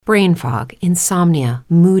Brain fog, insomnia,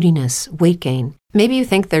 moodiness, weight gain. Maybe you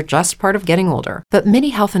think they're just part of getting older, but MIDI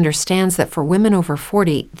Health understands that for women over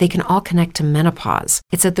 40, they can all connect to menopause.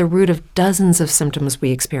 It's at the root of dozens of symptoms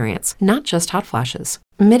we experience, not just hot flashes.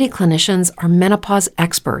 MIDI clinicians are menopause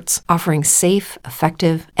experts, offering safe,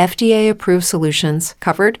 effective, FDA-approved solutions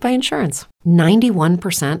covered by insurance.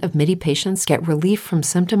 91% of MIDI patients get relief from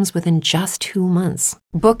symptoms within just 2 months.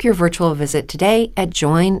 Book your virtual visit today at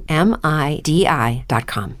joinmidi.com.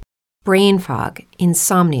 Brain fog,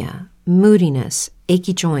 insomnia, moodiness,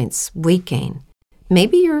 achy joints, weight gain.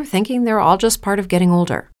 Maybe you're thinking they're all just part of getting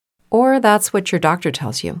older, or that's what your doctor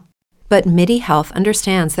tells you. But MIDI Health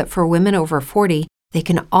understands that for women over 40, they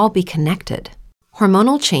can all be connected.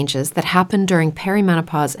 Hormonal changes that happen during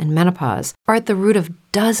perimenopause and menopause are at the root of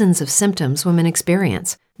dozens of symptoms women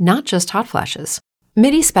experience, not just hot flashes.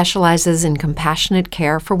 MIDI specializes in compassionate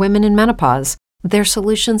care for women in menopause. Their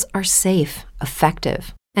solutions are safe,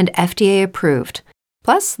 effective, and FDA approved.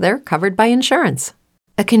 Plus, they're covered by insurance.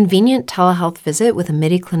 A convenient telehealth visit with a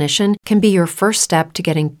MIDI clinician can be your first step to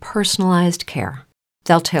getting personalized care.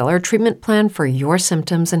 They'll tailor a treatment plan for your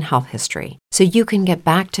symptoms and health history, so you can get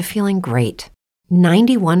back to feeling great.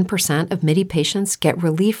 91% of MIDI patients get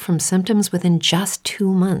relief from symptoms within just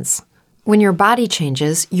 2 months. When your body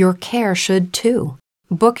changes, your care should too.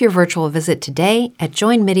 Book your virtual visit today at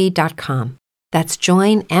joinmidi.com. That's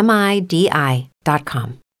joinmidi.com.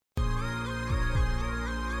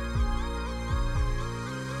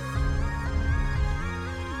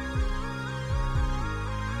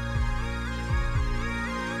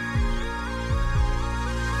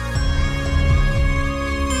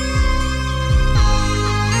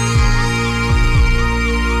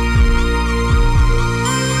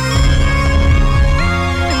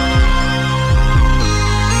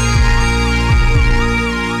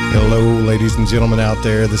 Hello, ladies and gentlemen out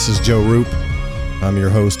there. This is Joe Roop. I'm your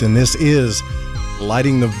host, and this is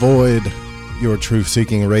Lighting the Void, your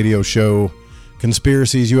truth-seeking radio show.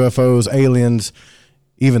 Conspiracies, UFOs, aliens,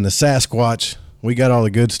 even the Sasquatch. We got all the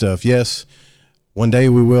good stuff. Yes, one day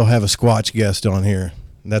we will have a Squatch guest on here.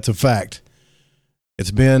 That's a fact.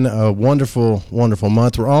 It's been a wonderful, wonderful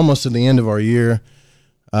month. We're almost at the end of our year.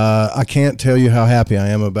 I can't tell you how happy I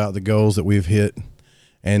am about the goals that we've hit.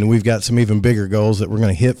 And we've got some even bigger goals that we're going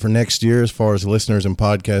to hit for next year as far as listeners and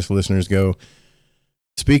podcast listeners go.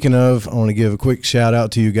 Speaking of, I want to give a quick shout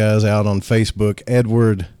out to you guys out on Facebook.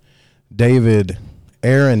 Edward, David,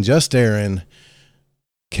 Aaron, just Aaron,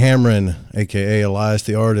 Cameron, a.k.a. Elias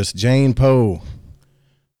the Artist, Jane Poe,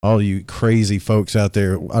 all you crazy folks out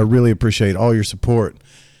there. I really appreciate all your support.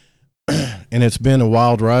 And it's been a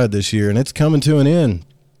wild ride this year, and it's coming to an end.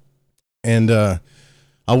 And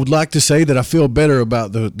I would like to say that I feel better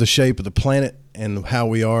about the shape of the planet and how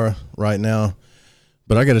we are right now.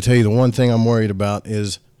 But I got to tell you, the one thing I'm worried about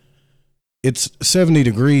is it's 70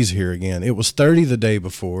 degrees here again. It was 30 the day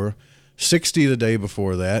before, 60 the day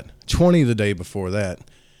before that, 20 the day before that.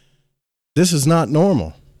 This is not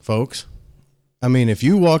normal, folks. I mean, if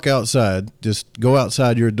you walk outside, just go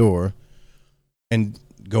outside your door and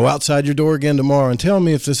go outside your door again tomorrow and tell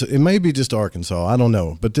me if it may be just Arkansas. I don't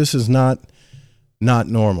know. But this is not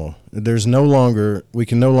normal. We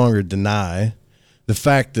can no longer deny the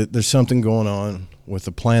fact that there's something going on with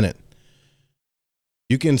the planet.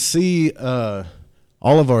 You can see all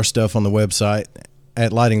of our stuff on the website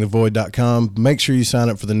at lightingthevoid.com. Make sure you sign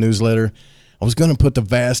up for the newsletter. I was going to put the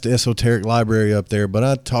vast esoteric library up there, but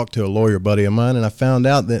I talked to a lawyer buddy of mine, and I found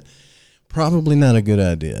out that probably not a good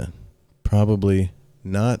idea. Probably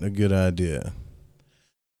not a good idea.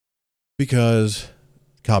 Because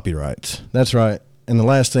copyrights. That's right. And the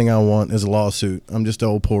last thing I want is a lawsuit. I'm just an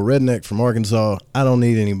old poor redneck from Arkansas. I don't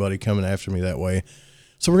need anybody coming after me that way.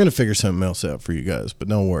 So we're going to figure something else out for you guys. But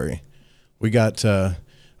don't worry. We got a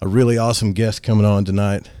really awesome guest coming on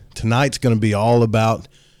tonight. Tonight's going to be all about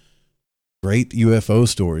great UFO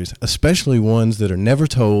stories, especially ones that are never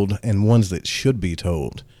told and ones that should be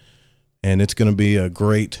told. And it's going to be a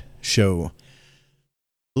great show.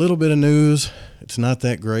 A little bit of news. It's not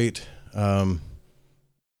that great.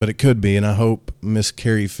 But it could be, and I hope Miss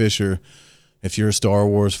Carrie Fisher, if you're a Star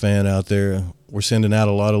Wars fan out there, we're sending out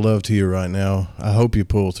a lot of love to you right now. I hope you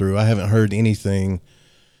pull through. I haven't heard anything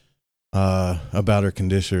about her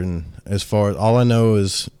condition. All I know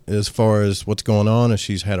is as far as what's going on is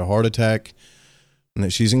she's had a heart attack and that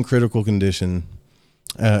she's in critical condition.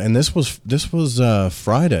 And this was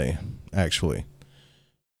Friday, actually.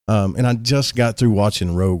 And I just got through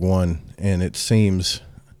watching Rogue One, and it seems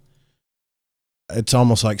it's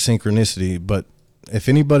almost like synchronicity, but if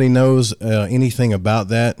anybody knows anything about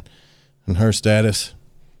that and her status,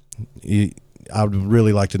 I would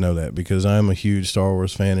really like to know that, because I'm a huge Star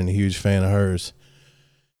Wars fan and a huge fan of hers.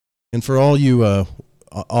 And for all you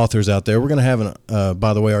authors out there, we're going to have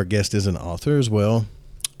by the way, our guest is an author as well.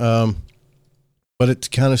 But it's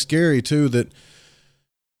kind of scary too that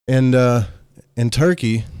in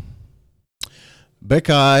Turkey,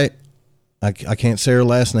 Bekai, I can't say her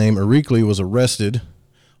last name, Arikli, was arrested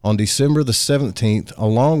on December the 17th,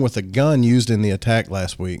 along with a gun used in the attack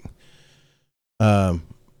last week. The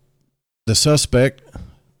suspect,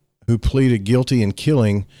 who pleaded guilty in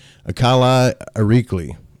killing Akali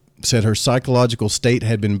Arikli, said her psychological state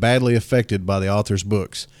had been badly affected by the author's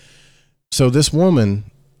books. So this woman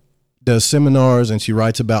does seminars and she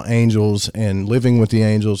writes about angels and living with the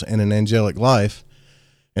angels and an angelic life.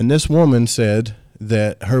 And this woman said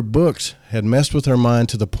that her books had messed with her mind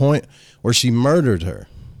to the point where she murdered her.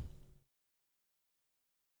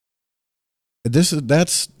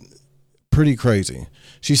 That's pretty crazy.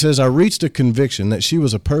 She says, I reached a conviction that she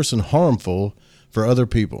was a person harmful for other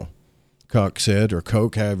people. Koch said, or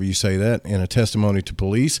Koch, however you say that, in a testimony to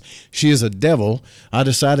police. She is a devil. I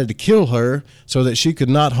decided to kill her so that she could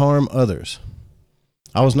not harm others.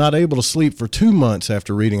 I was not able to sleep for 2 months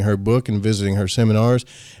after reading her book and visiting her seminars,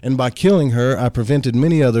 and by killing her, I prevented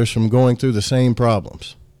many others from going through the same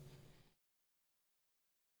problems.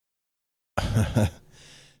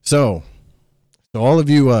 So all of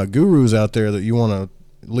you gurus out there that you want to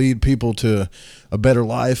lead people to a better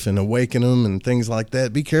life and awaken them and things like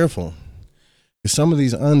that, be careful. Some of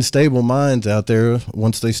these unstable minds out there,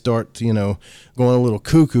 once they start, going a little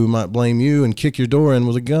cuckoo, might blame you and kick your door in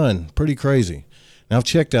with a gun. Pretty crazy. Now, I've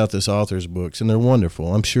checked out this author's books, and they're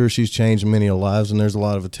wonderful. I'm sure she's changed many lives, and there's a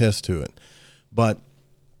lot of attest to it. But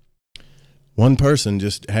one person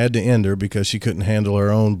just had to end her because she couldn't handle her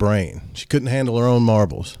own brain. She couldn't handle her own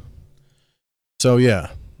marbles. So,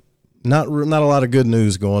 yeah, not a lot of good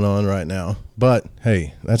news going on right now. But,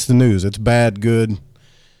 hey, that's the news. It's bad, good.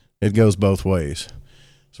 It goes both ways.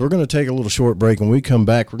 So we're going to take a little short break. When we come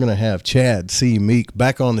back, we're going to have Chad C. Meek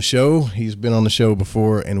back on the show. He's been on the show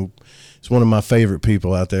before, and he's one of my favorite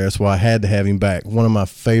people out there. That's why I had to have him back. One of my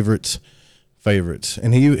favorites.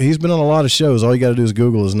 And he's been on a lot of shows. All you got to do is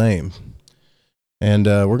Google his name. And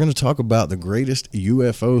we're going to talk about the greatest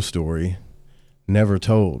UFO story never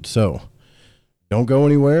told. So don't go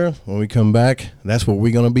anywhere. When we come back, that's what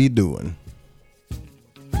we're going to be doing.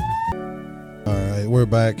 All right, we're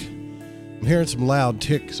back. I'm hearing some loud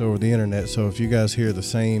ticks over the internet, so if you guys hear the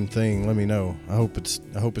same thing, let me know. I hope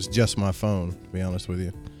it's just my phone, to be honest with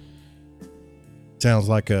you. Sounds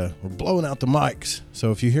like we're blowing out the mics.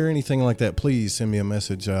 So if you hear anything like that, please send me a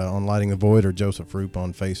message on Lighting the Void or Joseph Roop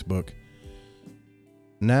on Facebook.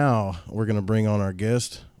 Now we're going to bring on our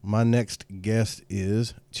guest. My next guest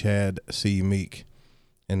is Chad C. Meek,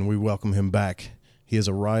 and we welcome him back. He is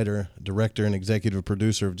a writer, director, and executive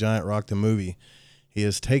producer of Giant Rock the Movie. He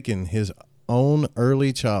has taken his own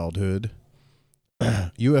early childhood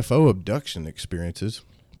UFO abduction experiences.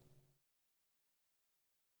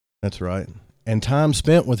 That's right. And time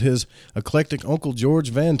spent with his eclectic Uncle George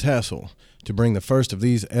Van Tassel to bring the first of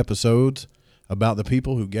these episodes about the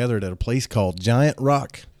people who gathered at a place called Giant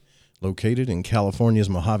Rock, located in California's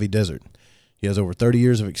Mojave Desert. He has over 30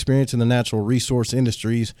 years of experience in the natural resource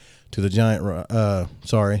industries in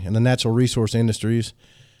the natural resource industries.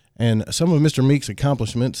 And some of Mr. Meek's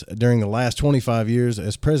accomplishments during the last 25 years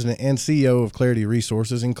as president and CEO of Clarity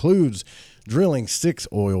Resources includes drilling 6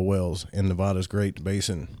 oil wells in Nevada's Great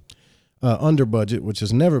Basin, under budget, which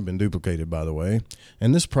has never been duplicated, by the way.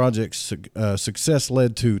 And this project's success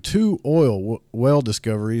led to 2 oil well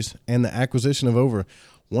discoveries and the acquisition of over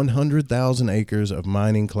 100,000 acres of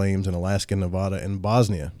mining claims in Alaska, Nevada, and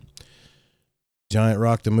Bosnia. Giant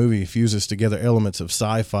Rock the Movie fuses together elements of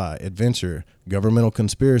sci-fi, adventure, governmental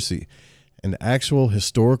conspiracy, and actual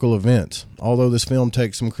historical events. Although this film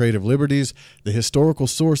takes some creative liberties, the historical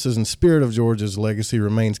sources and spirit of George's legacy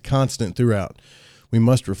remains constant throughout. We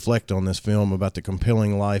must reflect on this film about the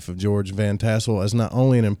compelling life of George Van Tassel as not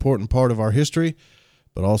only an important part of our history,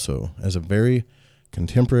 but also as a very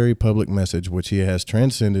contemporary public message which he has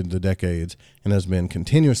transcended the decades and has been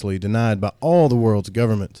continuously denied by all the world's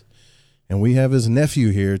governments. And we have his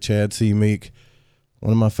nephew here, Chad C. Meek,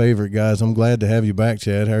 one of my favorite guys. I'm glad to have you back,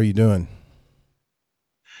 Chad. How are you doing?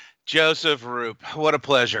 Joseph Roop, what a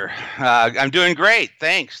pleasure. I'm doing great.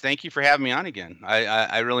 Thanks. Thank you for having me on again.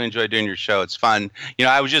 I really enjoy doing your show. It's fun.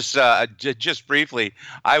 I was just briefly,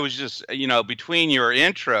 between your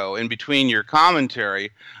intro and between your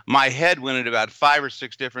commentary, my head went in about 5 or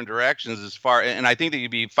 6 different directions and I think there could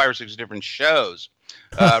be 5 or 6 different shows.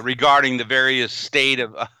 regarding the various state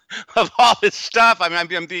of all this stuff. I mean, I'm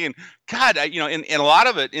thinking, God, and a lot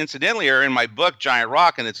of it, incidentally, are in my book, Giant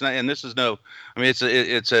Rock, and it's not. And this is no, I mean,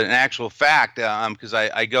 it's an actual fact because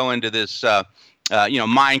I go into this,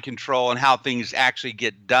 mind control and how things actually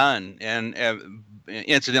get done. And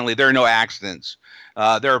incidentally, there are no accidents.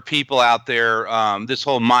 There are people out there. This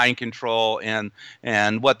whole mind control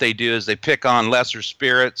and what they do is they pick on lesser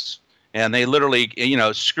spirits. And they literally,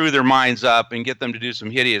 screw their minds up and get them to do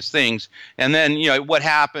some hideous things. And then, what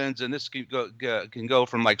happens, and this can go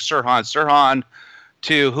from like Sirhan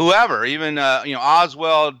to whoever, even,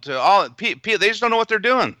 Oswald to all people. They just don't know what they're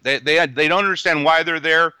doing. They don't understand why they're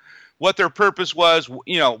there, what their purpose was,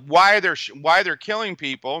 why they're killing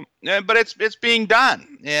people. But it's being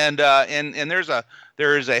done. And there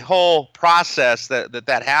is a whole process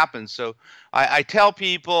that happens. So I tell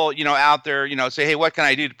people, out there, say, hey, what can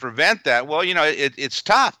I do to prevent that? Well, it's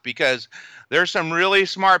tough because there's some really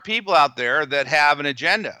smart people out there that have an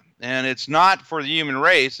agenda, and it's not for the human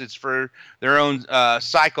race. It's for their own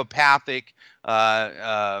psychopathic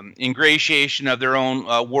ingratiation of their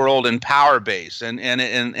own world and power base. And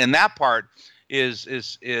that part is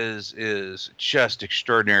just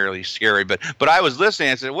extraordinarily scary. But I was listening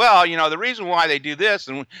and said, well, the reason why they do this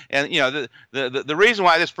and the reason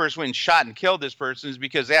why this person went and shot and killed this person is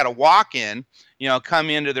because they had a walk-in, come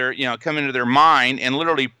into their mind and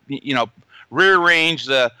literally, rearrange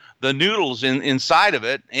the noodles inside of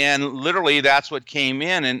it, and literally that's what came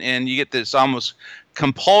in, and you get this almost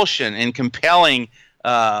compulsion and compelling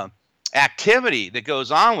activity that goes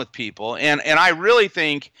on with people, and I really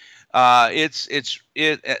think it's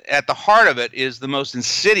at the heart of it is the most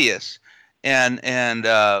insidious and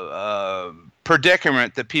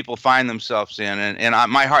predicament that people find themselves in,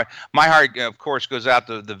 and my heart of course goes out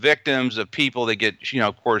to the victims of people that get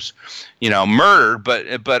murdered,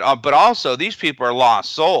 but also these people are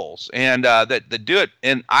lost souls, and that do it,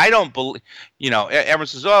 and I don't believe, everyone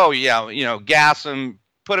says, oh yeah, gas them,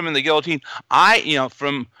 put them in the guillotine.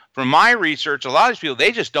 From my research, a lot of these people,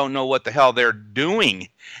 they just don't know what the hell they're doing.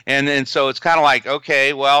 And so it's kind of like,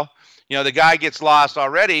 okay, well, the guy gets lost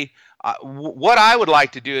already. What I would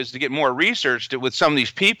like to do is to get more research with some of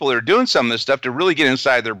these people that are doing some of this stuff, to really get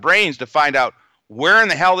inside their brains to find out where in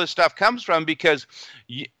the hell this stuff comes from, because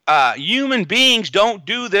human beings don't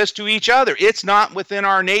do this to each other. It's not within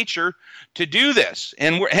our nature to do this.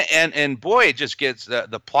 And boy, it just gets,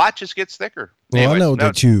 the plot just gets thicker. Well, anyways, I know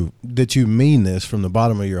that you mean this from the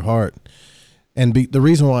bottom of your heart. And the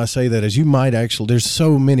reason why I say that is you might actually, there's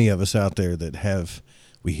so many of us out there that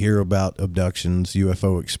we hear about abductions,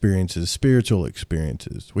 UFO experiences, spiritual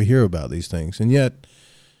experiences. We hear about these things, and yet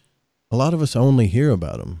a lot of us only hear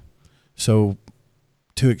about them. So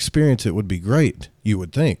to experience it would be great, you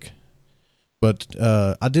would think. But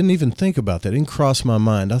I didn't even think about that. It didn't cross my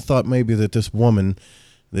mind. I thought maybe that this woman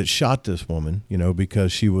that shot this woman,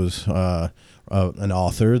 because she was an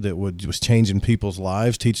author that was changing people's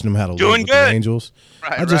lives, teaching them how to live with the angels.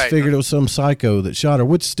 Right, I just figured it was some psycho that shot her,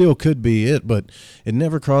 which still could be it, but it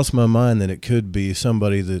never crossed my mind that it could be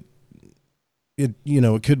somebody that it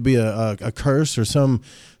could be a curse or some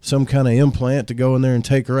kind of implant to go in there and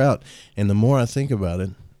take her out. And the more I think about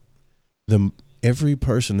it, every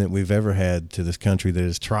person that we've ever had to this country that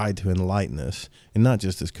has tried to enlighten us, and not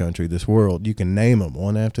just this country, this world, you can name them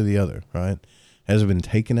one after the other, right, has been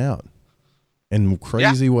taken out in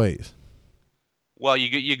crazy ways. Well,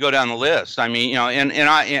 you go down the list. I mean,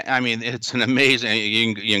 I mean, it's an amazing.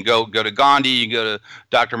 You can go to Gandhi. You can go to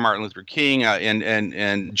Dr. Martin Luther King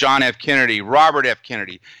and John F. Kennedy, Robert F.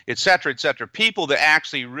 Kennedy, et cetera, et cetera. People that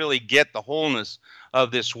actually really get the wholeness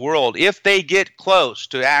of this world. If they get close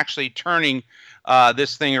to actually turning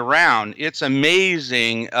this thing around, it's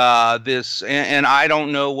amazing. And I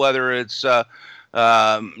don't know whether it's Charlie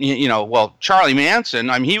Manson.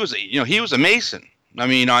 I mean, he was a Mason. I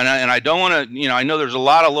mean, and I don't want to, I know there's a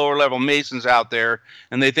lot of lower level Masons out there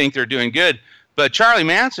and they think they're doing good, but Charlie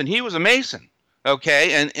Manson, he was a Mason.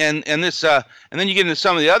 Okay. And this, and then you get into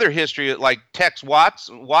some of the other history like Tex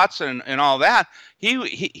Watson and all that. He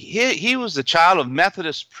was the child of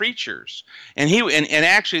Methodist preachers, and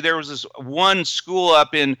actually there was this one school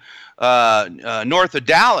up in north of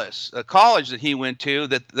Dallas, a college that he went to,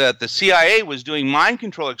 that the CIA was doing mind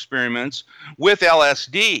control experiments with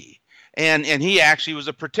LSD. And he actually was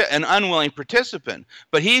an unwilling participant,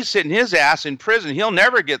 but he's sitting his ass in prison. He'll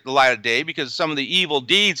never get the light of day because of some of the evil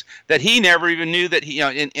deeds that he never even knew that he,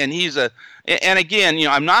 and he's and again,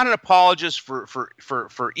 I'm not an apologist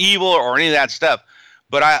for evil or any of that stuff,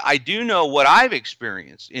 but I do know what I've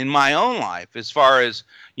experienced in my own life as far as,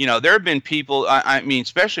 there have been people, I mean,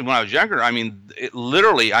 especially when I was younger, I mean,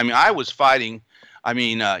 literally, I mean, I was fighting I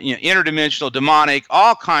mean, interdimensional, demonic,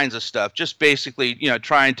 all kinds of stuff. Just basically,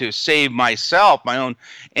 trying to save myself, my own,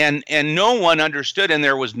 and no one understood, and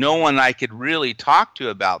there was no one I could really talk to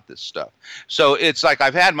about this stuff. So it's like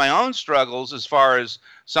I've had my own struggles as far as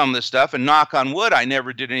some of this stuff, and knock on wood, I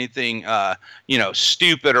never did anything,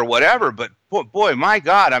 stupid or whatever. But boy, my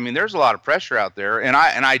God, I mean, there's a lot of pressure out there, and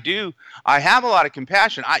I have a lot of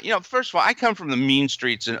compassion. First of all, I come from the mean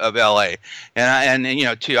streets of LA,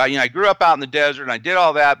 I grew up out in the desert, and I did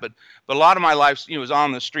all that, but a lot of my life, was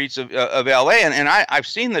on the streets of LA, and I've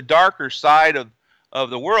seen the darker side of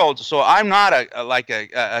the world. So I'm not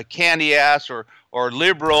a candy ass or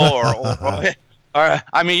liberal or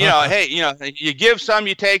I mean, hey, you give some,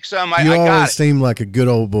 you take some. You always seem like a good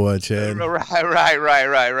old boy, Chad. Right.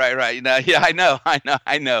 Yeah, I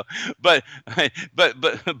know. But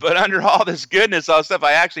under all this goodness, all this stuff,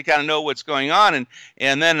 I actually kind of know what's going on,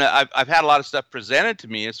 and then I've had a lot of stuff presented to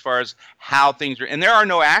me as far as how things are, and there are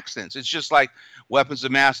no accidents. It's just like weapons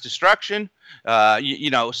of mass destruction.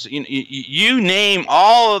 You name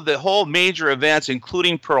all of the whole major events,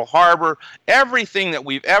 including Pearl Harbor, everything that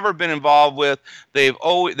we've ever been involved with.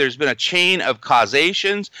 There's been a chain of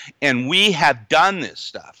causations, and we have done this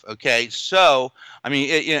stuff. Okay, so I mean,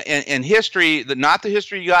 in history, not the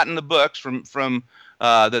history you got in the books from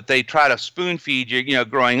that they try to spoon feed you,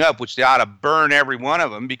 growing up, which they ought to burn every one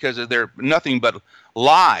of them because they're nothing but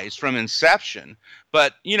lies from inception.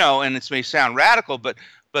 But and this may sound radical, but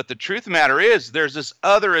the truth of the matter is there's this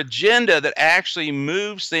other agenda that actually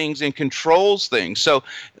moves things and controls things. So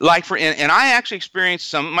and I actually experienced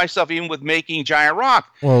some myself even with making Giant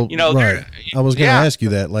Rock. Well, right. I was going to ask you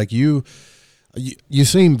that. Like you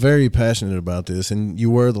seem very passionate about this, and you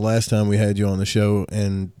were the last time we had you on the show,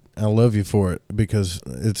 and I love you for it because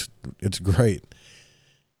it's great.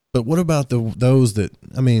 But what about those that,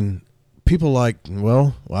 I mean, people like,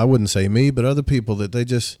 well, I wouldn't say me, but other people that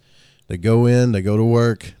they go in, they go to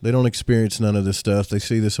work, they don't experience none of this stuff. They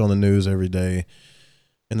see this on the news every day,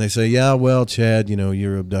 and they say, yeah, well, Chad,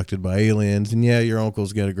 you're abducted by aliens, and yeah, your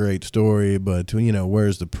uncle's got a great story, but,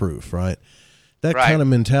 where's the proof, right? That kind of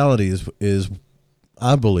mentality is,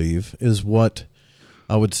 I believe, is what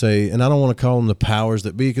I would say, and I don't want to call them the powers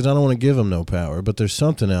that be because I don't want to give them no power, but there's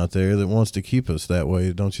something out there that wants to keep us that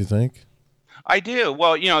way, don't you think? I do.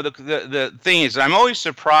 Well, the thing is, I'm always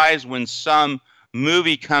surprised when some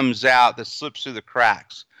movie comes out that slips through the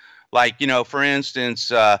cracks. Like, for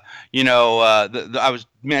instance, I was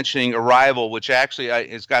mentioning Arrival, which actually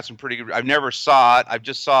has got some pretty good. I've never saw it. I've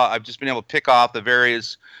just been able to pick off the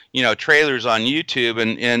various, trailers on YouTube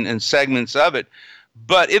and segments of it.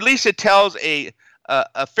 But at least it tells a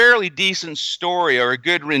fairly decent story or a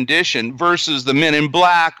good rendition versus the Men in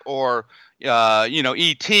Black or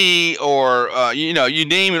E.T. or, you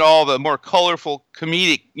name it, all the more colorful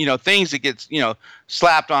comedic, things that gets,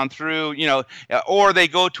 slapped on through, or they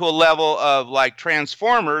go to a level of like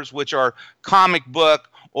Transformers, which are comic book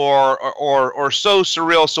or so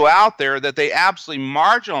surreal, so out there that they absolutely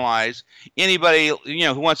marginalize anybody,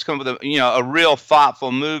 who wants to come with a real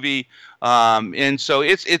thoughtful movie. And so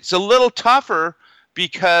it's a little tougher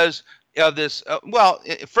because of this.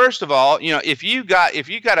 First of all, if you got a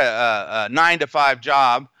 9-to-5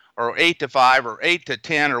 job or 8-to-5 or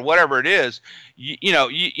 8-to-10 or whatever it is,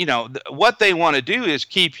 what they want to do is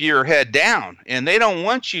keep your head down, and they don't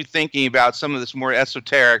want you thinking about some of this more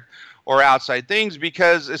esoteric or outside things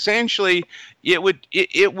because essentially it would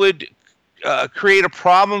create a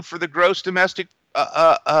problem for the gross domestic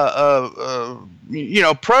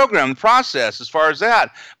program process as far as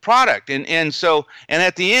that product. And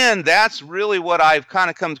at the end, that's really what I've kind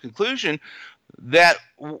of come to the conclusion that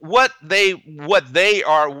what they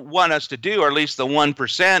want us to do, or at least the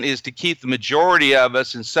 1%, is to keep the majority of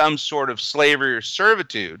us in some sort of slavery or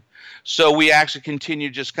servitude. So we actually continue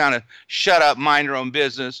to just kind of shut up, mind our own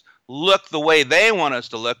business, look the way they want us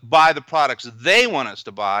to look, buy the products they want us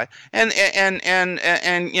to buy, and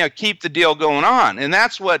keep the deal going on. And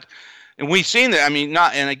that's what, and we've seen that. I mean,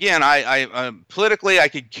 not, and again, I politically, I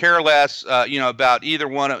could care less, about either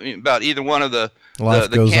one of the.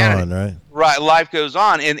 Life goes on, right? Right, life goes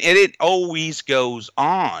on, and it always goes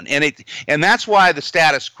on, and that's why the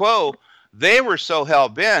status quo. They were so hell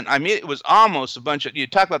bent. I mean, it was almost a bunch of. You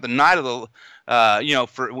talk about the night of the,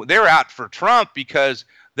 they were out for Trump because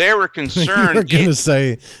they were concerned. You're going to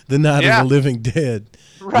say the night of the living dead.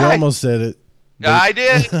 Right. You almost said it. I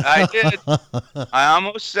did. I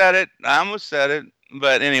almost said it.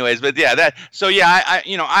 But anyways, I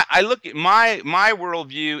look at my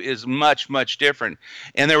worldview is much, much different.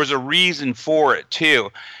 And there was a reason for it too.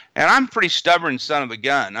 And I'm a pretty stubborn son of a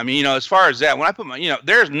gun. I mean, as far as that, when I put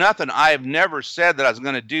there's nothing I have never said that I was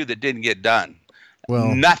going to do that didn't get done.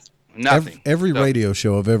 Well, nothing. Every radio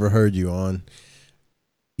show I've ever heard you on,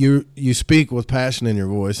 you speak with passion in your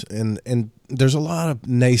voice, and there's a lot of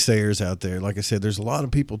naysayers out there. Like I said, there's a lot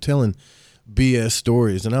of people telling BS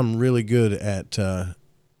stories, and I'm really good at, I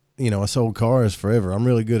sold cars forever. I'm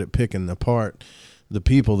really good at picking apart the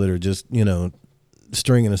people that are just,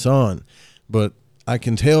 stringing us on. But I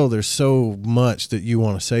can tell there's so much that you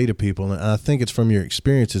want to say to people, and I think it's from your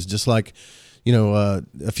experiences. Just like,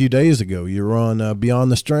 a few days ago, you were on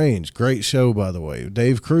Beyond the Strange. Great show, by the way.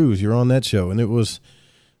 Dave Cruz, you're on that show, and it was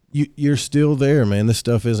you're still there, man. This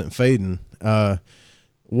stuff isn't fading.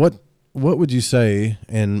 What would you say?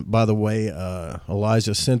 And by the way,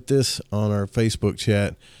 Elijah sent this on our Facebook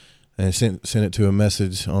chat and sent it to a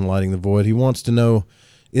message on Lighting the Void. He wants to know,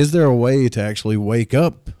 is there a way to actually wake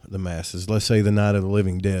up the masses? Let's say the Night of the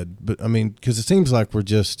Living Dead. But I mean, because it seems like we're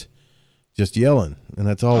just yelling, and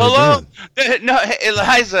that's all we're doing. No,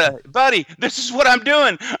 Eliza, buddy, this is what I'm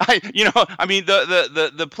doing.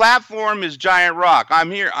 The platform is Giant Rock. I'm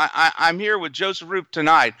here. I'm here with Joseph Roop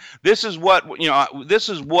tonight. This is what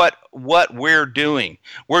what we're doing.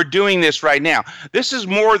 We're doing this right now. This is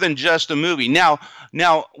more than just a movie. Now,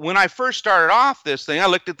 when I first started off this thing, I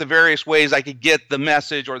looked at the various ways I could get the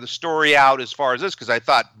message or the story out as far as this, because I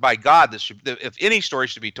thought, by God, if any story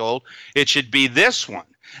should be told, it should be this one.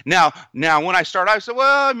 Now, when I started, I said,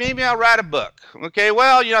 well, maybe I'll write a book. Okay,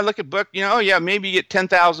 well, I look at book, maybe you get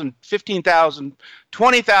 10,000, 15,000,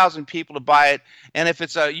 20,000 people to buy it. And if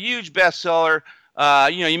it's a huge bestseller,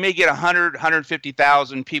 you may get 100,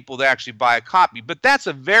 150,000 people to actually buy a copy. But that's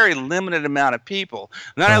a very limited amount of people.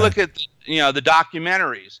 And then I look at, the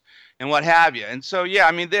documentaries and what have you. And so,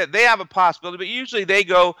 they have a possibility, but usually they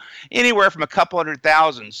go anywhere from a couple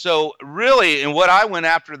 100,000. So really, and what I went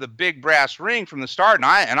after the big brass ring from the start,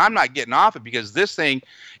 and I'm not getting off it, because this thing,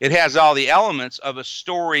 it has all the elements of a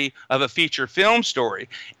story, of a feature film story.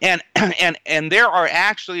 And there are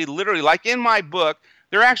actually, literally, like in my book,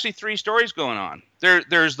 there are actually 3 stories going on.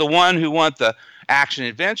 There's the one who want the action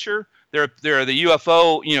adventure. There are the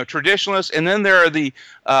UFO, traditionalists, and then there are the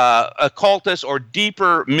occultists or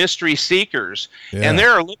deeper mystery seekers. Yeah. And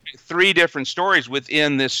there are 3 different stories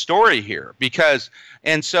within this story here.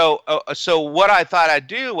 So what I thought I'd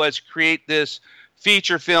do was create this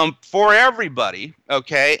feature film for everybody,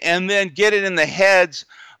 okay, and then get it in the heads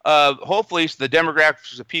of, hopefully, the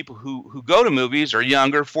demographics of people who go to movies are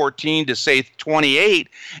younger, 14 to say 28,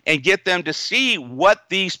 and get them to see what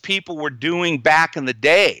these people were doing back in the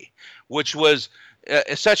day, which was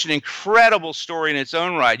such an incredible story in its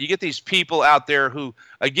own right. You get these people out there who,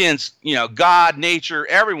 against God, nature,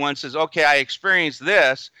 everyone says, okay, I experienced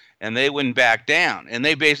this, and they wouldn't back down. And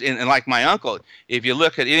they and like my uncle, if you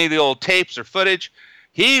look at any of the old tapes or footage,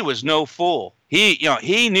 he was no fool.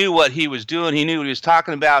 He knew what he was doing. He knew what he was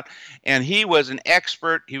talking about, and he was an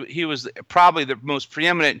expert. He was probably the most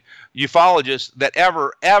preeminent ufologist that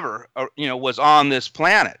ever was on this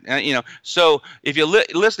planet. So if you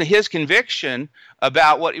listen to his conviction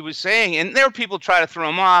about what he was saying, and there were people try to throw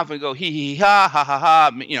him off and go hee ha ha ha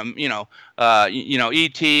ha,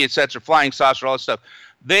 E.T., etc., flying saucer, all that stuff.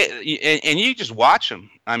 And you just watch them.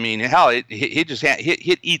 I mean, hell,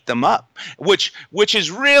 he'd eat them up, which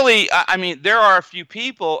is really, there are a few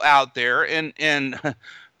people out there, and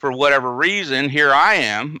for whatever reason, here I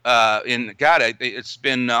am, it's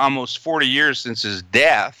been almost 40 years since his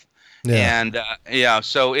death. Yeah. And,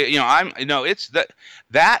 so, it's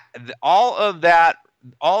all of that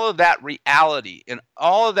reality and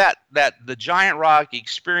all of that the Giant Rock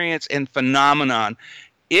experience and phenomenon,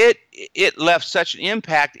 it left such an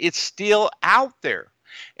impact. It's still out there,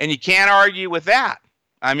 and you can't argue with that.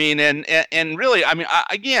 I mean, and really,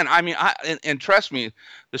 and trust me,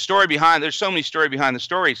 there's so many stories behind the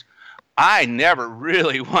stories. I never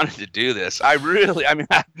really wanted to do this. I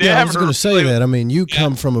was going to say that. I mean, you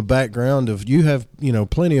come from a background of, you have,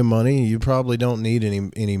 plenty of money. You probably don't need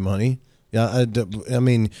any money. Yeah.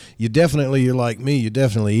 You definitely, you're like me. You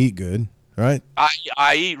definitely eat good. Right.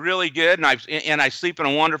 I eat really good, and I sleep in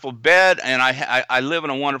a wonderful bed, and I live in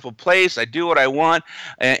a wonderful place. I do what I want,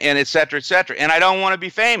 and et cetera, et cetera. And I don't want to be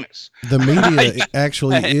famous. The media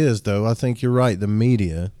actually is, though. I think you're right. The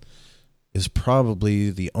media is probably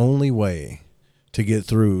the only way to get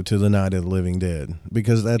through to the Night of the Living Dead,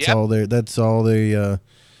 because that's all they. That's all they. I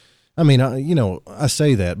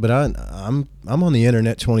say that, but I'm on the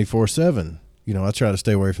internet 24/7. I try to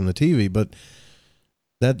stay away from the TV, but.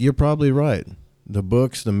 That you're probably right. The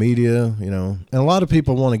books, the media, and a lot of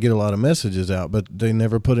people want to get a lot of messages out, but they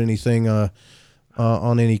never put anything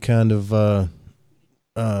on any kind of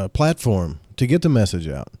platform to get the message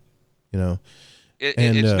out.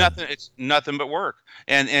 It's nothing but work.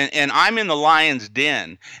 And I'm in the lion's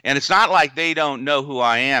den, and it's not like they don't know who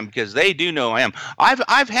I am, because they do know who I am.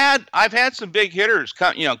 I've had some big hitters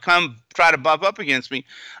come try to bump up against me,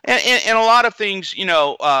 and a lot of things.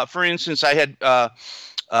 For instance, I had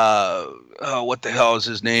what the hell is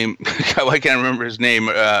his name? I can't remember his name.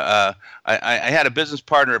 I had a business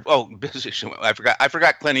partner. I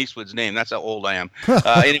forgot Clint Eastwood's name. That's how old I am.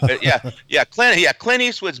 Anyway, Clint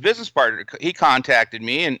Eastwood's business partner. He contacted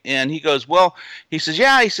me, and he goes, well, he says,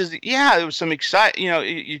 there was some exciting.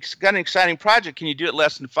 You got an exciting project. Can you do it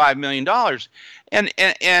less than $5 million?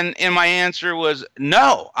 And my answer was,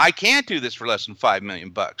 no, I can't do this for less than $5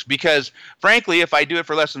 million, because frankly, if I do it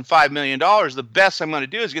for less than $5 million, the best I'm going to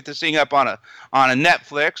do is get this thing up on a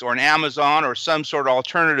Netflix or an Amazon or some sort of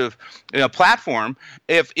alternative platform.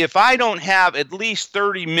 If I don't have at least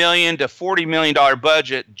 $30 million to $40 million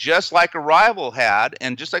budget, just like Arrival had,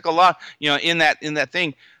 and just like a lot, in that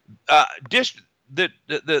thing,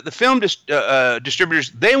 the film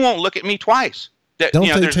distributors, they won't look at me twice.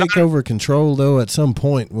 Don't they take over control, though, at some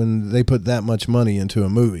point when they put that much money into a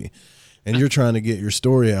movie and you're trying to get your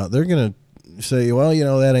story out? They're going to say, well,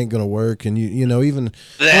 that ain't going to work. And, even,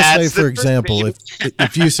 let's say, for example,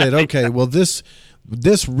 if you said, okay, well, this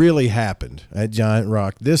really happened at Giant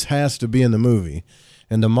Rock. This has to be in the movie.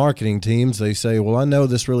 And the marketing teams, they say, well, I know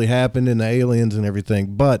this really happened in the aliens and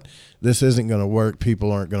everything, but this isn't going to work.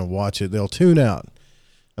 People aren't going to watch it. They'll tune out.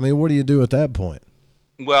 I mean, what do you do at that point?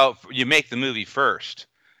 Well, you make the movie first,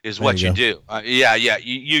 is what you do.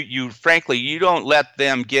 You frankly, you don't let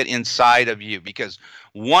them get inside of you, because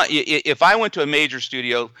if I went to a major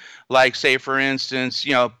studio, like say for instance,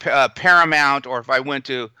 Paramount, or if I went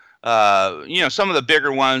to some of the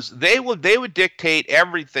bigger ones, they would dictate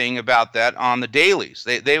everything about that on the dailies.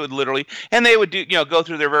 They would literally, and they would do, go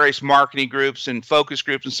through their various marketing groups and focus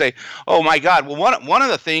groups and say, oh my God, well one of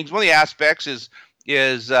the aspects is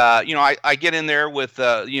I get in there with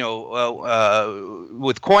COINTEL,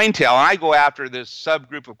 and I go after this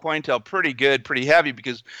subgroup of COINTEL pretty heavy,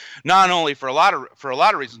 because not only for a lot of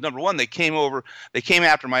reasons. Number one, they came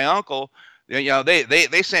after my uncle.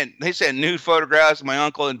 They sent nude photographs of my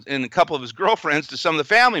uncle and a couple of his girlfriends to some of the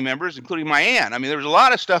family members, including my aunt. I mean, there was a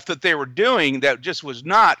lot of stuff that they were doing that just was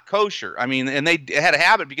not kosher. I mean, and they had a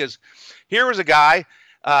habit, because here was a guy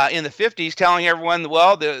in the 50s telling everyone,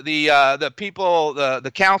 well, the people,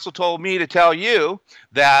 the council told me to tell you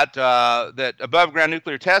that above ground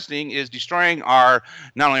nuclear testing is destroying not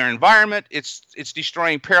only our environment, it's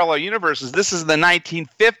destroying parallel universes. This is the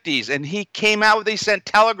 1950s, and he came out they sent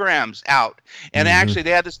telegrams out, and actually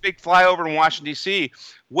they had this big flyover in Washington D.C.,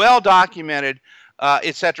 well documented.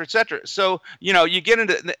 Et cetera, et cetera. So, you get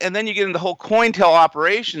into the whole COINTEL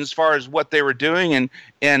operation as far as what they were doing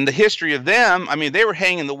and the history of them. I mean, they were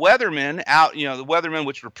hanging the weathermen out, the weathermen,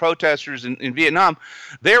 which were protesters in Vietnam.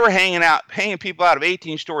 They were hanging people out of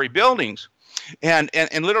 18-story buildings. And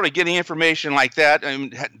literally getting information like that,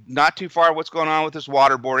 not too far what's going on with this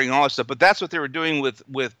waterboarding and all this stuff, but that's what they were doing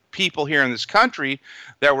with people here in this country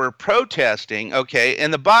that were protesting, okay?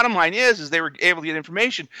 And the bottom line is they were able to get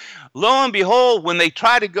information. Lo and behold, when they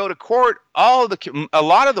tried to go to court, a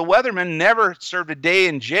lot of the weathermen never served a day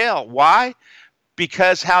in jail. Why?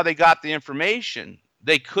 Because how they got the information.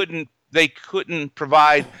 They couldn't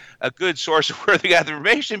provide a good source of where they got the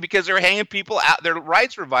information, because they were hanging people out. Their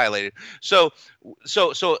rights were violated. So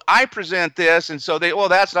I present this, and so they, well,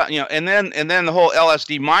 that's not, and then the whole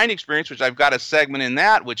LSD mind experience, which I've got a segment in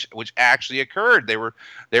that, which actually occurred.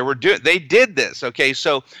 They did this. Okay.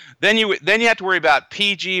 So then you have to worry about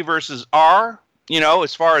PG versus R,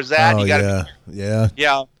 as far as that. Oh, you got yeah.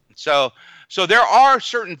 So there are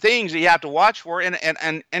certain things that you have to watch for, and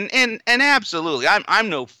absolutely, I'm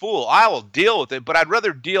no fool. I will deal with it, but I'd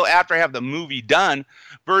rather deal after I have the movie done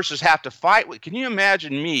versus have to fight with. Can you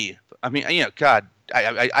imagine me? I mean, God,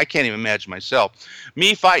 I can't even imagine myself,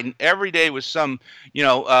 me fighting every day with some,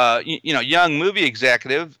 young movie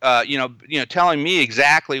executive, telling me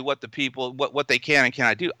exactly what the people, what they can and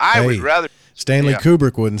cannot do. I would rather. Stanley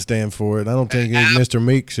Kubrick wouldn't stand for it. I don't think Mr.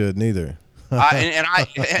 Meek should neither.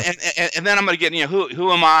 And then I'm going to get,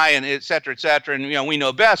 who am I, and et cetera, and we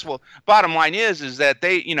know best. Well, bottom line is that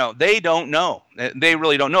they don't know. They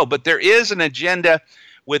really don't know. But there is an agenda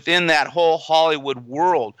within that whole Hollywood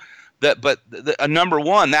world. Number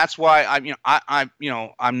one, that's why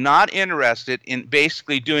I'm not interested in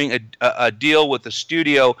basically doing a deal with the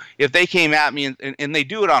studio. If they came at me, and they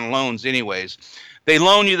do it on loans anyways. They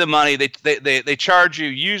loan you the money. They charge you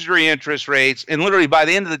usury interest rates, and literally by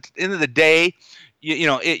the end of the day,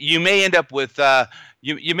 you may end up with a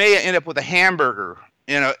hamburger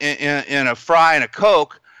and a fry and a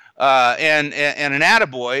Coke, and an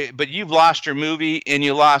attaboy, but you've lost your movie and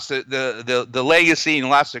you lost the legacy and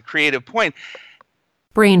lost the creative point.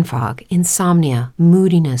 Brain fog, insomnia,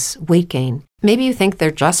 moodiness, weight gain. Maybe you think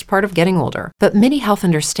they're just part of getting older, but MIDI Health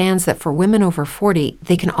understands that for women over 40,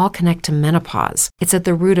 they can all connect to menopause. It's at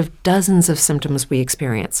the root of dozens of symptoms we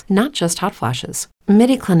experience, not just hot flashes.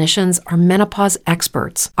 MIDI clinicians are menopause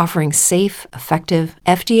experts, offering safe, effective,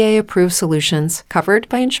 FDA-approved solutions covered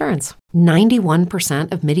by insurance.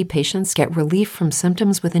 91% of MIDI patients get relief from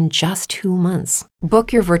symptoms within just 2 months.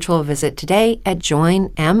 Book your virtual visit today at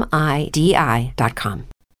joinmidi.com.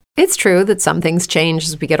 It's true that some things change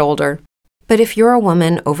as we get older. But if you're a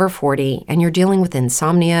woman over 40 and you're dealing with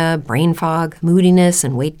insomnia, brain fog, moodiness,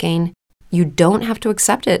 and weight gain, you don't have to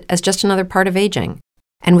accept it as just another part of aging.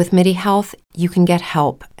 And with MIDI Health, you can get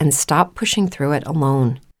help and stop pushing through it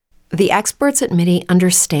alone. The experts at MIDI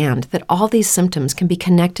understand that all these symptoms can be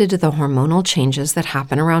connected to the hormonal changes that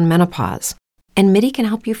happen around menopause, and MIDI can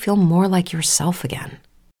help you feel more like yourself again.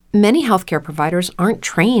 Many healthcare providers aren't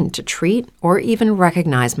trained to treat or even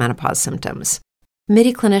recognize menopause symptoms.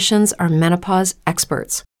 MIDI clinicians are menopause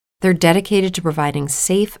experts. They're dedicated to providing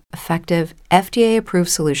safe, effective, FDA-approved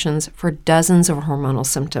solutions for dozens of hormonal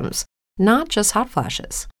symptoms, not just hot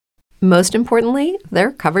flashes. Most importantly,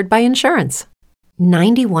 they're covered by insurance.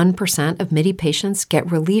 91% of MIDI patients get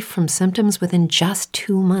relief from symptoms within just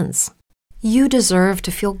 2 months. You deserve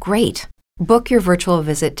to feel great. Book your virtual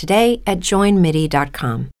visit today at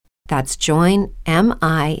joinmidi.com. That's joinmidi.com.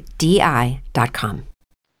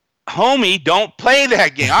 Homie, don't play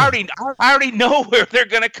that game. I already know where they're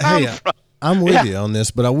going to come from. I'm with you on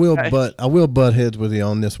this, but I will butt heads with you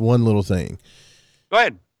on this one little thing. Go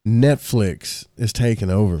ahead. Netflix is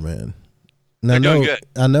taking over, man. They're doing good.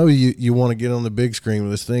 I know you want to get on the big screen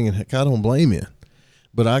with this thing, and heck, I don't blame you.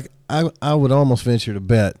 But I would almost venture to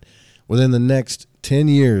bet within the next 10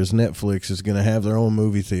 years, Netflix is going to have their own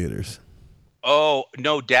movie theaters. Oh,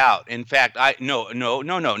 no doubt. In fact, no.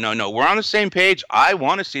 We're on the same page. I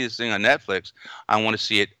want to see this thing on Netflix. I want to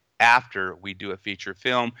see it after we do a feature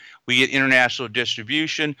film. We get international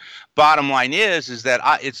distribution. Bottom line is that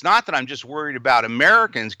it's not that I'm just worried about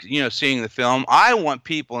Americans, seeing the film. I want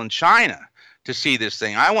people in China to see this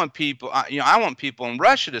thing. I want people, I want people in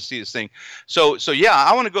Russia to see this thing. So yeah,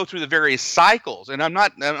 I want to go through the various cycles. And I'm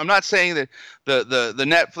not saying that the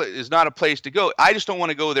Netflix is not a place to go. I just don't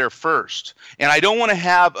want to go there first. And I don't want to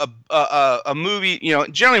have a movie.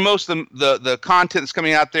 Generally most of the content that's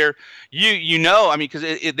coming out there, because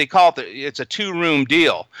they call it's a 2-room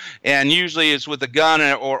deal, and usually it's with a gun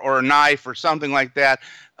or a knife or something like that.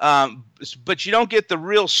 But you don't get the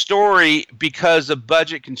real story because of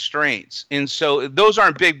budget constraints, and so those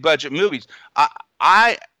aren't big budget movies.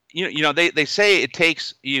 They say it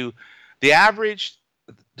takes you the average,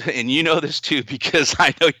 and you know this too because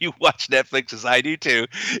I know you watch Netflix as I do too.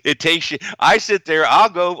 It takes you. I sit there.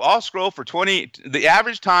 I'll scroll for 20. The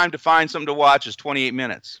average time to find something to watch is 28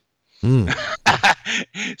 minutes.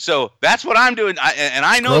 So that's what I'm doing, and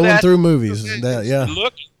I know Scrolling that through movies.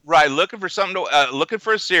 Looking for something to looking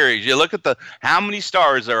for a series. You look at how many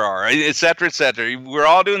stars there are, et cetera, et cetera. We're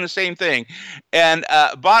all doing the same thing. And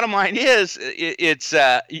bottom line is,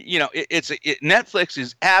 Netflix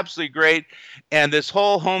is absolutely great, and this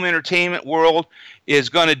whole home entertainment world is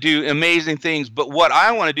going to do amazing things. But what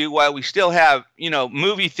I want to do while we still have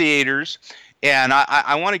movie theaters, and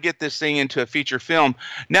I want to get this thing into a feature film.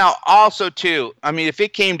 Now, also too, if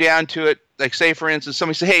it came down to it, like say for instance,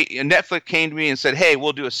 somebody said, "Hey," Netflix came to me and said, "Hey,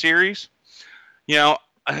 we'll do a series." Yeah,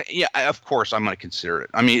 of course I'm going to consider it.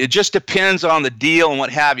 It just depends on the deal and what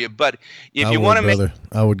have you. But if you want to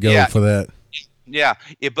I would go for that. Yeah,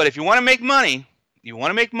 but if you want to make money, you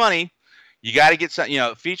got to get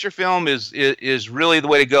some. Feature film is really the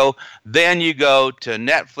way to go. Then you go to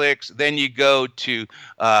Netflix. Then you go to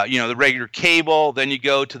the regular cable. Then you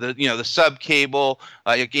go to the sub cable,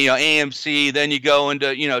 AMC. Then you go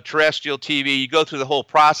into terrestrial TV. You go through the whole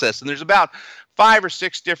process, and there's about 5 or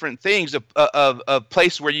 6 different things of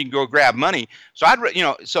places where you can go grab money. So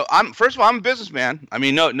first of all, I'm a businessman.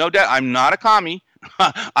 No doubt, I'm not a commie.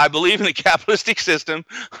 I believe in the capitalistic system.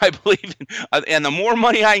 I believe in, and the more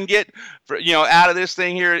money I can get out of this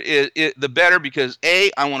thing here, the better. Because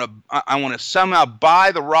I want to somehow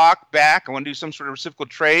buy the rock back. I want to do some sort of reciprocal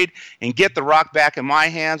trade and get the rock back in my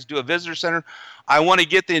hands. Do a visitor center. I want to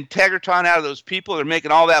get the integratron out of those people that are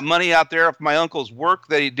making all that money out there. Of my uncle's work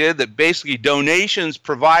that he did, that basically donations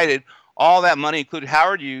provided all that money, including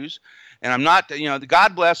Howard Hughes. And I'm not,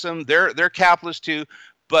 God bless them. They're capitalists too,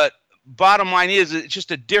 but. Bottom line is, it's just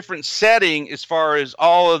a different setting as far as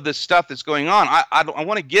all of this stuff that's going on. I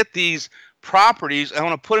want to get these properties. I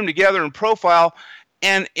want to put them together in profile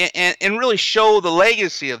and really show the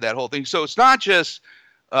legacy of that whole thing. So it's not just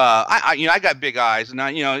I got big eyes, and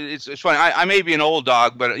it's funny. I may be an old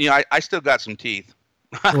dog, but I still got some teeth.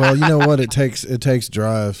 Well, you know what? It takes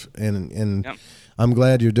drive, and Yep. I'm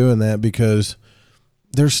glad you're doing that, because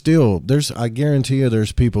I guarantee you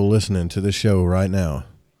there's people listening to the show right now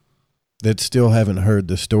that still haven't heard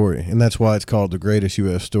the story, and that's why it's called the greatest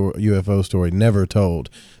UFO story never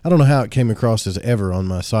told. I don't know how it came across as ever on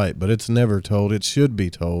my site, but it's never told. It should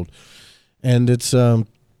be told, and it's a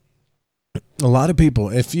lot of people.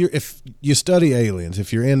 If you study aliens,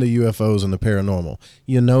 if you're into UFOs and the paranormal,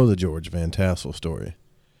 you know the George Van Tassel story.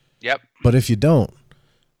 Yep. But if you don't,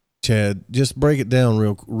 Chad, just break it down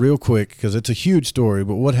real quick, because it's a huge story.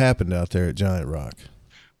 But what happened out there at Giant Rock?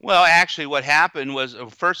 Well, actually, what happened was,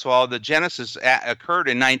 first of all, the genesis occurred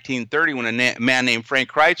in 1930 when a man named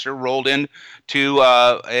Frank Kreitzer rolled into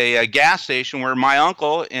a gas station where my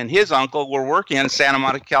uncle and his uncle were working in Santa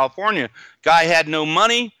Monica, California. Guy had no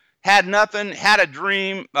money, had nothing, had a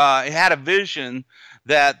dream, had a vision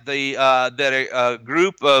that a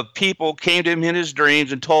group of people came to him in his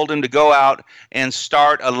dreams and told him to go out and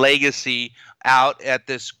start a legacy out at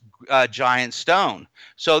this giant stone.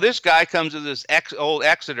 So this guy comes to this old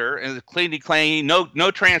Exeter, and it's cleany,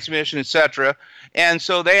 no transmission, etc. And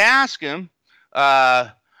so they ask him,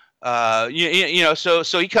 so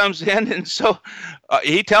he comes in, and so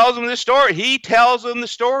he tells them this story. He tells them the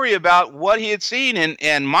story about what he had seen,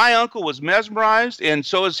 and my uncle was mesmerized, and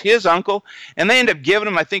so is his uncle. And they end up giving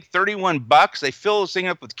him, I think, $31. They fill this thing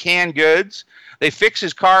up with canned goods. They fix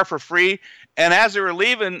his car for free. And as they were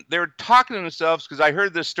leaving, they were talking to themselves, because I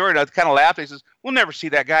heard this story and I kind of laughed. He says, "We'll never see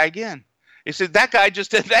that guy again." He said, that guy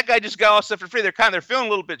just got all stuff for free. They're feeling a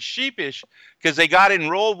little bit sheepish because they got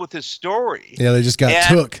enrolled with his story. Yeah, they just got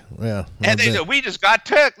took. Yeah, and they said, "We just got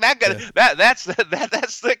took." That guy, yeah. that's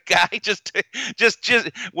the guy. Just.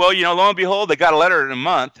 Well, lo and behold, they got a letter in a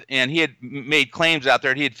month, and he had made claims out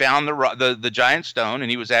there. He had found the giant stone, and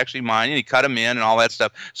he was actually mining. He cut him in and all that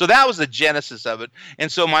stuff. So that was the genesis of it.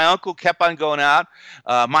 And so my uncle kept on going out.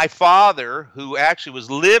 My father, who actually was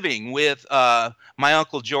living with my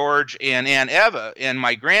Uncle George and Aunt Eva and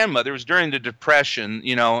my grandmother, was during the Depression,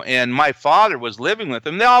 and my father was living with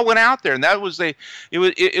them. They all went out there, and that was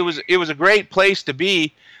it was a great place to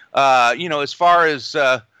be, as far as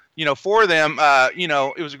for them,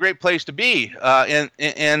 it was a great place to be,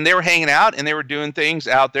 and they were hanging out and they were doing things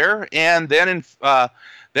out there. And then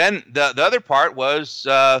then the other part was,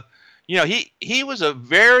 he was a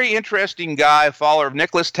very interesting guy, follower of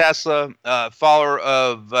Nikola Tesla, follower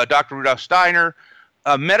of Dr. Rudolf Steiner,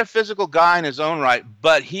 a metaphysical guy in his own right,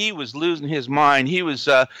 but he was losing his mind. He was,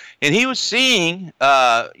 and he was seeing,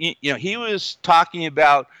 he was talking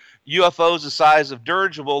about UFOs the size of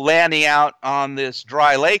dirigible landing out on this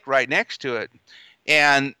dry lake right next to it.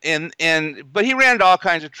 But he ran into all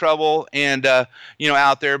kinds of trouble and,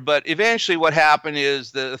 out there. But eventually what happened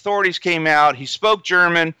is the authorities came out. He spoke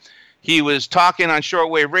German. He was talking on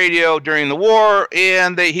shortwave radio during the war,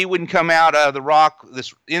 and he wouldn't come out of the rock,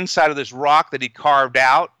 this inside of this rock that he carved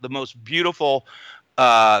out, the most beautiful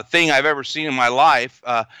thing I've ever seen in my life.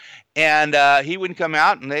 He wouldn't come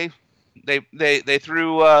out, and they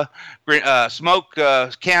threw smoke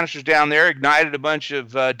canisters down there, ignited a bunch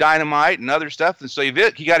of dynamite and other stuff, and so he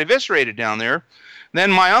got eviscerated down there. Then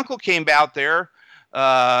my uncle came out there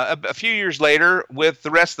a few years later with the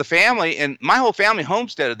rest of the family, and my whole family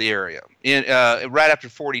homesteaded the area right after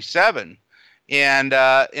 47,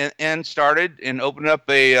 and started and opened up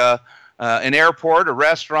an airport, a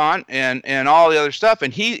restaurant, and all the other stuff.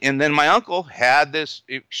 And then my uncle had this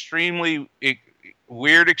extremely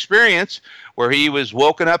weird experience where he was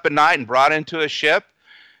woken up at night and brought into a ship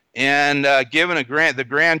and given the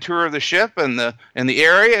grand tour of the ship and the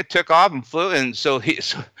area, took off and flew, and so he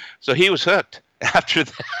was hooked after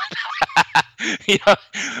that.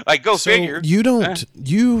 Go figure.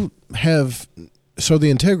 You have, so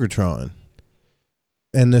the Integratron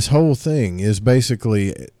and this whole thing is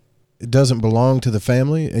basically, it doesn't belong to the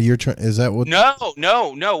family. Is that what? No.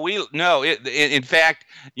 In fact,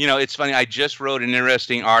 it's funny. I just wrote an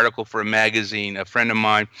interesting article for a magazine. A friend of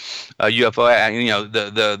mine,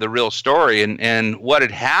 UFO, the real story, and what had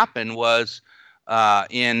happened was,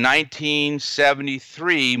 in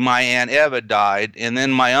 1973, my Aunt Eva died, and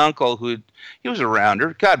then my uncle, he was around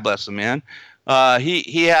her, God bless him, man.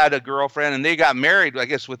 He had a girlfriend, and they got married, I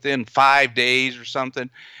guess, within 5 days or something.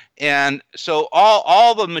 And so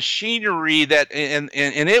all the machinery that and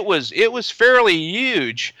it was fairly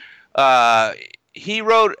huge. He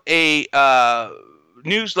wrote a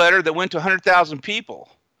newsletter that went to 100,000 people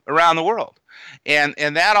around the world. And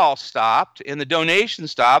that all stopped, and the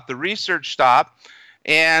donations stopped, the research stopped,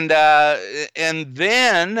 And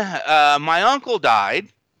then my uncle died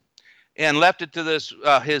and left it to this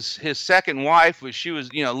his second wife, which she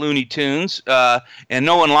was Looney Tunes, and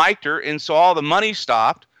no one liked her, and so all the money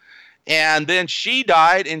stopped. And then she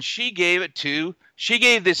died, and she gave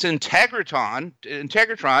this Integratron,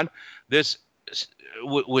 this,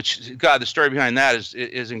 which, God, the story behind that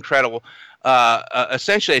is incredible.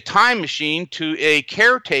 Essentially a time machine to a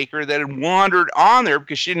caretaker that had wandered on there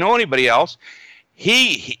because she didn't know anybody else.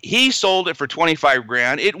 He sold it for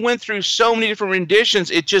 $25,000. It went through so many different renditions.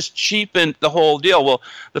 It just cheapened the whole deal. Well,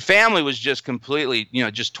 the family was just completely,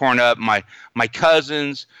 just torn up. My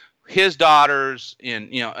cousins, his daughters, and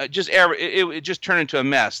it just turned into a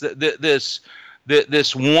mess. This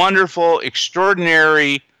wonderful,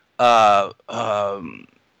 extraordinary thing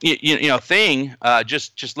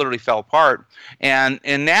just literally fell apart. And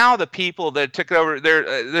now the people that took it over,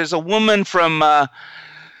 there's a woman from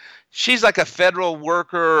she's like a federal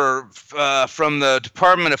worker or from the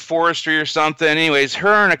Department of Forestry or something. Anyways,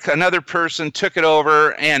 her and another person took it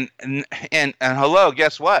over, and hello,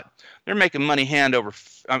 guess what? They're making money hand over.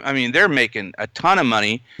 I mean, they're making a ton of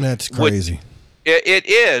money. That's crazy. It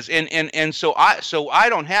is, and so I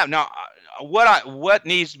don't have now. What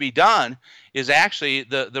needs to be done is actually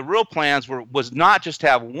the real plans was not just to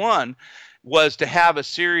have one, was to have a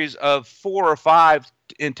series of 4 or 5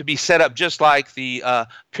 and to be set up just like the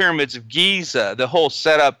pyramids of Giza. The whole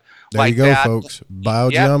setup. There like you go, that. folks.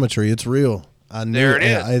 Biogeometry, It's real. I knew there it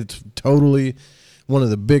is. It's totally one of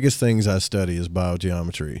the biggest things I study is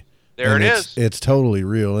biogeometry. There it is. It's totally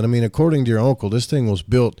real. And I mean, according to your uncle, this thing was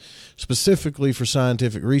built specifically for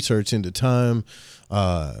scientific research into time,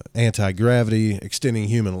 anti-gravity, extending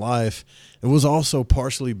human life. It was also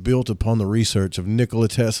partially built upon the research of Nikola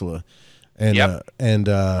Tesla and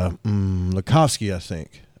Likovsky, I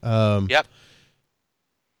think. Yep.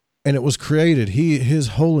 And it was created. His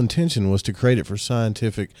whole intention was to create it for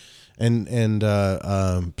scientific and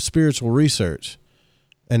spiritual research.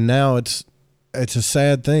 And now it's a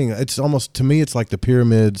sad thing. It's almost, to me, it's like the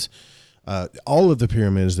pyramids, all of the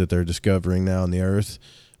pyramids that they're discovering now on the Earth,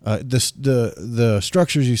 the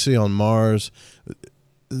structures you see on Mars,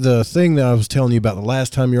 the thing that I was telling you about the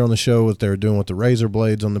last time you're on the show, what they're doing with the razor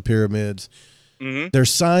blades on the pyramids. Mm-hmm. They're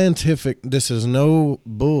scientific. This is no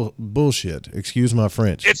bullshit. Excuse my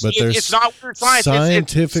French, but there's it's not weird science.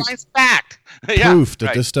 Scientific it's science fact. proof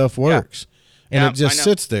that this stuff works, and Yeah, it just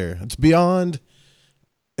sits there. It's beyond.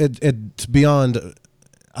 It's beyond.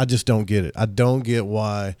 I just don't get it. I don't get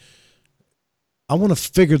why. I want to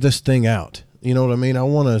figure this thing out. You know what I mean? I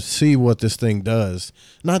want to see what this thing does.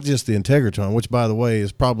 Not just the Integratron, which, by the way,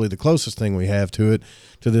 is probably the closest thing we have to it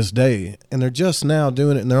to this day. And they're just now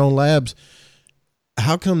doing it in their own labs.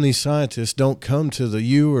 How come these scientists don't come to the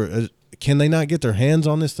U, or can they not get their hands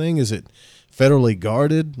on this thing? Is it federally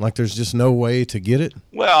guarded? Like there's just no way to get it?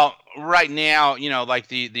 Well, right now, like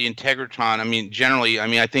the Integratron, I mean, generally,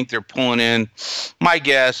 I think they're pulling in, my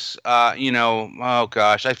guess, oh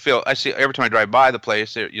gosh, I see every time I drive by the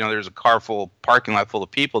place, there's a parking lot full of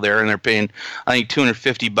people there, and they're paying, I think,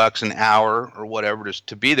 $250 an hour or whatever just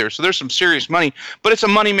to be there. So there's some serious money, but it's a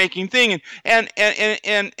money-making thing. And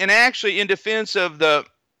actually, in defense of the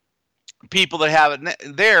people that have it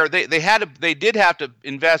there, they did have to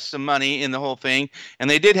invest some money in the whole thing, and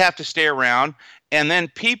they did have to stay around. And then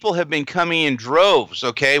people have been coming in droves,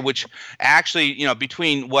 okay, which actually,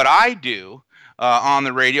 between what I do on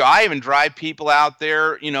the radio, I even drive people out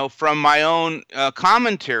there, from my own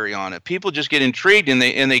commentary on it. People just get intrigued and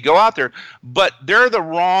they go out there, but they're the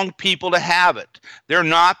wrong people to have it. They're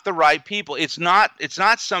not the right people. It's not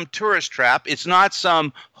some tourist trap. It's not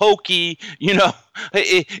some hokey,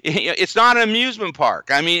 it's not an amusement park.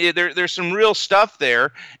 I mean, there's some real stuff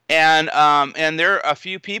there, and there are a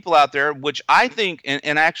few people out there, which I think,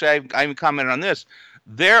 and actually I even commented on this.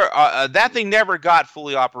 That thing never got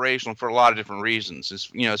fully operational for a lot of different reasons.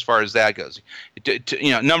 As far as that goes,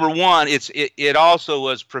 number one, it also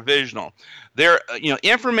was provisional. There,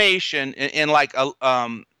 information and like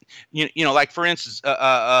like for instance,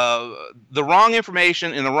 the wrong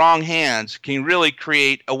information in the wrong hands can really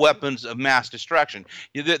create a weapons of mass destruction.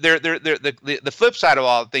 The flip side of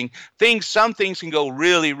all some things can go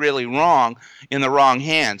really, really wrong in the wrong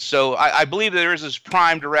hands. So I believe that there is this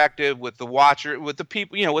prime directive with the watcher, with the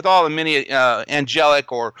people, with all the many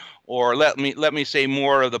angelic or let me say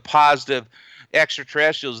more of the positive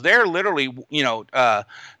extraterrestrials. They're literally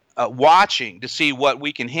watching to see what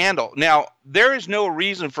we can handle. Now, there is no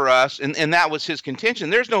reason for us, and that was his contention.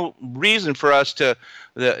 There's no reason for us to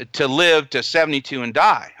live to 72 and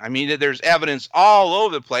die. I mean, there's evidence all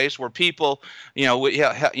over the place where people,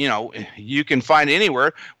 you can find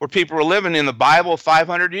anywhere where people were living in the Bible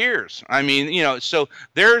 500 years. I mean, so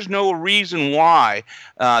there's no reason why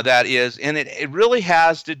that is, and it really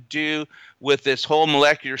has to do with this whole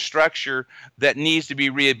molecular structure that needs to be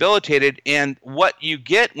rehabilitated, and what you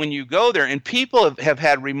get when you go there. And people have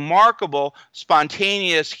had remarkable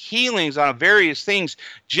spontaneous healings on various things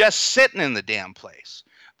just sitting in the damn place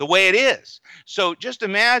the way it is. So just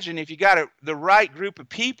imagine if you got the right group of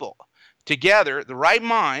people together, the right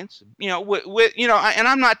minds, and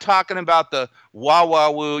I'm not talking about the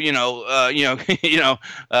woo,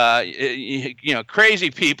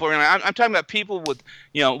 crazy people. I'm talking about people with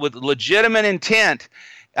legitimate intent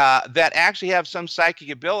that actually have some psychic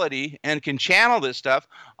ability and can channel this stuff.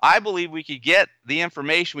 I believe we could get the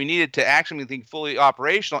information we needed to actually be fully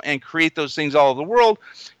operational and create those things all over the world.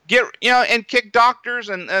 And kick doctors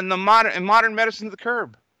and the modern medicine to the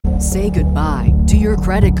curb. Say goodbye to your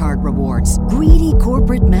credit card rewards. Greedy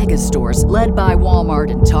corporate mega stores, led by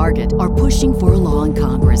Walmart and Target, are pushing for a law in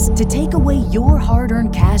Congress to take away your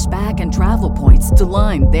hard-earned cash back and travel points to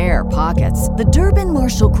line their pockets. The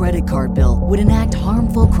Durbin-Marshall credit card bill would enact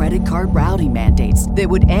harmful credit card routing mandates that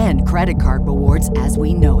would end credit card rewards as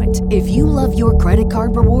we know it. If you love your credit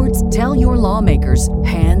card rewards, tell your lawmakers,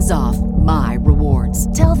 hands off my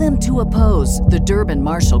rewards. Tell them to oppose the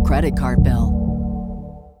Durbin-Marshall credit card bill.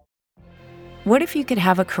 What if you could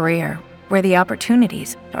have a career where the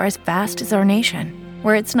opportunities are as vast as our nation,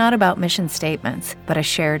 where it's not about mission statements, but a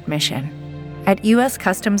shared mission? At U.S.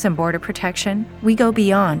 Customs and Border Protection, we go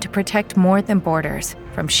beyond to protect more than borders.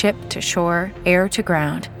 From ship to shore, air to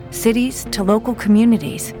ground, cities to local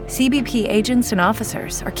communities, CBP agents and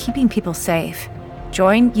officers are keeping people safe.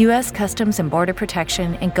 Join U.S. Customs and Border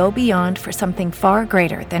Protection and go beyond for something far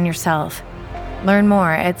greater than yourself. Learn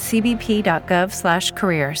more at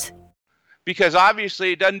cbp.gov/careers. Because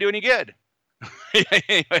obviously it doesn't do any good.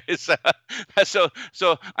 Anyways, so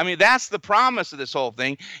I mean, that's the promise of this whole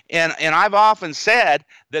thing. And I've often said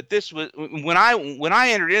that this was when I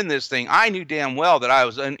entered in this thing, I knew damn well that I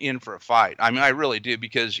was in for a fight. I mean, I really do,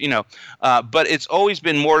 because but it's always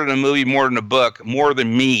been more than a movie, more than a book, more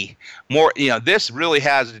than me. More, this really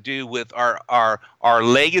has to do with our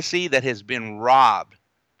legacy that has been robbed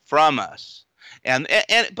from us.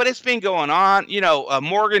 But it's been going on.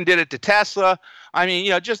 Morgan did it to Tesla. I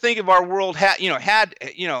mean, just think if our world if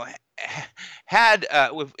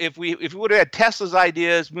we would have had Tesla's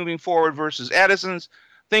ideas moving forward versus Edison's,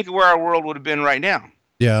 think of where our world would have been right now.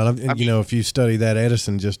 Yeah, and if you study that,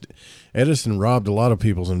 Edison robbed a lot of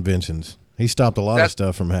people's inventions. He stopped a lot of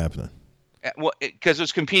stuff from happening. Well, because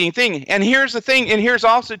it's competing thing. And here's the thing, and here's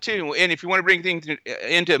also too, and if you want to bring things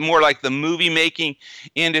into more like the movie making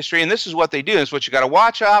industry, and this is what they do, and it's what you got to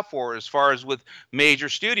watch out for as far as with major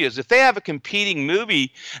studios. If they have a competing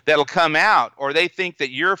movie that'll come out, or they think that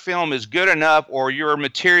your film is good enough or your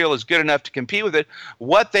material is good enough to compete with it,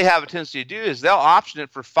 what they have a tendency to do is they'll option it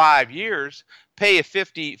for 5 years, pay you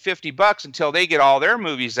 $50 until they get all their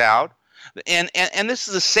movies out. And this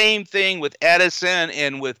is the same thing with Edison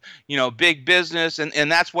and with big business,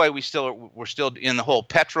 and that's why we're still in the whole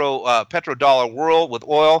petrodollar world with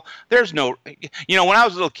oil. There's no, when I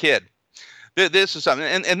was a little kid, this is something,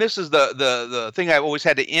 and this is the thing I've always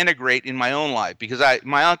had to integrate in my own life, because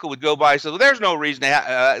my uncle would go by and say, well, there's no reason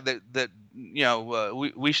that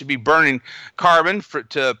we should be burning carbon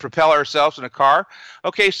to propel ourselves in a car.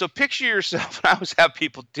 Okay, so picture yourself, and I always have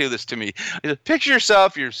people do this to me. Picture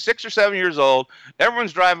yourself, you're 6 or 7 years old,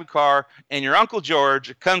 everyone's driving a car, and your Uncle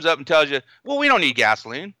George comes up and tells you, well, we don't need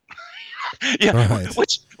gasoline. Right.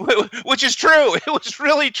 Which is true. It was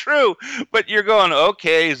really true. But you're going,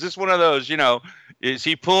 okay, is this one of those, is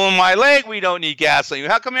he pulling my leg? We don't need gasoline.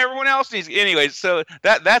 How come everyone else needs? Anyway, so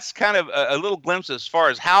that's kind of a little glimpse as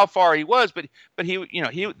far as how far he was. But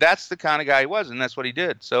he that's the kind of guy he was, and that's what he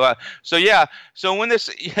did. So yeah. So when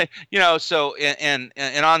this, so and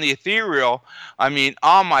on the ethereal, I mean,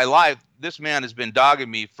 all my life, this man has been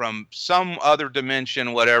dogging me from some other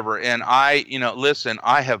dimension, whatever. And I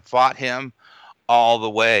have fought him all the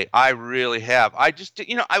way. I really have. I just,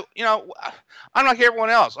 I'm like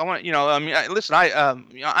everyone else. I want,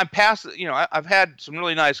 I'm past, I've had some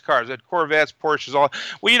really nice cars. I had Corvettes, Porsches, all.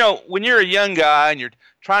 Well, when you're a young guy and you're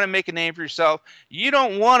trying to make a name for yourself, you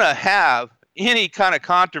don't want to have any kind of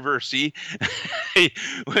controversy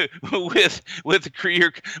with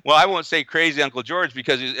your, well, I won't say crazy Uncle George,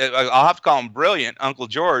 because I'll have to call him brilliant Uncle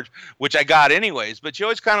George, which I got anyways. But you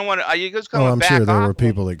always kind of want to. I'm sure there were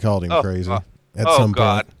people that called him crazy at some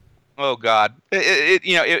point. Oh God,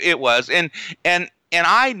 it was, and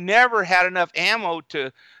I never had enough ammo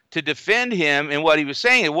to defend him and what he was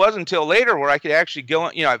saying. It wasn't until later where I could actually go.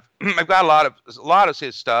 I've got a lot of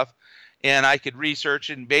his stuff, and I could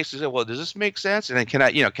research it and basically say, well, does this make sense? And then can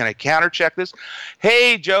I counter check this?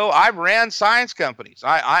 Hey, Joe, I've ran science companies.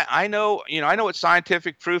 I know, I know what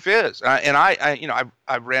scientific proof is. And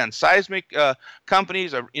I've ran seismic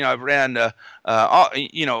companies. I've ran,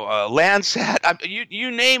 Landsat.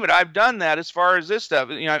 You name it. I've done that as far as this stuff.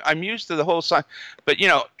 I'm used to the whole science, but,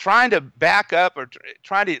 trying to back up or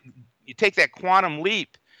trying to take that quantum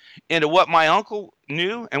leap into what my uncle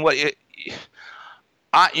knew and what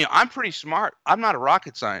I'm pretty smart. I'm not a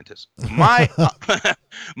rocket scientist. My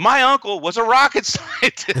my uncle was a rocket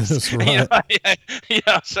scientist. That's right.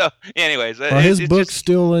 So, anyways, are his books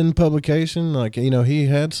still in publication? Like, he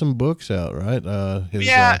had some books out, right? He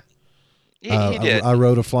did. I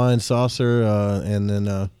wrote A Flying Saucer, and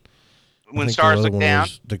then When Stars Look Down,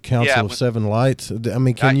 The Council of Seven Lights. I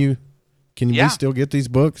mean, can we still get these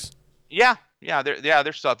books? Yeah,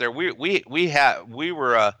 they're still out there. We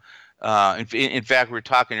were. In fact, we were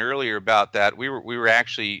talking earlier about that. We were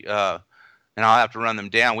actually, and I'll have to run them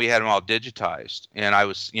down. We had them all digitized, and I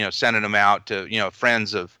was, sending them out to,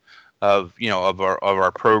 friends of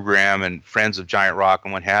our program and friends of Giant Rock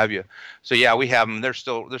and what have you. So yeah, we have them.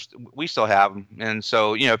 We still have them. And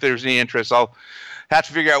so, if there's any interest, I'll have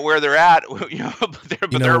to figure out where they're at. But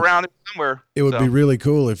they're around there somewhere. It would be really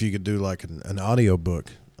cool if you could do like an audio book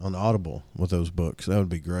on Audible with those books. That would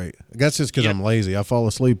be great. That's just because I'm lazy. I fall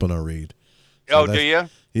asleep when I read. So do you?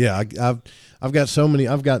 Yeah, I've got so many.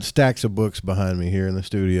 I've got stacks of books behind me here in the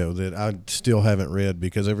studio that I still haven't read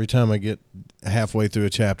because every time I get halfway through a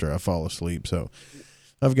chapter, I fall asleep. So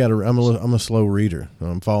I'm a slow reader.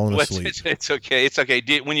 I'm falling asleep. It's okay. It's okay.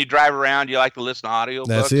 When you drive around, you like to listen to audio books?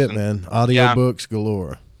 That's it, man. Audio books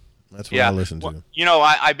galore. That's what I listen to.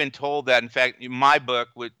 I've been told that, in fact, my book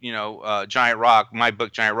with, Giant Rock,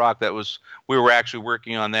 we were actually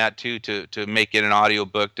working on that too, to make it an audio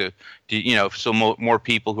book so more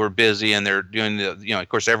people who are busy and they're doing of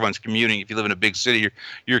course everyone's commuting. If you live in a big city,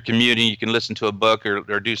 you're commuting, you can listen to a book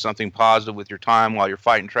or do something positive with your time while you're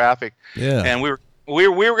fighting traffic. Yeah. And we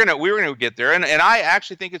were gonna get there, and I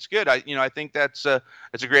actually think it's good. I think that's a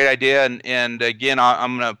great idea, and again,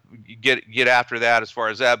 I'm gonna get after that as far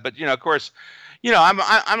as that. But of course,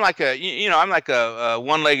 I'm like a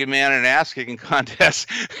one-legged man in an ass-kicking contest.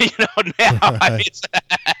 Now right.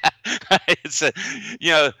 It's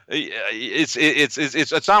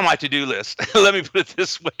on my to-do list. Let me put it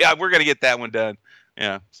this way: we're gonna get that one done.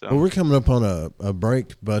 Yeah. So well, we're coming up on a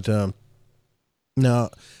break, but. Now,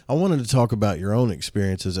 I wanted to talk about your own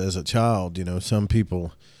experiences as a child. Some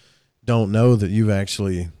people don't know that you've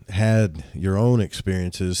actually had your own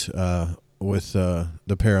experiences with the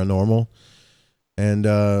paranormal. And,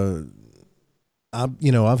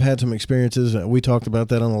 I've had some experiences. We talked about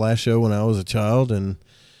that on the last show when I was a child. And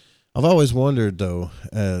I've always wondered, though,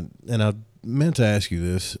 and I meant to ask you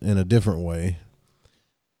this in a different way,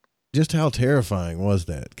 just how terrifying was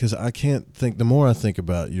that? Because the more I think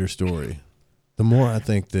about your story, the more I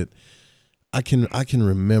think that I can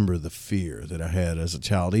remember the fear that I had as a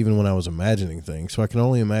child, even when I was imagining things. So I can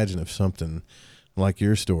only imagine if something like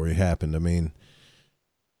your story happened. I mean,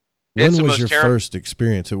 when was your first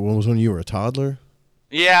experience? It was when you were a toddler?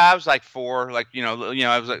 Yeah, I was like 4. I was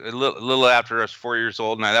like a little after I was 4 years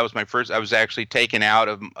old, and that was my first. I was actually taken out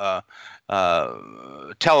of,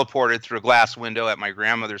 teleported through a glass window at my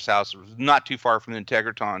grandmother's house. It was not too far from the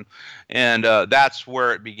Integratron, and that's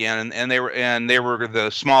where it began. And they were the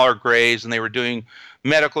smaller grays, and they were doing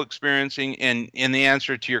medical experiencing. And the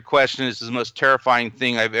answer to your question is the most terrifying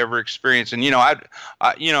thing I've ever experienced. And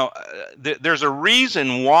there's a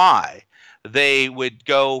reason why they would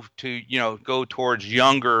go towards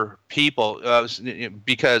younger people,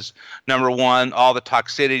 because number one, all the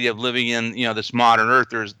toxicity of living in this modern Earth.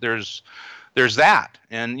 There's that,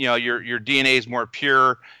 and your DNA is more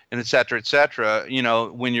pure, and et cetera, et cetera.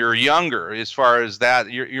 When you're younger, as far as that,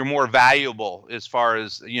 you're more valuable as far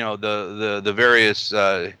as the various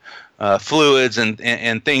fluids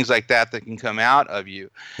and things like that can come out of you.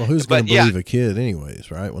 Well, who's going to believe a kid, anyways,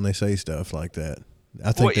 right? When they say stuff like that.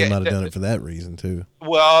 I think they might have done it for that reason too.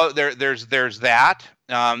 Well, there's that.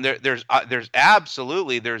 There's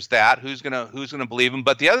absolutely that. Who's gonna believe them?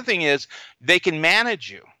 But the other thing is they can manage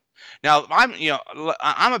you. Now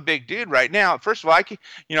I'm a big dude right now. First of all,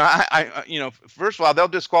 first of all, they'll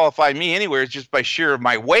disqualify me anywhere just by sheer of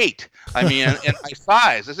my weight. I mean, and my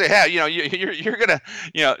size. They say, hey, you're gonna,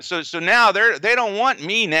 so now they don't want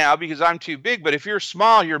me now because I'm too big. But if you're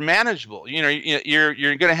small, you're manageable.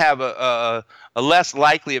 You're gonna have a less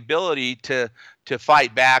likely ability to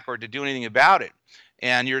fight back or to do anything about it.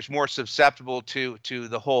 And you're more susceptible to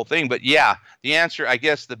the whole thing. But yeah, the answer, I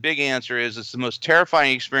guess, the big answer is it's the most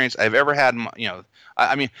terrifying experience I've ever had. And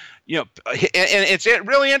it's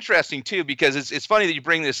really interesting too, because it's funny that you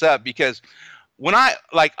bring this up, because when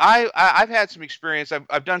I've had some experience.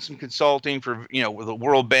 I've done some consulting for with the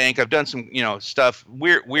World Bank. I've done some stuff,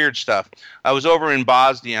 weird stuff. I was over in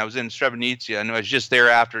Bosnia. I was in Srebrenica, and I was just there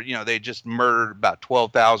after they just murdered about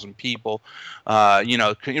 12,000 people.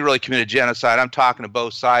 Really committed genocide. I'm talking to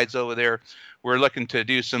both sides over there. We're looking to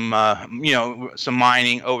do some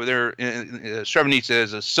mining over there. Srebrenica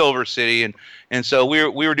is a silver city, and so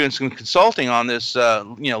we were doing some consulting on this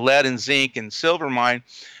lead and zinc and silver mine,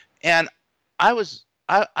 and I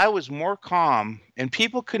was more calm, and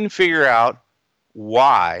people couldn't figure out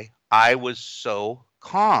why I was so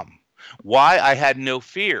calm, why I had no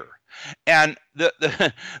fear. And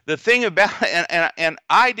the thing about and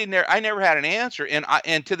I never had an answer,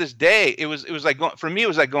 and to this day it was like for me it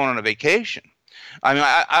was like going on a vacation. I mean,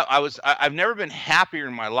 I've never been happier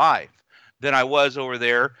in my life than I was over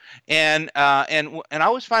there, and I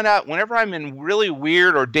always find out whenever I'm in really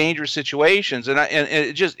weird or dangerous situations, and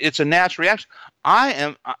it's a natural reaction.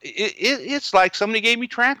 It's like somebody gave me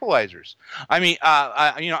tranquilizers. I mean,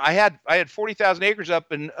 I had 40,000 acres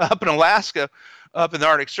up in Alaska, up in the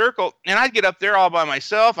Arctic Circle, and I'd get up there all by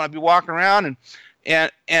myself, and I'd be walking around,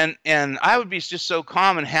 and I would be just so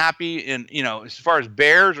calm and happy, and as far as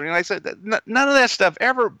bears or anything like that, none of that stuff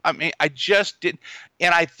ever. I mean, I just didn't,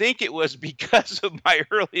 and I think it was because of my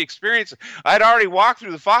early experience. I'd already walked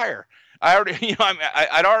through the fire. I'd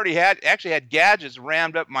already had gadgets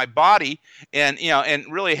rammed up my body, and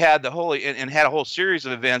really had had a whole series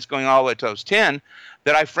of events going all the way to I was 10.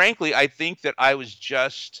 That I think that I was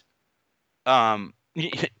just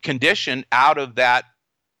conditioned out of that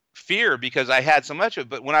fear because I had so much of it.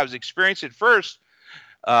 But when I was experiencing it first,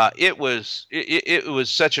 it was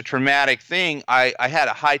such a traumatic thing. I had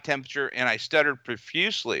a high temperature and I stuttered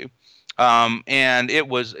profusely, and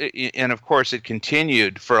of course it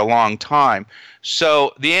continued for a long time.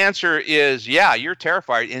 So the answer is, yeah, you're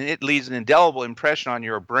terrified, and it leaves an indelible impression on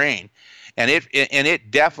your brain, and it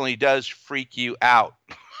definitely does freak you out.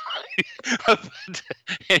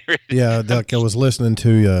 Yeah, Doc, I was listening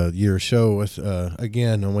to your show with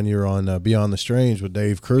again when you're on Beyond the Strange with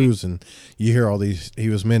Dave Cruz, and you hear all these. He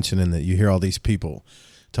was mentioning that you hear all these people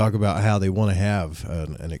talk about how they want to have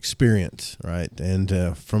an experience, right?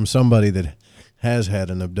 And from somebody that has had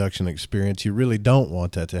an abduction experience, you really don't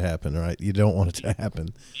want that to happen, right? You don't want it to happen.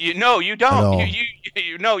 You don't.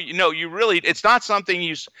 You really. It's not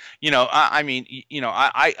something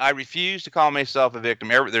I refuse to call myself a victim.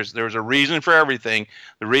 There's a reason for everything.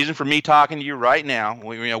 The reason for me talking to you right now,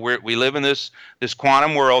 we live in this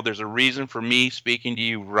quantum world. There's a reason for me speaking to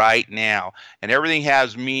you right now, and everything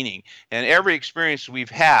has meaning. And every experience we've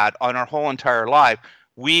had on our whole entire life,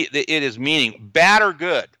 it is meaning, bad or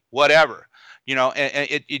good, whatever. And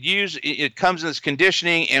it comes in this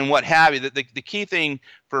conditioning and what have you. The key thing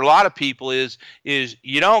for a lot of people is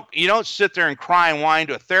you don't sit there and cry and whine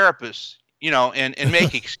to a therapist, and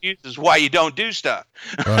make excuses why you don't do stuff.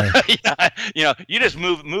 Right. You just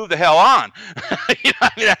move the hell on.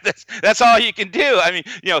 That's all you can do. I mean,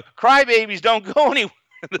 crybabies don't go anywhere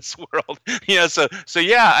in this world. So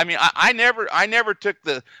yeah, I mean, I never took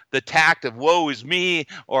the tact of woe is me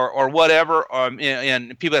or whatever.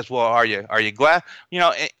 And people ask, well, are you glad?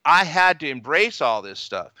 I had to embrace all this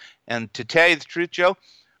stuff. And to tell you the truth, Joe,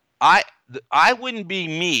 I wouldn't be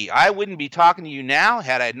me. I wouldn't be talking to you now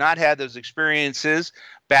had I not had those experiences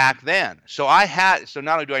back then. So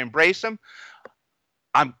not only do I embrace them,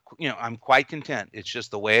 I'm quite content. It's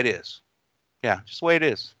just the way it is. Yeah, just the way it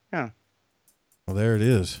is. Yeah. Well, there it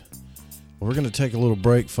is. Well, we're going to take a little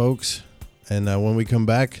break, folks. And when we come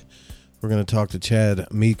back, we're going to talk to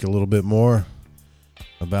Chad Meek a little bit more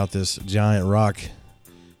about this giant rock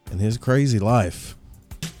and his crazy life.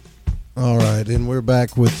 All right, and we're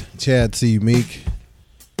back with Chad C. Meek.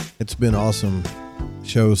 It's been an awesome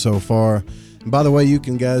show so far. And by the way, you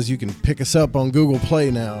can pick us up on Google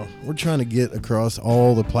Play now. We're trying to get across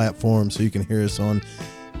all the platforms so you can hear us on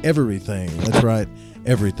everything. That's right,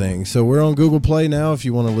 everything. So we're on Google Play now if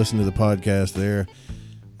you want to listen to the podcast there.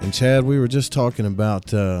 And Chad, we were just talking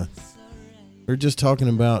about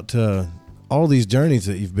all these journeys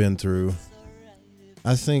that you've been through.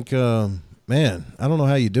 I think, man, I don't know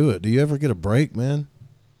how you do it. Do you ever get a break, man?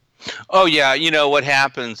 Oh yeah, what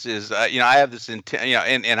happens is I have this intent,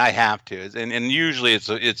 and I have to, and usually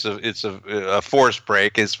it's a forced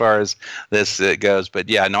break as far as this goes. But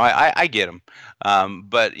yeah, no, I get them.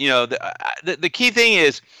 But the key thing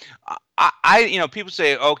is, people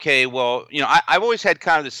say, okay, well, I've always had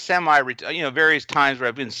kind of the various times where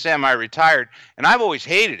I've been semi-retired, and I've always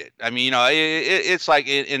hated it. I mean, it's like,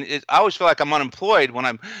 I always feel like I'm unemployed when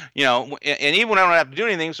I'm, and even when I don't have to do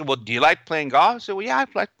anything. So, well, do you like playing golf? I said, well, yeah,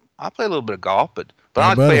 I'll play a little bit of golf, but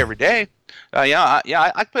I don't play every day.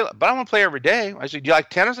 I play, but I want to play every day. I said, do you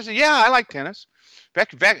like tennis? I said, yeah, I like tennis.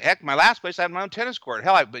 Heck, my last place, I had my own tennis court.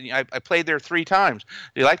 Hell, I played there 3 times.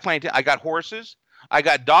 Do you like playing tennis? I got horses. I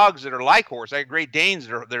got dogs that are like horses. I got Great Danes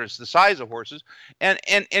that are the size of horses. And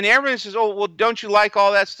everyone says, oh, well, don't you like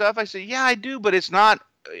all that stuff? I say, yeah, I do, but it's not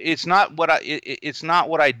what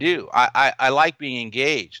I do. I like being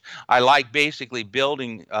engaged. I like basically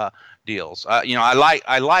building deals.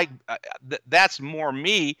 That's more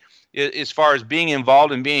me as far as being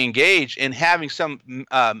involved and being engaged and having some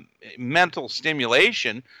mental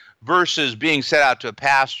stimulation versus being set out to a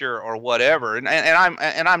pasture or whatever. And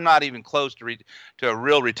I'm not even close to a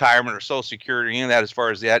real retirement or Social Security or any of that as far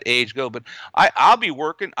as that age go. But I'll be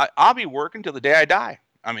working. I'll be working till the day I die.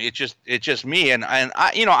 I mean, it's just me. And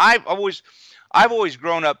I've always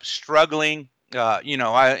grown up struggling. I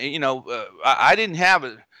didn't have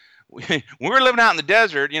a. When we were living out in the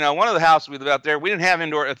desert, one of the houses we lived out there, we didn't have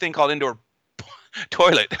a thing called indoor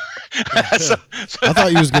toilet. I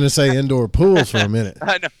thought you was going to say indoor pools for a minute.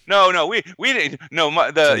 No, we didn't. No,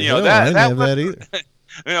 I didn't have that either.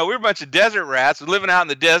 We were a bunch of desert rats living out in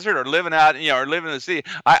the desert or living out, or living in the city.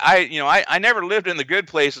 I never lived in the good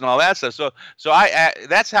place and all that stuff. So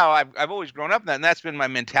that's how I've always grown up in that, and that's been my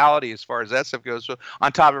mentality as far as that stuff goes. So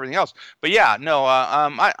on top of everything else, but yeah, no,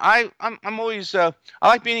 I'm always I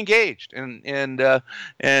like being engaged, and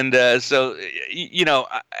so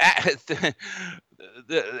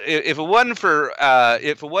if it wasn't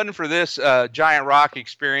for this giant rock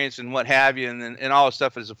experience and what have you, and all the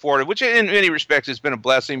stuff that's afforded, which in many respects has been a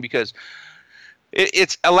blessing because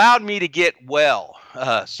it's allowed me to get well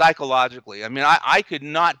psychologically. I mean, I could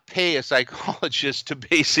not pay a psychologist to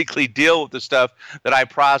basically deal with the stuff that I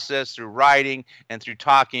process through writing and through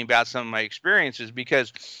talking about some of my experiences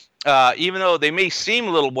because. Even though they may seem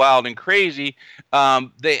a little wild and crazy,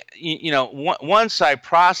 once I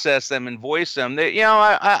process them and voice them,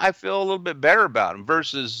 I feel a little bit better about them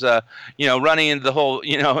versus, running into the whole,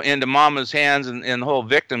 into mama's hands and the whole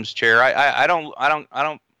victim's chair. I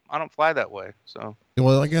don't fly that way. So.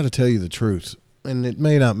 Well, I got to tell you the truth, and it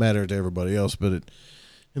may not matter to everybody else, but it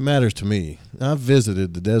matters to me. I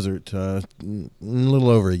visited the desert a little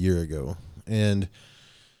over a year ago, and.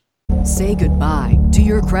 Say goodbye to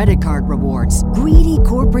your credit card rewards. Greedy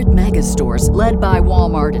corporate mega stores, led by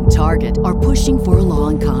Walmart and Target, are pushing for a law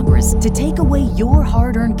in Congress to take away your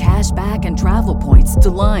hard-earned cash back and travel points to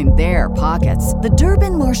line their pockets. The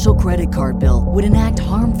Durbin-Marshall credit card bill would enact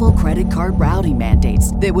harmful credit card routing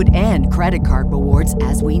mandates that would end credit card rewards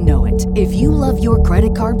as we know it. If you love your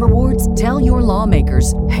credit card rewards, tell your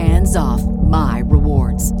lawmakers, hands off my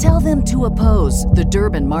rewards. Tell them to oppose the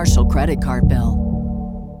Durbin-Marshall credit card bill.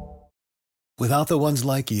 Without the ones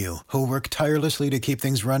like you, who work tirelessly to keep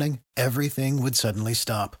things running, everything would suddenly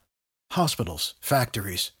stop. Hospitals,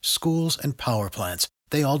 factories, schools, and power plants,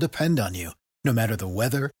 they all depend on you. No matter the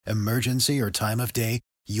weather, emergency, or time of day,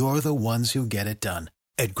 you're the ones who get it done.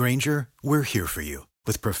 At Grainger, we're here for you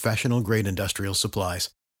with professional-grade industrial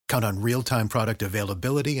supplies. Count on real-time product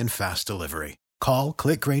availability and fast delivery. Call,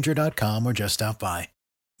 clickgrainger.com, or just stop by.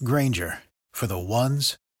 Grainger, for the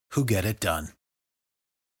ones who get it done.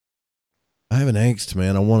 I have an angst,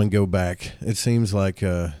 man. I want to go back. It seems like,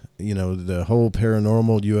 the whole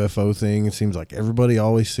paranormal UFO thing, it seems like everybody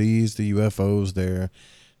always sees the UFOs there.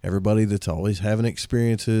 Everybody that's always having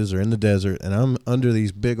experiences are in the desert, and I'm under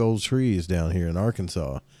these big old trees down here in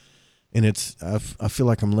Arkansas. And I feel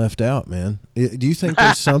like I'm left out, man. Do you think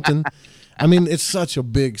there's something? I mean, it's such a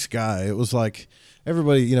big sky. It was like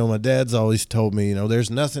everybody, my dad's always told me,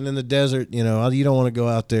 there's nothing in the desert, you don't want to go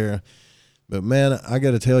out there. But, man, I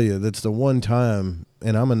got to tell you, that's the one time,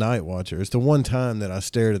 and I'm a night watcher, it's the one time that I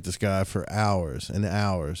stared at the sky for hours and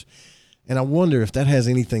hours. And I wonder if that has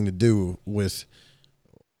anything to do with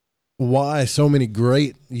why so many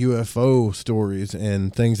great UFO stories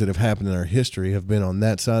and things that have happened in our history have been on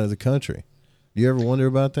that side of the country. Do you ever wonder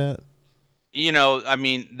about that? I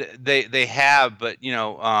mean, they have, but,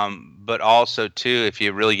 but also, too, if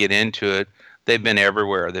you really get into it, They've been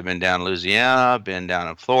everywhere. They've been down in Louisiana, been down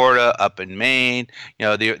in Florida, up in Maine. You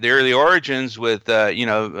know, the early origins with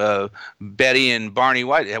Betty and Barney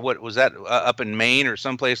White. What was that, up in Maine or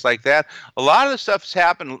someplace like that? A lot of the stuff's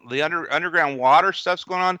happened. The underground water stuff's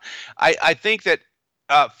going on. I think that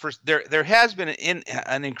there has been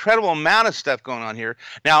an incredible amount of stuff going on here.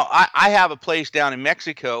 Now, I have a place down in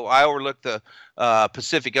Mexico. I overlook the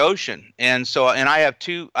Pacific Ocean, and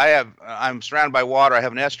I'm surrounded by water. I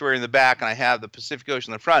have an estuary in the back, and I have the Pacific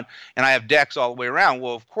Ocean in the front, and I have decks all the way around.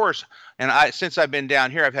 Well, of course, since I've been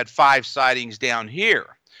down here, I've had 5 sightings down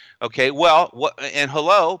here. Okay, well,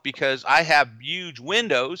 because I have huge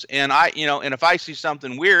windows, and and if I see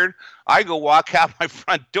something weird, I go walk out my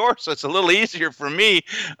front door, so it's a little easier for me.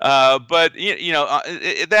 But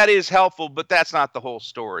that is helpful, but that's not the whole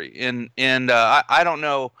story. And I don't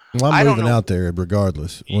know. Well, I'm moving out there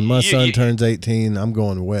regardless. When my son turns 18, I'm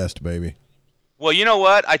going west, baby. Well, you know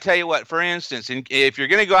what? I tell you what, for instance, if you're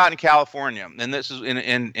going to go out in California, and this is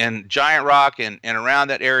in Giant Rock and around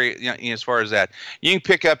that area, as far as that, you can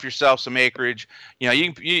pick up yourself some acreage.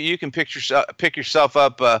 You can pick yourself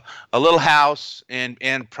up a little house and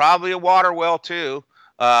probably a water well too,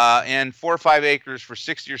 and 4 or 5 acres for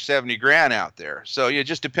 60 or 70 grand out there. So it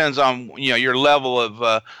just depends on your level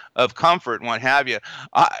of comfort and what have you.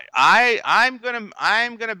 I'm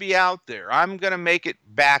gonna be out there. I'm gonna make it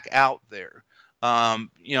back out there.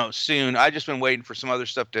 Soon. I just been waiting for some other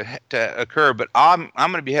stuff to occur, but I'm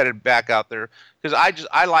going to be headed back out there because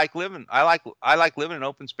I like living. I like living in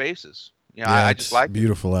open spaces. I just like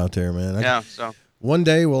beautiful out there, man. So one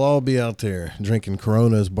day we'll all be out there drinking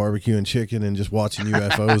Coronas, barbecuing chicken, and just watching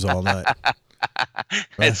UFOs all night.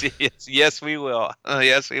 Yes, we will.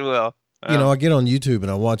 Yes, we will. I get on YouTube and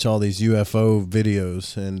I watch all these UFO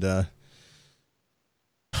videos, and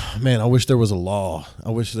man, I wish there was a law. I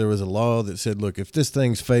wish there was a law that said, look, if this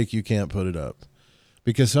thing's fake, you can't put it up.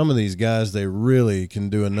 Because some of these guys, they really can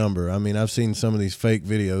do a number. I mean, I've seen some of these fake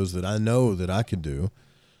videos that I know that I could do,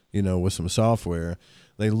 with some software.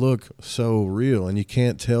 They look so real, and you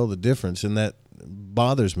can't tell the difference, and that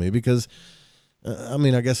bothers me because,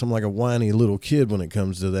 I guess I'm like a whiny little kid when it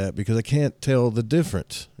comes to that because I can't tell the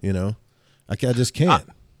difference, I just can't.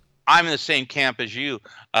 I'm in the same camp as you.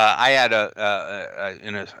 I had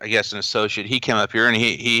an associate. He came up here and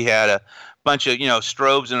he had a bunch of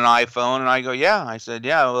strobes and an iPhone, and I go, yeah. I said,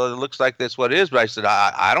 yeah. Well, it looks like that's what it is, but I said,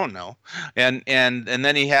 I don't know. And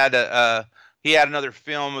then he had another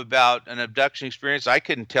film about an abduction experience. I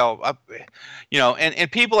couldn't tell,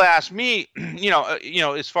 And people ask me,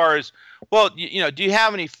 as far as, well, do you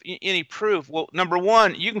have any proof? Well, number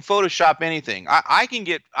one, you can Photoshop anything. I can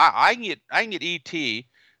get ET.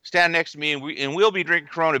 Stand next to me, and we'll be drinking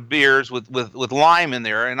Corona beers with lime in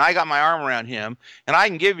there, and I got my arm around him, and I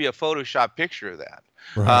can give you a Photoshopped picture of that,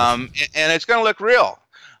 right. And it's going to look real.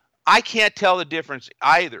 I can't tell the difference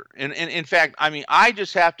either, and in fact, I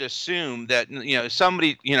just have to assume that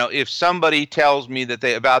somebody, if somebody tells me that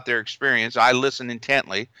about their experience, I listen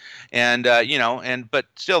intently, and but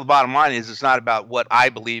still, the bottom line is it's not about what I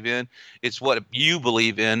believe in; it's what you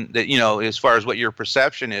believe in. That as far as what your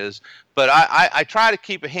perception is. But I try to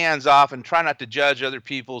keep hands off and try not to judge other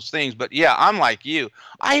people's things. But yeah, I'm like you.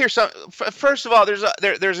 I hear some. First of all,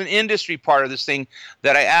 there's an industry part of this thing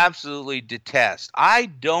that I absolutely detest. I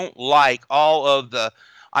don't like all of the.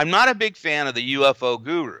 I'm not a big fan of the UFO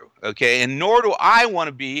guru. Okay, and nor do I want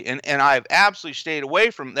to be. And I've absolutely stayed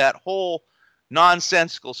away from that whole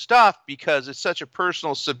nonsensical stuff because it's such a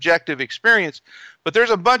personal, subjective experience. But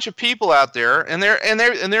there's a bunch of people out there, and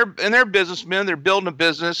they're businessmen. They're building a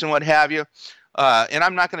business and what have you. And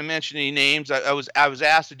I'm not going to mention any names. I was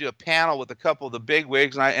asked to do a panel with a couple of the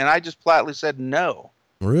bigwigs, and I just flatly said no.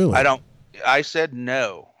 Really? I said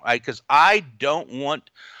no. Because I don't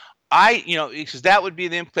want. Because that would be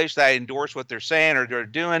the implication that I endorse what they're saying or they're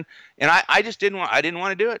doing, and I just didn't want. I didn't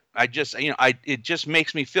want to do it. I just, it just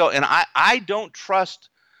makes me feel, and I don't trust.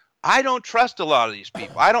 I don't trust a lot of these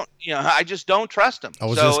people. I just don't trust them. I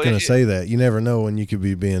was just going to say that. You never know when you could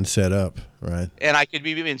be being set up, right? And I could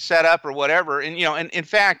be being set up or whatever. And, and in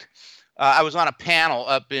fact, I was on a panel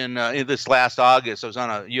up in this last August. I was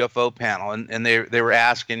on a UFO panel, and they were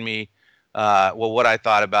asking me, what I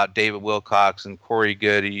thought about David Wilcox and Corey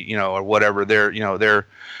Goode, or whatever. Their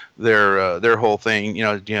whole thing. Do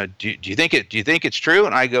you think it's true?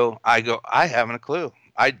 And I go, I haven't a clue.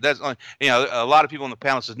 That's a lot of people on the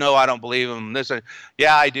panel says, no, I don't believe him.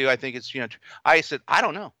 Yeah, I do. I think it's, I said, I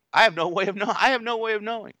don't know. I have no way of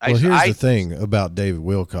knowing. Well, here's the thing about David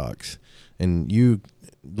Wilcox, and you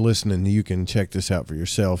listening, you can check this out for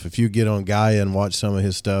yourself. If you get on Gaia and watch some of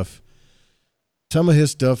his stuff, some of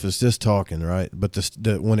his stuff is just talking, right? But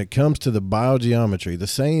when it comes to the biogeometry, the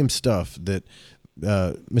same stuff that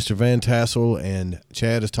Mr. Van Tassel and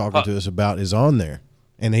Chad is talking to us about is on there,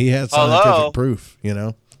 and he has scientific proof.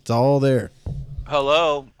 It's all there.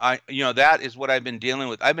 Hello, that is what I've been dealing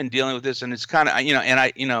with. I've been dealing with this, and it's kind of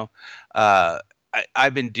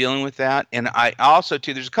I've been dealing with that, and I also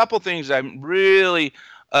too. There's a couple things I'm really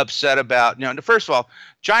upset about. First of all,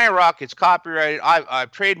 Giant Rock, it's copyrighted.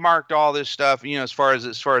 I've trademarked all this stuff. As far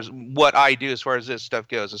as what I do, as far as this stuff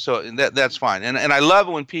goes. So that's fine. And I love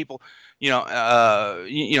it when people,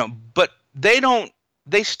 but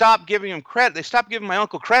they stop giving him credit. They stop giving my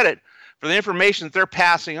uncle credit for the information that they're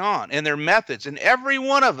passing on and their methods. And every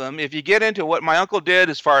one of them, if you get into what my uncle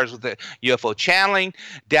did as far as with the UFO channeling,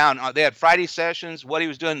 they had Friday sessions, what he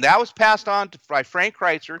was doing, that was passed on by Frank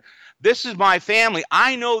Kreitzer. This is my family.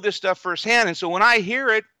 I know this stuff firsthand. And so when I hear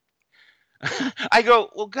it, I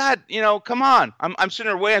go, well, God, come on. I'm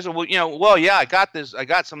sitting there waiting. I said, well, yeah, I got this. I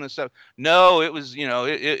got some of this stuff. No, it was,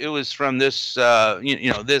 it was from this,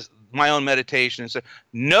 this, my own meditation. And so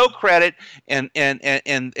no credit. And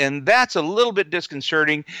that's a little bit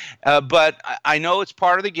disconcerting. But I know it's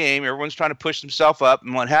part of the game. Everyone's trying to push themselves up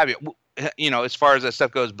and what have you, as far as that stuff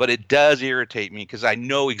goes. But it does irritate me because I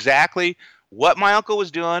know exactly what my uncle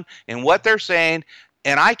was doing and what they're saying,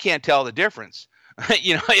 and I can't tell the difference.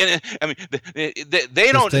 They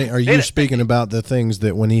don't. Are you speaking about the things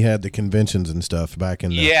that when he had the conventions and stuff back in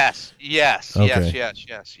the? Yes. Okay.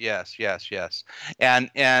 Yes.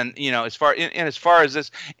 And as far as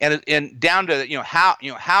this and down to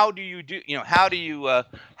how do you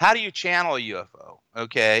channel a UFO?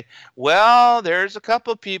 Okay. Well, there's a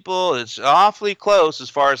couple of people. It's awfully close as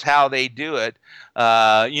far as how they do it.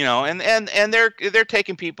 And they're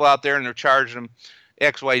taking people out there and they're charging them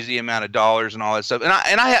XYZ amount of dollars and all that stuff. And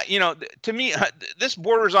I to me, this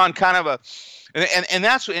borders on kind of a, and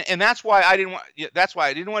that's why I didn't want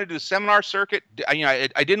to do the seminar circuit.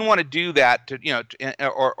 I didn't want to do that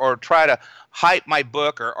or try to hype my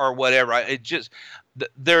book or whatever. It just,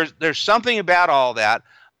 there's something about all that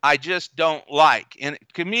I just don't like. And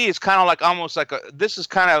to me, it's kind of like almost like it's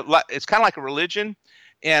kind of like a religion.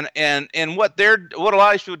 And what a lot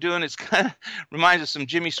of these people doing is kind of reminds us of some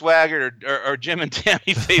Jimmy Swaggart or Jim and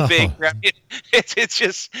Tammy Faye Baker. It's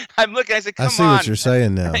just, I'm looking, I said, come on. I see what you're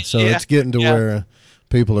saying now. So it's getting to where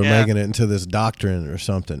people are making it into this doctrine or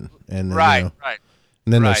something. And right.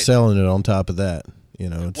 And then they're selling it on top of that.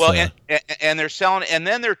 And they're selling, and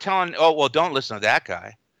then they're telling, oh, well, don't listen to that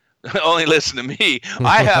guy. Only listen to me.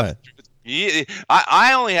 I have the truth.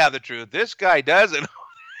 I only have the truth. This guy doesn't.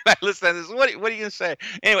 I listen to this. What are you going to say?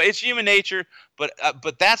 Anyway, it's human nature, but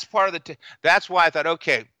that's part of that's why I thought,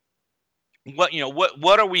 okay, what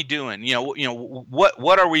are we doing?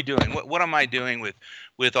 What are we doing? What am I doing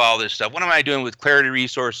with all this stuff? What am I doing with Clarity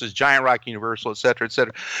Resources, Giant Rock Universal, et cetera, et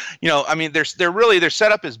cetera? They're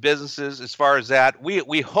set up as businesses as far as that.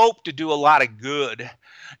 We hope to do a lot of good,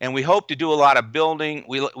 and we hope to do a lot of building.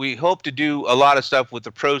 We hope to do a lot of stuff with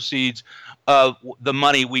the proceeds of the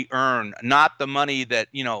money we earn, not the money that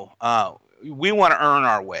we want to earn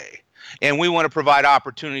our way. And we want to provide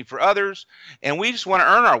opportunity for others, and we just want to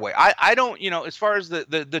earn our way. I don't, as far as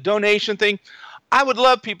the donation thing, I would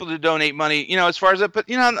love people to donate money, as far as that. But,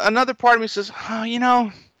 another part of me says,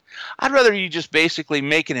 I'd rather you just basically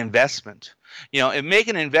make an investment, and make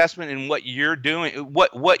an investment in what you're doing,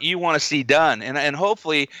 what you want to see done. And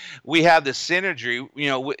hopefully we have this synergy,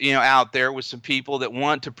 out there with some people that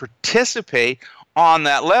want to participate on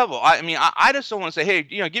that level. I just don't want to say, hey,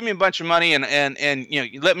 give me a bunch of money and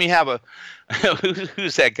let me have a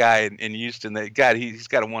who's that guy in Houston? That guy, he's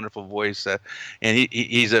got a wonderful voice, and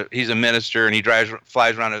he's a minister, and he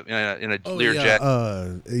flies around in a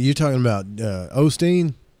Learjet. You talking about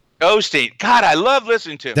Osteen? Osteen, God, I love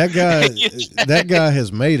listening to him. That guy, that guy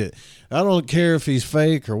has made it. I don't care if he's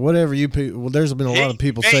fake or whatever you people. Well, there's been a lot of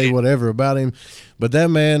people say whatever about him, but that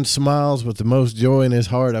man smiles with the most joy in his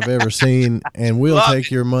heart I've ever seen, and will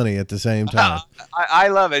take your money at the same time. I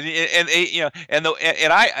love it,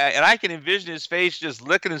 and I can envision his face just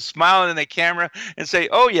looking and smiling in the camera and say,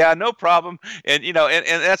 "Oh yeah, no problem," and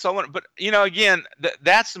that's all. But again,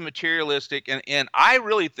 that's the materialistic, and I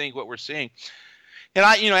really think what we're seeing. And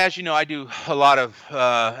as you know, I do a lot of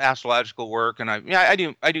astrological work, and I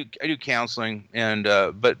do counseling, and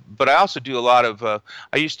but I also do a lot of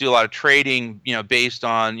I used to do a lot of trading, based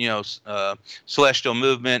on celestial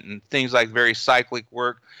movement and things like very cyclic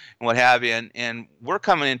work and what have you. And we're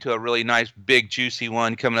coming into a really nice, big, juicy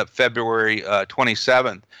one coming up February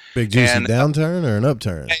 27th. Big juicy downturn or an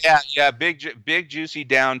upturn? Yeah, big juicy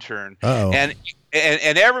downturn. Uh-oh.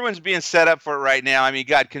 and everyone's being set up for it right now. I mean,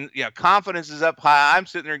 God, confidence is up high. I'm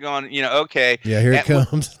sitting there going, okay. Yeah, here it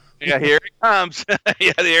comes. Yeah, here it comes.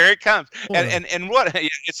 Yeah, here it comes. And what?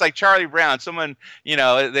 It's like Charlie Brown. Someone,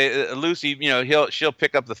 Lucy, she'll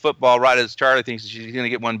pick up the football right as Charlie thinks she's going to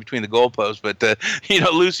get one between the goalposts. But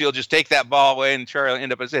Lucy will just take that ball away, and Charlie will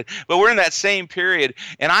end up as it. But we're in that same period,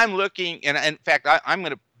 and I'm looking, and in fact, I'm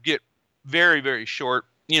going to get very, very short.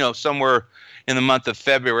 Somewhere in the month of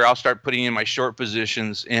February, I'll start putting in my short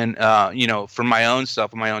positions and, for my own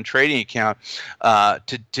stuff, my own trading account,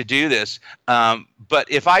 to do this. But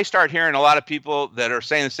if I start hearing a lot of people that are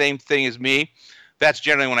saying the same thing as me, that's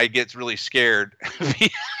generally when I get really scared.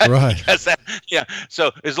 Right.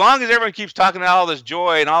 So as long as everyone keeps talking about all this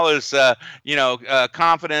joy and all this,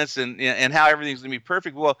 confidence and how everything's going to be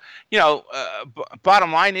perfect, well,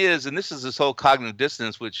 bottom line is, and this is this whole cognitive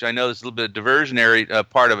dissonance, which I know is a little bit of diversionary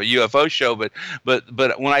part of a UFO show, but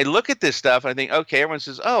when I look at this stuff, I think, okay, everyone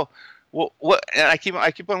says, oh, well, what? And I keep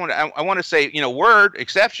on. I want to say, word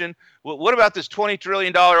exception. Well, what about this $20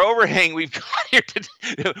 trillion overhang we've got here?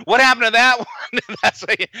 What happened to that one?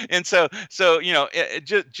 And so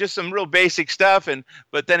just some real basic stuff.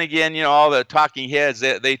 But then again, all the talking heads,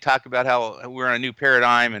 they talk about how we're in a new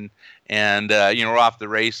paradigm and we're off the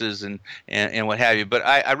races and what have you. But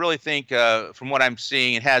I really think from what I'm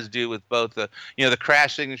seeing, it has to do with both the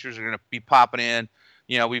crash signatures are going to be popping in.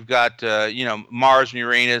 We've got Mars and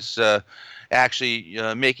Uranus actually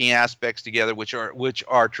making aspects together, which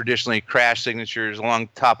are traditionally crash signatures. Along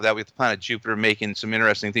top of that, we have the planet Jupiter making some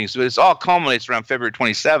interesting things. So it's all culminates around February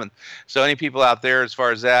 27th. So any people out there, as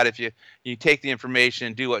far as that, if you take the information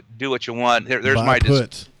and do what you want, there's buy my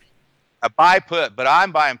puts. A buy put, but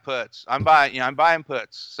I'm buying puts. I'm buying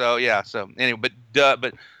puts. So yeah. So anyway,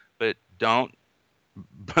 but don't.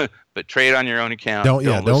 But trade on your own account.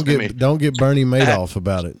 Don't get Bernie Madoff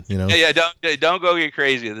about it. Yeah. Don't go get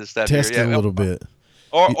crazy with this stuff. Test it a little bit.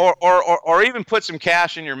 Or even put some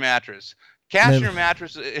cash in your mattress. In your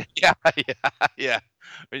mattress. Yeah.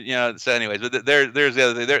 So anyways, but there's the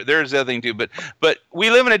other thing. There's the other thing too. But we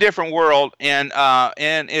live in a different world, and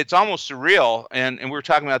it's almost surreal. And we were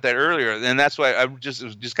talking about that earlier, and that's why I was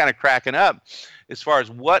just kind of cracking up as far as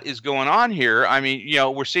what is going on here. I mean,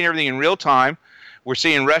 we're seeing everything in real time. We're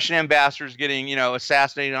seeing Russian ambassadors getting,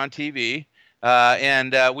 assassinated on TV,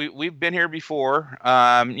 and we've been here before,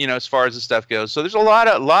 as far as the stuff goes. So there's a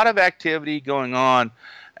lot of activity going on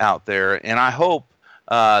out there, and I hope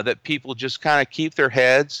that people just kind of keep their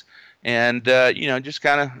heads and just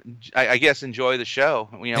kind of, I guess, enjoy the show.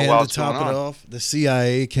 And while to top it off, the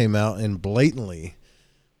CIA came out and blatantly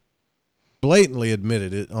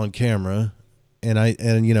admitted it on camera, and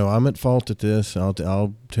I'm at fault at this.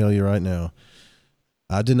 I'll tell you right now.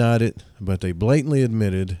 I denied it, but they blatantly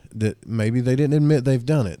admitted that maybe they didn't admit they've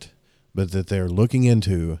done it, but that they're looking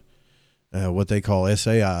into what they call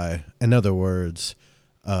SAI. In other words,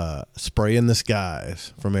 spraying the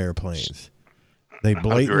skies from airplanes. They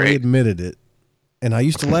blatantly admitted it. And I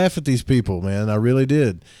used to laugh at these people, man. I really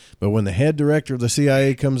did. But when the head director of the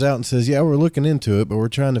CIA comes out and says, yeah, we're looking into it, but we're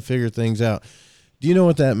trying to figure things out. Do you know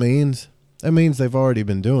what that means? That means they've already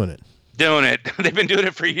been doing it. They've been doing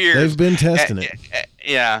it for years. They've been testing it.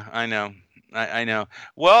 Yeah, I know. I know.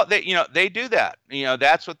 Well, they do that.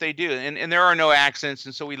 That's what they do. And there are no accidents,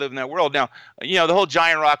 and so we live in that world. Now, the whole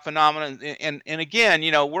giant rock phenomenon, and again,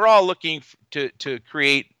 we're all looking to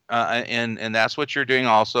create, and that's what you're doing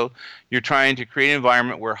also. You're trying to create an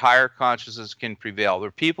environment where higher consciousness can prevail,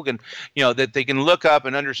 where people can, that they can look up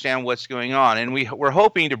and understand what's going on. And we're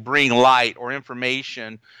hoping to bring light or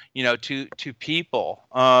information, to people,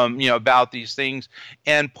 about these things.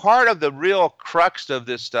 And part of the real crux of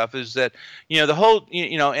this stuff is that, the whole,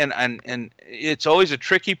 and it's always a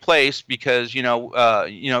tricky place because, when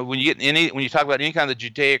you talk about any kind of the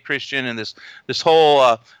Judeo-Christian and this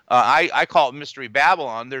whole, I call it Mystery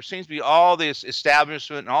Babylon, there seems to be all this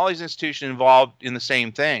establishment and all these institutions involved in the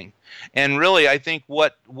same thing. And really, I think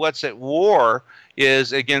what's at war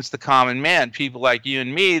is against the common man, people like you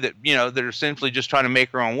and me that that are simply just trying to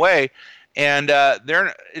make our own way. And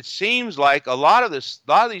it seems like a lot of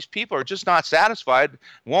these people are just not satisfied,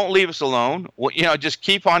 won't leave us alone. Just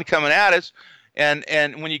keep on coming at us. And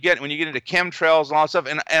when you get into chemtrails and all that stuff,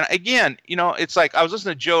 and again, it's like I was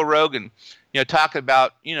listening to Joe Rogan, talking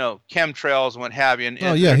about chemtrails and what have you. And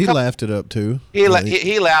he laughed it up too. He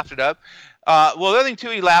laughed it up. Well, the other thing too,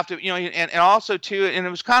 he laughed at, and also too, and it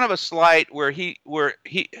was kind of a slight who he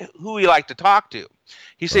liked to talk to.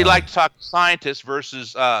 He said he liked to talk to scientists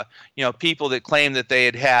versus, people that claim that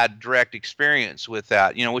they had direct experience with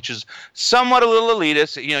that, which is somewhat a little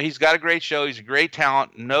elitist. He's got a great show. He's a great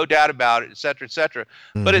talent, no doubt about it, et cetera, et cetera.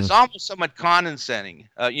 Mm-hmm. But it's almost somewhat condescending,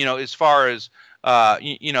 as far as,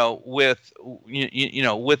 with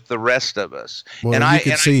the rest of us. Well, and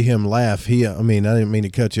you could see him laugh. I didn't mean to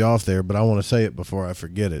cut you off there, but I want to say it before I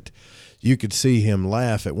forget it. You could see him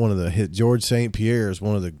laugh at one of the George St. Pierre is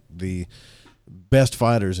one of the best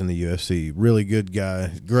fighters in the UFC. Really good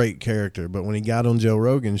guy, great character. But when he got on Joe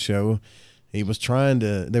Rogan's show, they were trying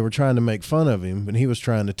to make fun of him, but he was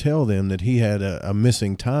trying to tell them that he had a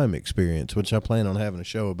missing time experience, which I plan on having a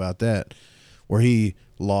show about that, where he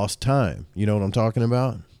lost time. You know what I'm talking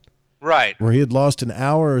about? Right. Where he had lost an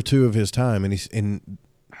hour or two of his time, and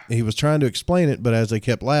he was trying to explain it, but as they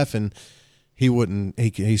kept laughing,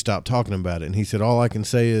 he stopped talking about it. And he said, all I can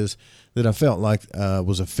say is that I felt like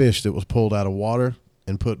was a fish that was pulled out of water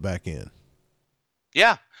and put back in.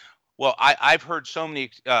 Yeah. Well, I've heard so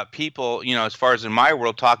many people, as far as in my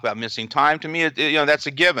world, talk about missing time. To me, that's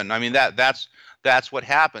a given. I mean, that's what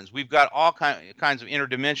happens. We've got all kinds of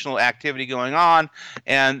interdimensional activity going on,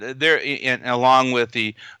 and along with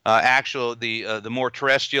the the more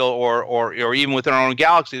terrestrial or even within our own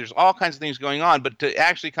galaxy, there's all kinds of things going on. But to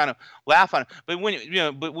actually kind of laugh on it, but when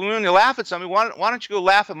you laugh at something, why don't you go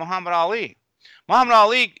laugh at Muhammad Ali? Muhammad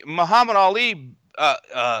Ali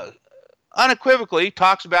unequivocally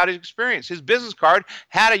talks about his experience. His business card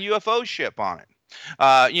had a UFO ship on it.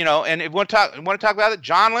 And if you want to talk about it,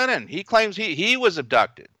 John Lennon, he claims he was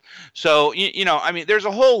abducted. So, there's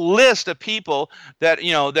a whole list of people that,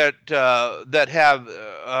 that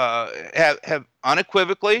have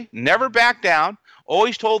unequivocally never backed down,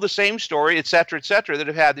 always told the same story, et cetera, that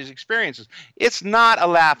have had these experiences. It's not a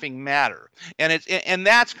laughing matter. And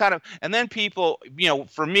that's kind of, and then people,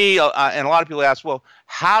 for me, and a lot of people ask, well,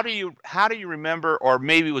 how do you remember, or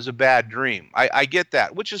maybe it was a bad dream? I get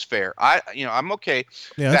that, which is fair. I'm okay.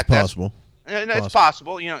 Yeah, that's possible. It's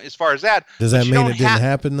possible, as far as that. Does that mean it didn't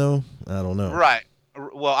happen though? I don't know. Right.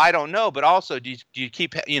 Well, I don't know, but also, do you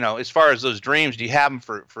keep, as far as those dreams, do you have them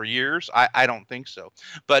for years? I don't think so.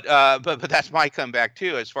 But that's my comeback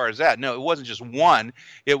too, as far as that. No, it wasn't just one.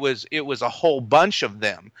 It was a whole bunch of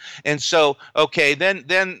them. And so, okay, then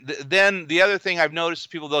the other thing I've noticed is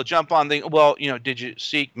people, they'll jump on well, did you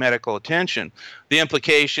seek medical attention? The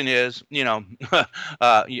implication is,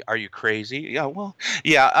 are you crazy? Yeah, well,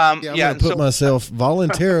 yeah. I'm going to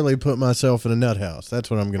voluntarily put myself in a nut house. That's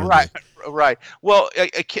what I'm going to do. Right. Well,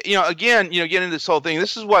 again, getting into this whole thing,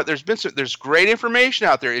 this is what there's great information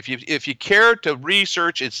out there. If you care to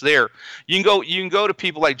research, it's there. You can go to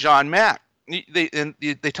people like John Mack.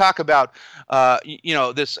 They talk about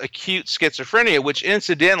this acute schizophrenia, which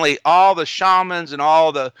incidentally all the shamans and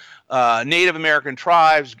all the Native American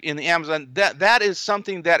tribes in the Amazon, that is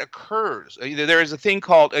something that occurs. There is a thing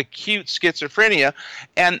called acute schizophrenia,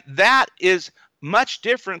 and that is much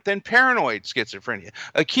different than paranoid schizophrenia.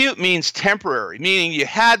 Acute means temporary, meaning you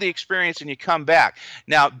had the experience and you come back.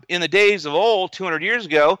 Now, in the days of old, 200 years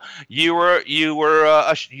ago, if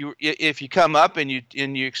you come up and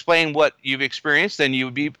you explain what you've experienced, then you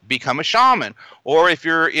would become a shaman. Or if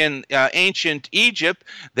you're in ancient Egypt,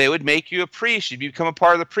 they would make you a priest. You'd become a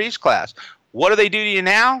part of the priest class. What do they do to you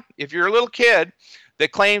now? If you're a little kid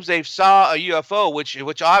that claims they saw a UFO,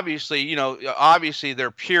 which obviously they're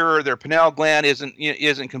pure, their pineal gland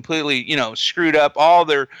isn't completely, screwed up. All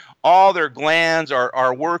their glands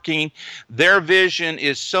are working. Their vision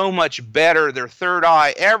is so much better. Their third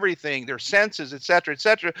eye, everything, their senses, et cetera, et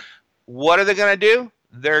cetera. What are they going to do?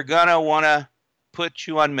 They're going to want to put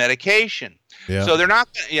you on medication. Yeah. So they're not.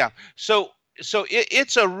 Yeah. So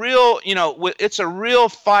it's a real, it's a real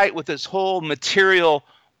fight with this whole material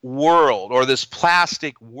world, or this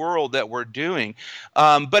plastic world that we're doing.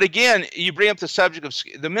 But again, you bring up the subject of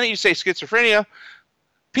the minute you say schizophrenia,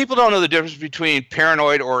 people don't know the difference between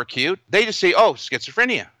paranoid or acute. They just say, oh,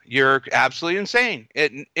 schizophrenia, you're absolutely insane.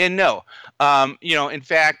 And no, in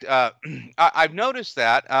fact, I've noticed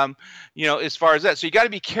that, as far as that. So you got to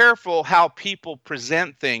be careful how people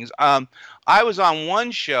present things. I was on one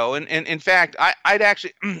show, and in fact, I'd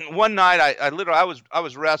actually one night I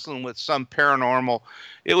was wrestling with some paranormal.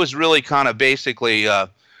 It was really kind of basically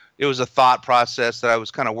it was a thought process that I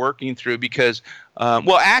was kind of working through because,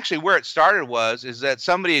 actually, where it started is that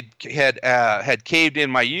somebody had caved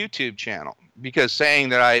in my YouTube channel because saying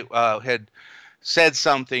that I had said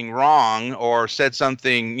something wrong or said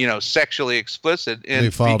something, sexually explicit. And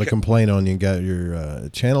they filed a complaint on you and got your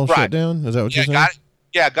channel shut down? Is that what you're saying?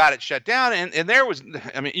 Yeah, got it shut down, and there was,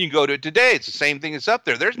 I mean, you can go to it today. It's the same thing that's up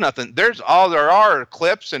there. There's nothing. There's all there are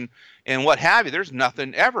clips and what have you. There's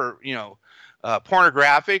nothing ever,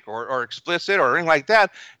 pornographic or explicit or anything like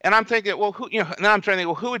that. And I'm thinking, well, who, and then I'm trying to think,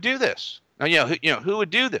 well, who would do this? Who would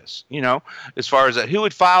do this? As far as that, who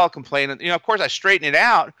would file a complaint? And, of course, I straighten it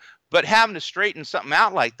out. But having to straighten something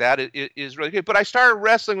out like that is really good. But I started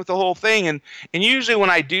wrestling with the whole thing, and usually when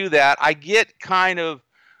I do that, I get kind of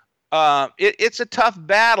it's a tough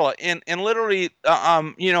battle, and literally,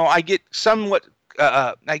 I get somewhat,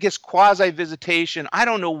 I guess, quasi-visitation. I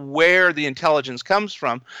don't know where the intelligence comes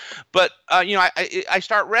from, but I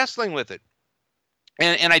start wrestling with it,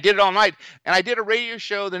 and I did it all night, and I did a radio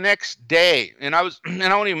show the next day, and I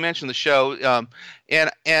won't even mention the show,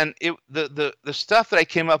 and the stuff that I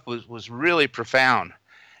came up with was really profound,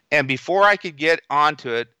 and before I could get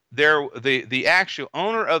onto it, the actual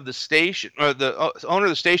owner of the station, or the owner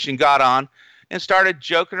of the station, got on and started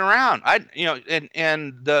joking around.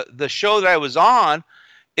 And the show that I was on,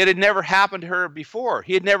 it had never happened to her before.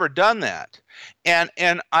 He had never done that. And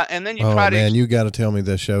then you try to. Oh man, you got to tell me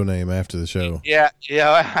the show name after the show. Yeah,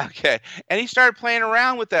 okay. And he started playing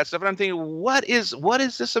around with that stuff, and I'm thinking, what is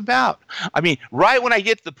this about? I mean, right when I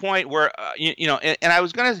get to the point where and I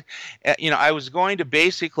was going to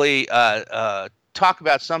basically talk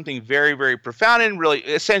about something very, very profound, and really,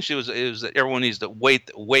 essentially, it was that everyone needs to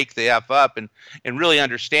wake the F up and really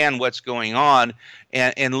understand what's going on,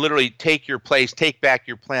 and literally take your place, take back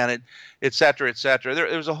your planet, et cetera, et cetera.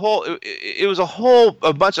 There was a whole,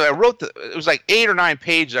 bunch of, it was like 8 or 9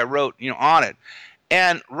 pages I wrote, on it.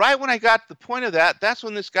 And right when I got to the point of that, that's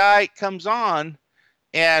when this guy comes on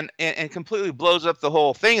and completely blows up the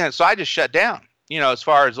whole thing. And so I just shut down, as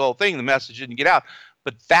far as the whole thing, the message didn't get out.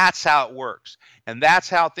 But that's how it works. And that's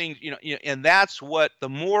how things, and that's what the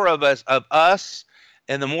more of us,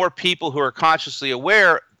 and the more people who are consciously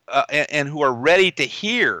aware and who are ready to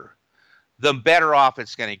hear, the better off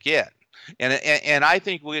it's going to get. And I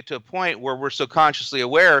think we'll get to a point where we're so consciously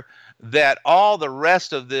aware that all the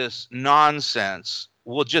rest of this nonsense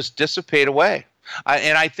will just dissipate away.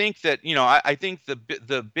 I think that, I think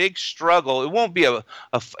the big struggle, it won't be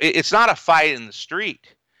it's not a fight in the street.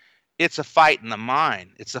 It's a fight in the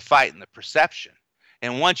mind. It's a fight in the perception.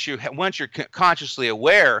 And once you're consciously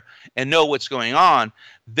aware and know what's going on,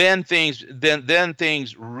 then things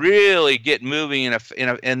really get moving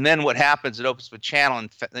and then what happens? It opens up a channel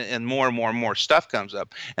and more and more and more stuff comes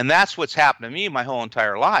up. And that's what's happened to me my whole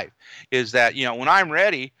entire life. Is that when I'm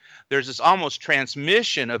ready, there's this almost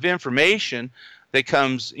transmission of information that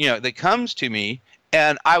comes to me.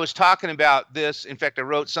 And I was talking about this. In fact, I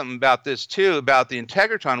wrote something about this too, about the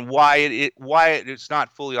Integratron, why it's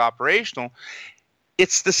not fully operational.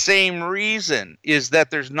 It's the same reason, is that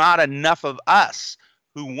there's not enough of us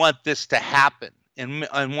who want this to happen and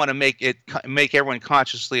want to make everyone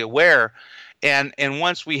consciously aware. And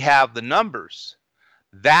once we have the numbers,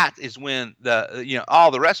 that is when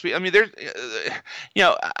all the rest of it. I mean, there's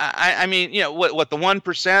what the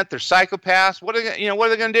 1%, they're psychopaths. What are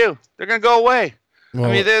they going to do? They're going to go away. Well,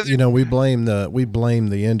 I mean, we blame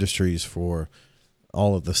the industries for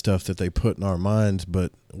all of the stuff that they put in our minds,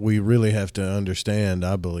 but we really have to understand,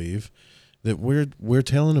 I believe, that we're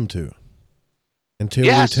telling them to. Until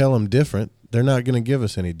we tell them different, they're not going to give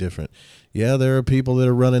us any different. Yeah, there are people that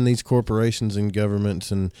are running these corporations and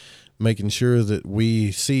governments and making sure that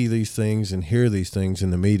we see these things and hear these things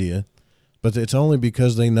in the media, but it's only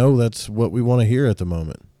because they know that's what we want to hear at the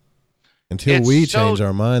moment. Until we change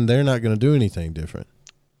our mind, they're not going to do anything different.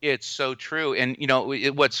 It's so true. And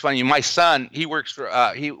what's funny, my son, he worked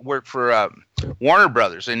for Warner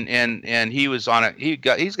Brothers, and he was on he's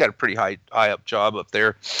got a pretty high up job up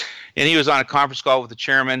there. And he was on a conference call with the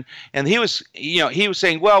chairman, and he was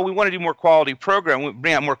saying, well, we want to do more quality program, we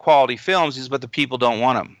bring out more quality films, but the people don't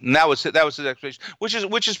want them. And that was his expectation,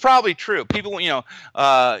 which is probably true. People,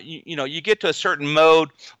 you get to a certain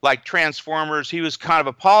mode like Transformers. He was kind of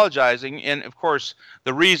apologizing, and of course,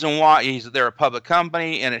 the reason why they're a public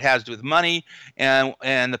company, and it has to do with money, and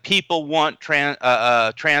the people want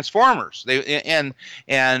Transformers. They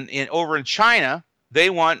over in China, they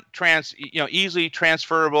want easily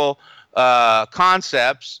transferable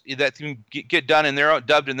concepts that can get done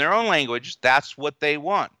dubbed in their own language. That's what they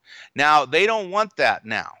want. Now they don't want that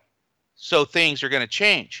now, so things are going to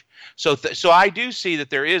change. So I do see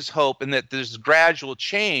that there is hope, and that there's gradual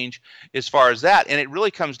change as far as that. And it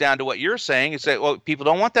really comes down to what you're saying, is that, well, people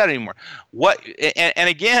don't want that anymore. And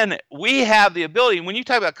again, we have the ability, when you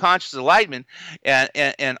talk about conscious enlightenment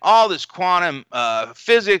and all this quantum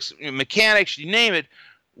physics, mechanics, you name it,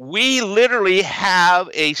 we literally have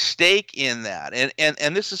a stake in that.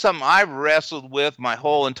 And this is something I've wrestled with my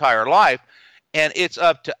whole entire life. And it's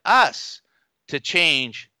up to us to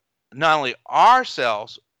change not only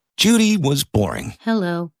ourselves. Judy was boring.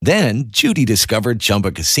 Hello. Then Judy discovered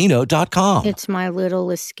ChumbaCasino.com. It's my little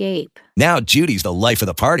escape. Now Judy's the life of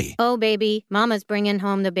the party. Oh, baby, mama's bringing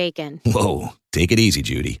home the bacon. Whoa, take it easy,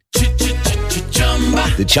 Judy.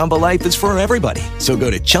 The Chumba life is for everybody. So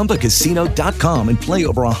go to ChumbaCasino.com and play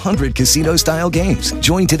over 100 casino-style games.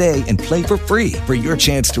 Join today and play for free for your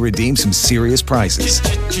chance to redeem some serious prizes.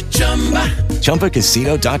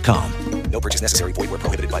 ChumbaCasino.com. No purchase necessary. Void where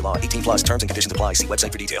prohibited by law. 18 plus terms and conditions apply. See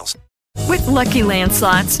website for details. With Lucky Land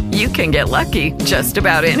Slots, you can get lucky just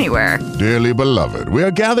about anywhere. Dearly beloved, we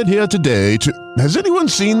are gathered here today to... Has anyone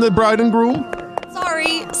seen the bride and groom?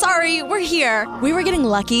 Sorry, we're here. We were getting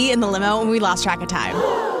lucky in the limo and we lost track of time.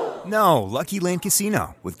 No, Lucky Land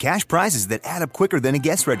Casino, with cash prizes that add up quicker than a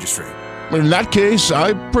guest registry. In that case,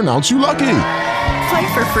 I pronounce you lucky.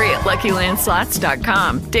 Play for free at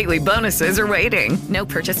LuckyLandSlots.com. Daily bonuses are waiting. No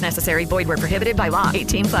purchase necessary. Void where prohibited by law.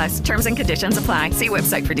 18 plus. Terms and conditions apply. See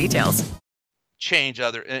website for details. Change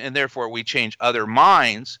other, and therefore we change other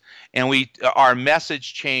minds, and our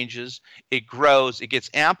message changes. It grows. It gets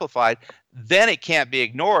amplified. Then it can't be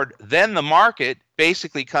ignored. Then the market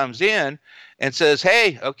basically comes in and says,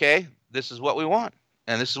 "Hey, okay, this is what we want,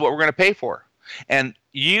 and this is what we're going to pay for." And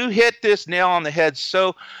you hit this nail on the head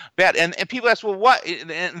so bad. And people ask, well, what?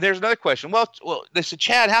 And there's another question. Well, they said,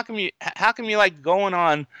 Chad, how come you like going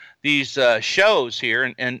on these shows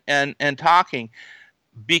here and talking?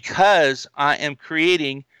 Because I am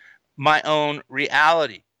creating my own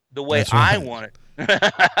reality the way I want it.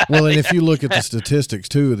 Well, and if you look at the statistics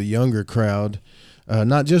too, the younger crowd,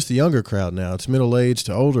 not just the younger crowd now, it's middle age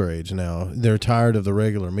to older age now. They're tired of the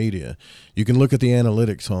regular media. You can look at the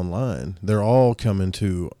analytics online. They're all coming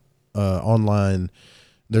to online.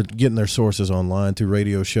 They're getting their sources online through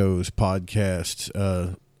radio shows, podcasts,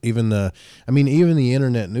 even the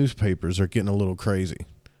internet newspapers are getting a little crazy.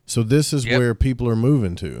 So this is where people are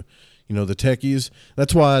moving to. You know, the techies,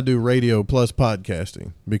 that's why I do radio plus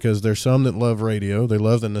podcasting, because there's some that love radio. They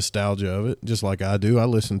love the nostalgia of it, just like I do. I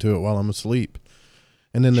listen to it while I'm asleep.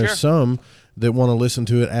 And then there's some that want to listen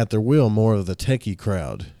to it at their will, more of the techie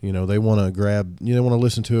crowd. You know, they want to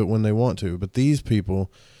listen to it when they want to. But these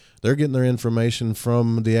people, they're getting their information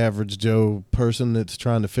from the average Joe person that's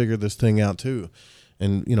trying to figure this thing out too.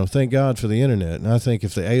 And, you know, thank God for the internet. And I think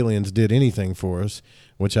if the aliens did anything for us,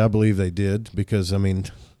 which I believe they did, because, I mean,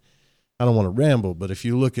 I don't want to ramble, but if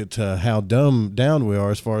you look at how dumbed down we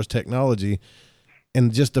are as far as technology,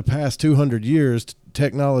 in just the past 200 years,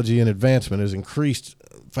 technology and advancement has increased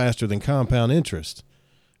faster than compound interest.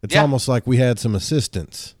 It's almost like we had some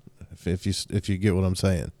assistance, if you get what I'm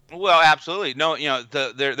saying. Well, absolutely. No, you know,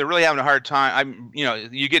 they're really having a hard time.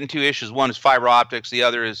 You get into two issues. One is fiber optics. The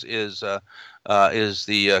other is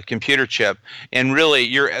the computer chip. And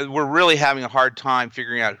really, we're really having a hard time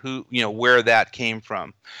figuring out where that came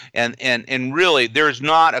from. And really, there's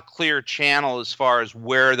not a clear channel as far as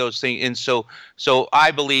where those things. And so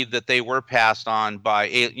I believe that they were passed on by,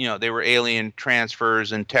 they were alien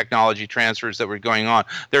transfers and technology transfers that were going on.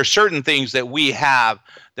 There are certain things that we have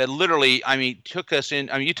that literally, took us in.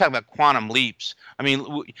 You talk about quantum leaps.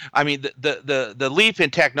 The leap in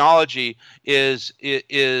technology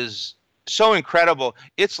is so incredible.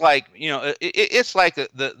 It's like, it's like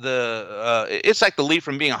it's like the leap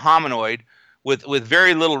from being a hominoid with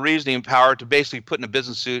very little reasoning power to basically put in a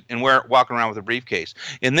business suit and walking around with a briefcase.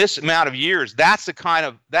 In this amount of years, that's the kind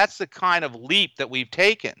of leap that we've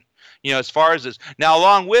taken. As far as this. Now,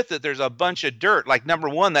 along with it, there's a bunch of dirt. Like, number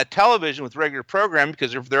one, that television with regular programming,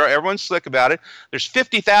 because everyone's slick about it, there's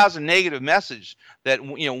 50,000 negative messages that,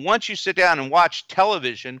 once you sit down and watch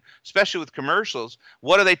television, especially with commercials,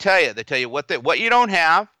 what do they tell you? They tell you what you don't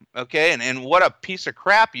have, okay, and what a piece of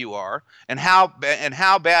crap you are, and how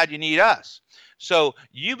bad you need us. So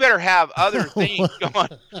you better have other things going.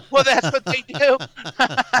 Well, that's what they do.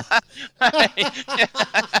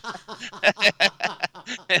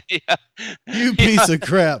 You piece of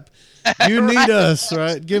crap. You need us,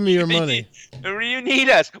 right? Give me your money. You need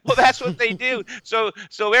us. Well, that's what they do. So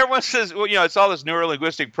everyone says, well, it's all this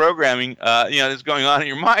neurolinguistic programming, that's going on in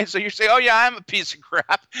your mind. So you say, oh yeah, I'm a piece of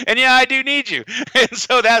crap, and yeah, I do need you. And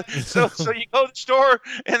so you go to the store,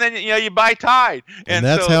 and then you buy Tide, and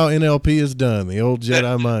that's how NLP is done. The old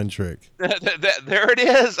Jedi mind trick. There it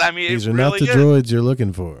is. These are not the droids you're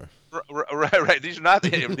looking for. Right. These are not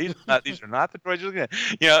the droids you're looking at.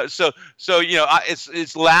 So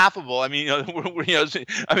it's laughable.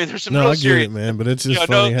 There's some. No, real I get serious, it, man. But it's just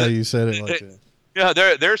funny how you said it like that.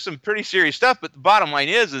 there's some pretty serious stuff. But the bottom line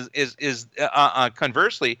is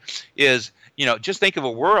conversely, just think of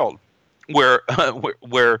a world where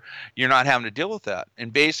you're not having to deal with that,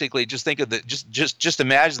 and basically just think of just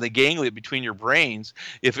imagine the ganglia between your brains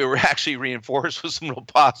if it were actually reinforced with some real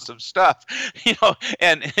positive stuff,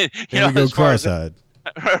 and we go cross-eyed.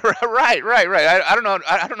 Right. I don't know.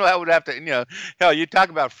 I don't know how it would have to. Hell, you talk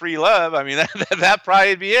about free love. I mean, that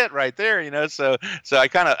probably be it right there. So I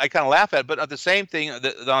kind of laugh at it. But the same thing, on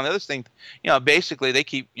the other thing, basically they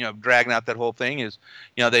keep dragging out that whole thing is,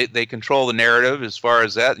 they control the narrative as far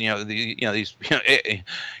as that. These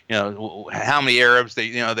how many Arabs they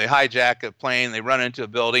hijack a plane, they run into a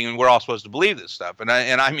building, and we're all supposed to believe this stuff. And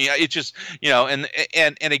I mean, it's just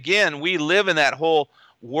and again, we live in that whole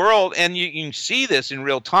world, and you can see this in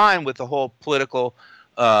real time with the whole political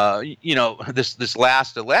this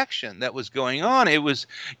last election that was going on. It was,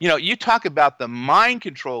 you talk about the mind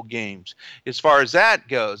control games as far as that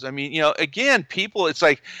goes. I mean, again, people, it's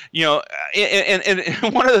like, and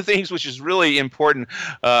one of the things which is really important,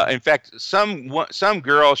 in fact, some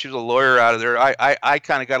girl, she was a lawyer out of there, I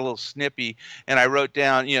kind of got a little snippy, and I wrote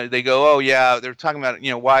down, they go, oh yeah, they're talking about,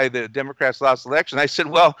 why the Democrats lost the election. I said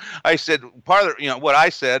part of the, what I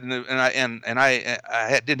said, and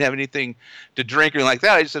I didn't have anything to drink or anything like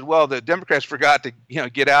that. I just said, well, the Democrats forgot to,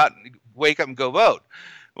 get out and wake up and go vote.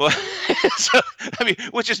 Well, so, I mean,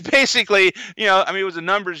 which is basically, it was a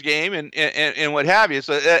numbers game and what have you.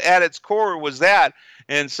 So at its core was that.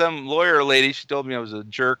 And some lawyer lady, she told me I was a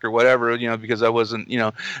jerk or whatever, because I wasn't,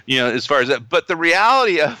 as far as that. But the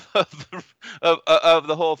reality of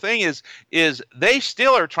the whole thing is they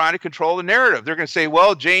still are trying to control the narrative. They're going to say,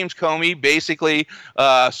 well, James Comey basically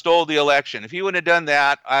stole the election. If he wouldn't have done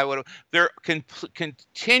that, I would have. They're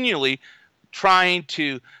continually trying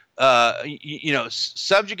to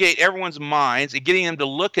subjugate everyone's minds and getting them to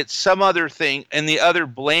look at some other thing and the other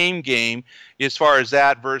blame game as far as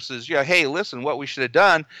that versus, hey, listen, what we should have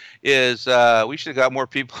done is we should have got more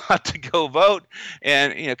people out to go vote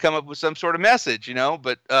and, come up with some sort of message,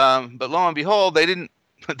 but lo and behold, they didn't.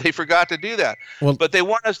 They forgot to do that. Well, but they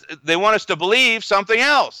want us to believe something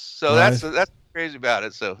else. So right. That's crazy about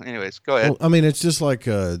it. So anyways, go ahead. Well, I mean, it's just like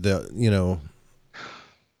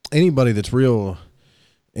anybody that's real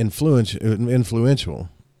influential,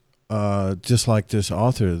 just like this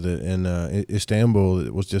author that in Istanbul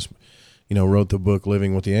that was just, wrote the book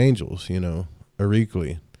Living with the Angels,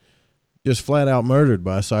 Erikli, just flat out murdered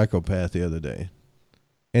by a psychopath the other day.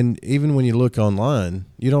 And even when you look online,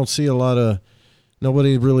 you don't see they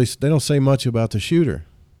don't say much about the shooter.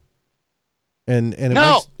 And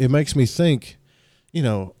it makes me think,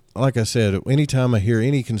 like I said, anytime I hear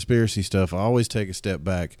any conspiracy stuff, I always take a step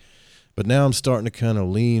back. But now I'm starting to kind of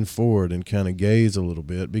lean forward and kind of gaze a little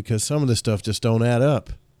bit because some of this stuff just don't add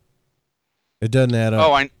up. It doesn't add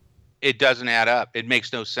up. It doesn't add up. It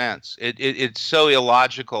makes no sense. It's so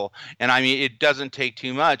illogical. And I mean, it doesn't take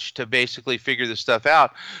too much to basically figure this stuff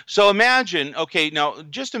out. So imagine,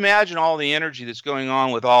 just imagine all the energy that's going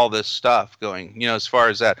on with all this stuff going, as far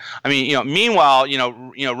as that. I mean, meanwhile,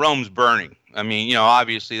 Rome's burning. I mean,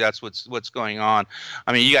 obviously that's what's going on.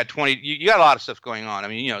 I mean, you got a lot of stuff going on. I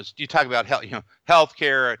mean, you talk about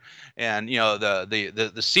healthcare and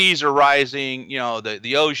the seas are rising.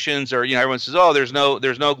 The oceans are. Everyone says, oh, there's no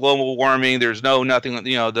global warming. There's nothing.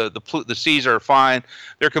 The seas are fine.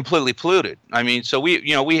 They're completely polluted. I mean, so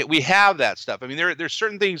we have that stuff. I mean, there's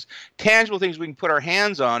certain things, tangible things we can put our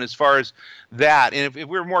hands on as far as that. And if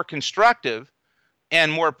we're more constructive and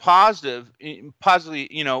more positively,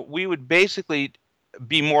 we would basically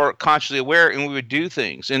be more consciously aware, and we would do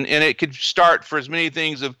things. And it could start for as many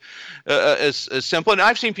things of as simple. And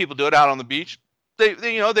I've seen people do it out on the beach. They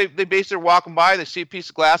basically are walking by, they see a piece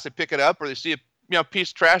of glass, they pick it up, or they see a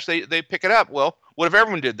piece of trash, they pick it up. Well, what if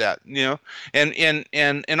everyone did that?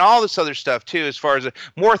 And all this other stuff too, as far as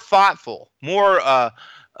more thoughtful, more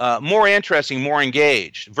interesting, more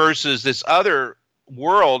engaged versus this other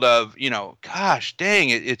world of gosh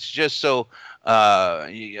dang it, it's just so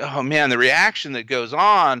oh man, the reaction that goes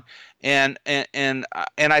on, and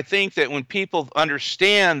I think that when people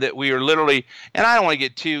understand that we are literally, and I don't want to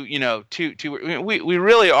get too we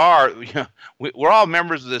really are, we're all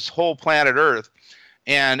members of this whole planet Earth,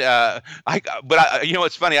 and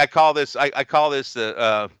it's funny, I call this and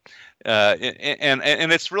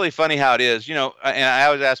it's really funny how it is, and I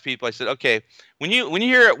always ask people, I said, okay, when you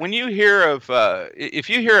hear of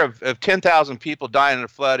 10,000 people dying in a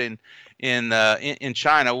flood in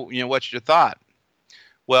China, what's your thought?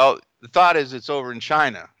 Well, the thought is it's over in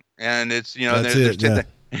China, and it's there's 10,000.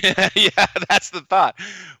 Yeah, that's the thought.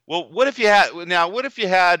 Well, what if you had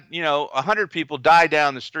 100 people die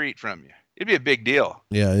down the street from you? It'd be a big deal.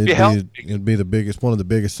 Yeah, it'd be one of the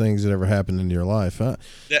biggest things that ever happened in your life. And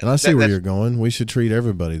I see where you're going. We should treat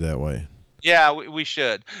everybody that way. Yeah, we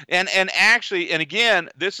should. And actually, and again,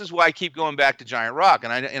 this is why I keep going back to Giant Rock.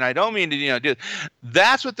 And I don't mean to, do.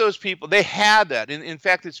 That's what those people, they had that. In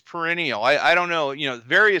fact, it's perennial. I don't know,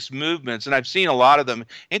 various movements, and I've seen a lot of them,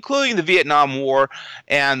 including the Vietnam War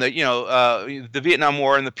and the Vietnam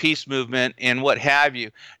War and the peace movement and what have you.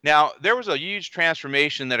 Now, there was a huge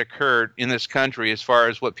transformation that occurred in this country as far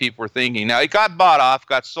as what people were thinking. Now, it got bought off,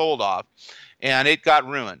 got sold off, and it got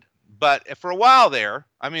ruined. But for a while there,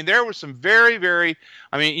 there was some very, very,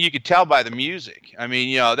 you could tell by the music.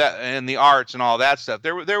 That and the arts and all that stuff.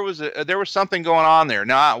 There was something going on there.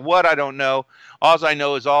 Now, what I don't know. All I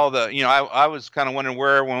know is all the, I was kind of wondering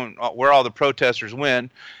where all the protesters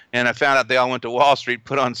went. And I found out they all went to Wall Street,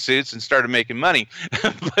 put on suits, and started making money.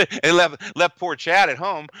 They left poor Chad at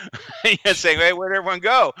home, saying, "Hey, where'd everyone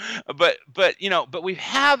go?" But we've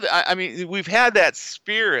had that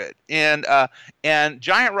spirit, and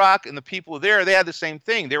Giant Rock and the people there, they had the same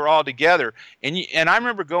thing. They were all together, and I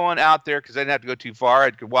remember going out there because I didn't have to go too far.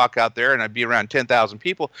 I could walk out there, and I'd be around 10,000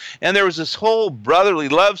 people, and there was this whole brotherly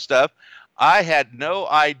love stuff. I had no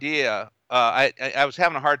idea. I was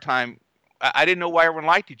having a hard time. I didn't know why everyone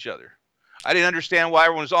liked each other. I didn't understand why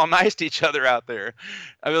everyone was all nice to each other out there.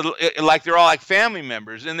 Like they're all like family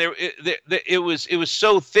members, and it was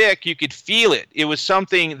so thick you could feel it. It was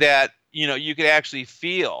something that you could actually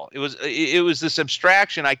feel. It was this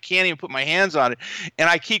abstraction. I can't even put my hands on it, and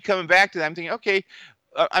I keep coming back to that. I'm thinking, okay,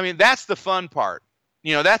 that's the fun part.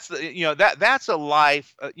 That's a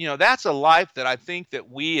life. That's a life that I think that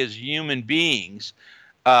we as human beings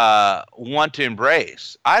want to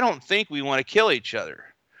embrace. I don't think we want to kill each other.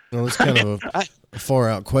 Well, it's kind of a far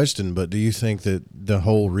out question, but do you think that the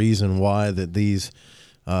whole reason why that these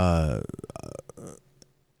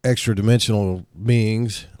extra dimensional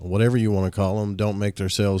beings, whatever you want to call them, don't make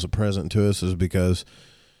themselves a present to us is because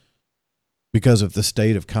of the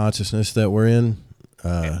state of consciousness that we're in?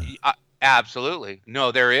 Absolutely.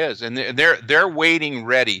 No, there is. And they're waiting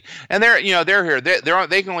ready. And they're here.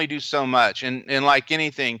 They can only do so much. And like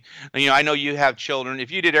anything, I know you have children.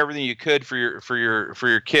 If you did everything you could for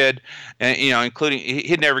your kid, and including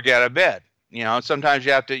he'd never get out of bed. Sometimes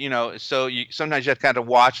you have to, sometimes you have to kind of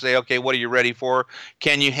watch, say, okay, what are you ready for?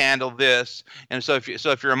 Can you handle this? And so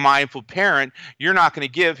if you're a mindful parent, you're not going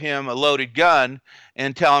to give him a loaded gun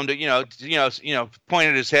and tell him to, point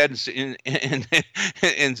at his head and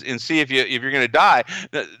see if you're going to die.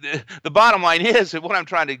 The bottom line is that what I'm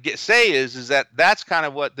trying to say is that that's kind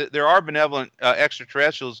of what there are benevolent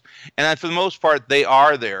extraterrestrials, and for the most part they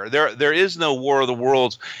are there. There is no War of the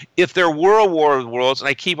Worlds. If there were a War of the Worlds, and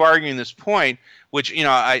I keep arguing this point, which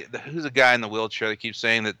who's the guy in the wheelchair that keeps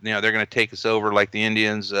saying that they're going to take us over like the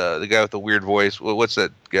Indians? The guy with the weird voice. What's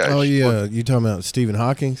that guy? Oh yeah, you talking about Stephen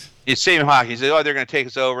Hawking? It's Stephen Hawking. He said, "Oh, they're going to take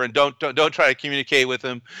us over, and don't try to communicate with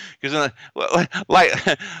them because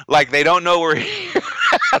like they don't know we're here."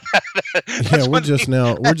 Yeah, we're just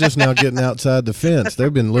now getting outside the fence.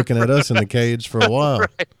 They've been looking at us in the cage for a while.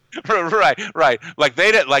 Right. Like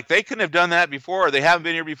they couldn't have done that before. Or they haven't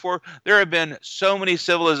been here before. There have been so many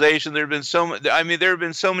civilizations. There have been so many. There have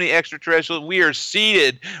been so many extraterrestrials. We are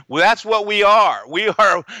seated. Well, that's what we are. We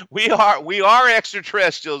are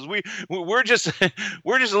extraterrestrials. We're just a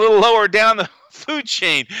little lower down the food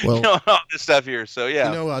chain. Well, all this stuff here. So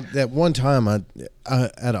yeah. At one time, I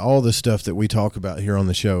out of all the stuff that we talk about here on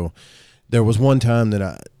the show, there was one time that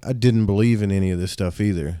I didn't believe in any of this stuff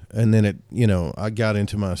either. And then I got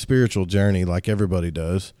into my spiritual journey like everybody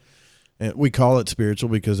does. And we call it spiritual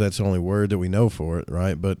because that's the only word that we know for it,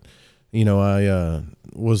 right? But, I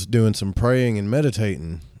was doing some praying and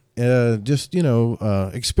meditating, just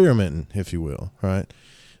experimenting, if you will, right,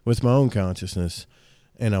 with my own consciousness.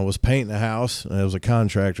 And I was painting a house. I was a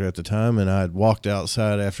contractor at the time, and I had walked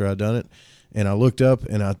outside after I'd done it. And I looked up,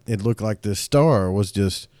 and it looked like this star was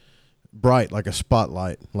just bright, like a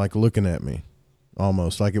spotlight, like looking at me,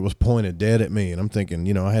 almost like it was pointed dead at me. And I'm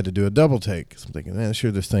thinking, I had to do a double take. So I'm thinking, man,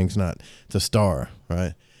 sure, this thing's not, it's a star,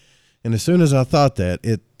 right? And as soon as I thought that,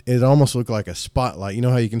 it almost looked like a spotlight. You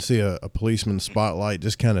know how you can see a policeman's spotlight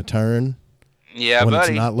just kind of turn? Yeah, when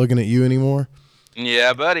buddy. It's not looking at you anymore?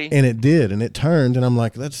 Yeah, buddy. And it did, and it turned, and I'm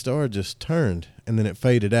like, that star just turned, and then it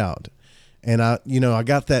faded out. And I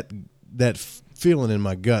got that feeling in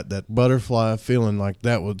my gut, that butterfly feeling, like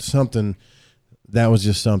that was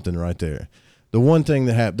just something right there. The one thing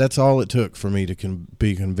that happened, that's all it took for me to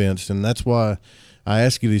be convinced. And that's why I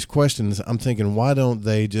ask you these questions. I'm thinking, why don't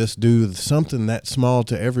they just do something that small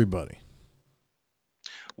to everybody?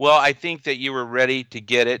 Well, I think that you were ready to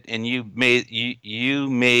get it, and you made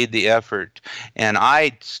the effort. And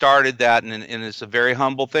I started that, and it's a very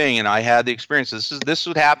humble thing. And I had the experience. This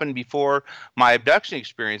would happen before my abduction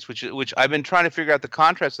experience, which I've been trying to figure out the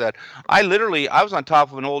contrast of that. I was on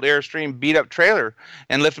top of an old Airstream beat up trailer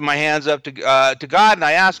and lifted my hands up to God, and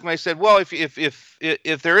I asked him. I said, "Well,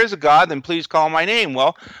 if there is a God, then please call my name."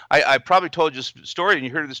 Well, I probably told you the story, and you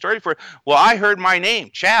heard the story before. Well, I heard my name,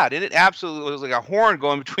 Chad, and it absolutely was like a horn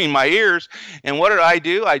going between my ears. And what did I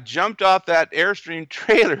do? I jumped off that Airstream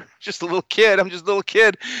trailer. Just a little kid. I'm just a little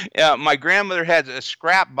kid. My grandmother had a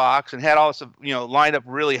scrap box and had all this, lined up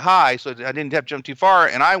really high, so I didn't have to jump too far.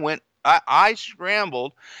 And I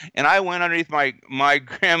scrambled, and I went underneath my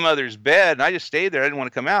grandmother's bed, and I just stayed there. I didn't want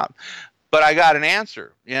to come out. But I got an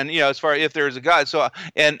answer, and as far as if there is a God. So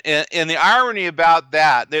and the irony about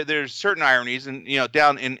that, there's certain ironies, and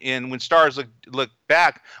down in When Stars Look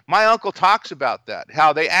Back, my uncle talks about that,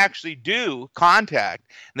 how they actually do contact,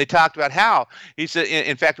 and they talked about how he said,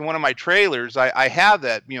 in fact, in one of my trailers, I have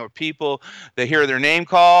that, people, they hear their name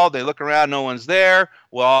called, they look around, no one's there.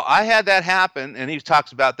 Well, I had that happen, and he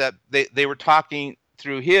talks about that. They were talking.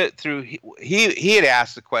 He had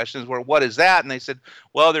asked the questions, well, what is that? And they said,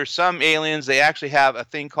 well, there's some aliens, they actually have a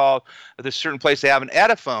thing called, there's a certain place they have an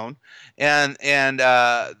Ediphone, and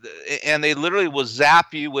they literally will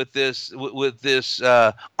zap you with this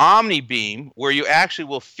omni beam, where you actually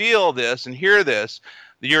will feel this and hear this,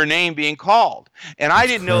 your name being called. And I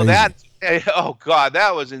didn't know that. Oh God,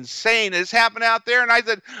 that was insane. This happened out there, and I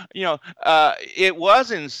said, it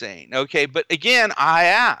was insane. Okay, but again, I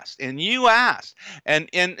asked, and you asked,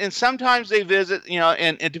 and sometimes they visit,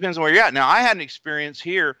 and it depends on where you're at. Now, I had an experience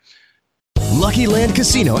here. Lucky Land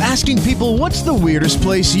Casino, asking people, what's the weirdest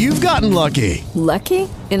place you've gotten lucky? Lucky?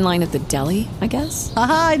 In line at the deli, I guess?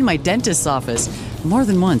 Aha, in my dentist's office. More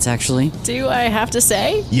than once, actually. Do I have to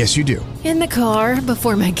say? Yes, you do. In the car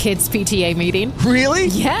before my kids' PTA meeting. Really?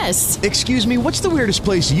 Yes. Excuse me, what's the weirdest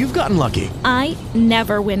place you've gotten lucky? I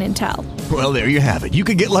never win and tell. Well, there you have it. You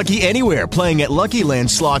can get lucky anywhere, playing at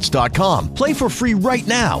LuckyLandSlots.com. Play for free right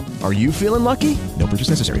now. Are you feeling lucky? No purchase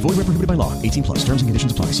necessary. Void where prohibited by law. 18+. Terms and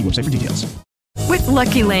conditions apply. See website for details. With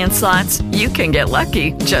Lucky Land Slots, you can get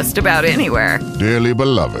lucky just about anywhere. Dearly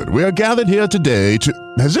beloved, we are gathered here today to...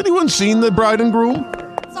 Has anyone seen the bride and groom?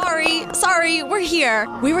 Sorry, we're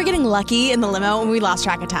here. We were getting lucky in the limo, and we lost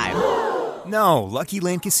track of time. No, Lucky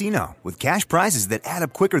Land Casino, with cash prizes that add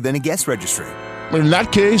up quicker than a guest registry. In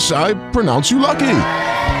that case, I pronounce you lucky.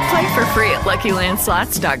 Play for free at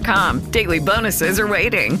LuckyLandSlots.com. Daily bonuses are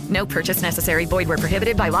waiting. No purchase necessary. Void where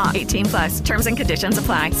prohibited by law. 18+. Terms and conditions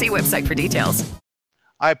apply. See website for details.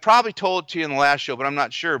 I probably told it to you in the last show, but I'm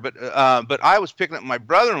not sure. But I was picking up my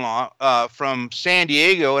brother-in-law from San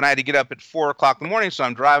Diego, and I had to get up at 4 o'clock in the morning. So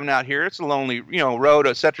I'm driving out here. It's a lonely, road,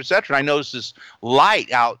 et cetera, et cetera. And I noticed this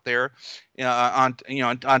light out there, on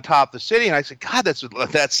top of the city. And I said, God, that's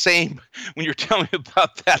that same. When you're telling me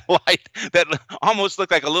about that light, that almost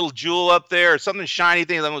looked like a little jewel up there, or something shiny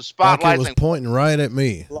thing that was spotlight. Like it was pointing right at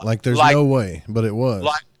me. Like there's no way, but it was.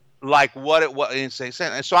 Like what it was,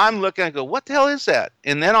 and so I'm looking and go, what the hell is that?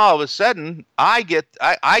 And then all of a sudden, I get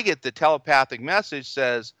the telepathic message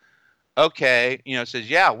says, okay, says,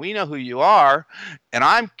 yeah, we know who you are, and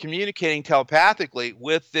I'm communicating telepathically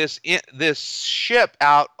with this ship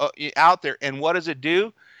out there, and what does it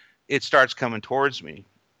do? It starts coming towards me.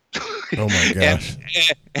 Oh my gosh!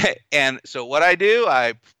 and so what I do,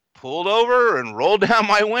 I pulled over and rolled down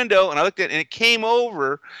my window, and I looked at it, and it came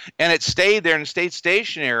over, and it stayed there and stayed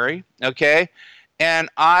stationary. Okay, and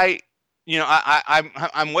I'm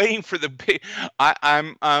waiting for the big.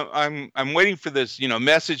 I'm waiting for this,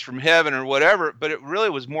 message from heaven or whatever. But it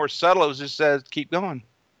really was more subtle. It was just says, keep going.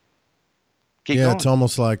 Keep going. It's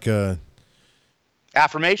almost like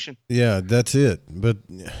affirmation. Yeah, that's it. But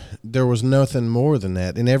there was nothing more than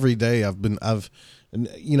that. And every day I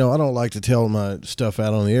don't like to tell my stuff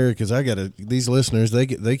out on the air because these listeners,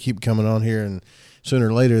 they keep coming on here, and sooner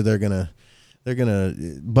or later they're gonna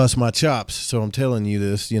bust my chops. So I'm telling you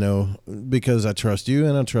this, because I trust you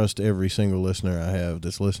and I trust every single listener I have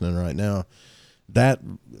that's listening right now. That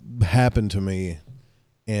happened to me,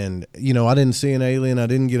 and I didn't see an alien, I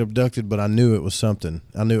didn't get abducted, but I knew it was something.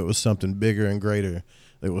 I knew it was something bigger and greater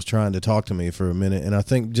that was trying to talk to me for a minute. And I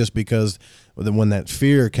think just because when that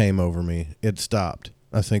fear came over me, it stopped.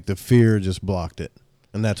 I think the fear just blocked it,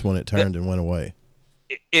 and that's when it turned and went away.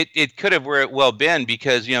 it could have where it well been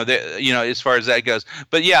because as far as that goes.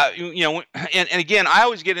 But yeah, and again, I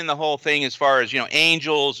always get in the whole thing as far as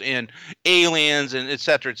angels and aliens and et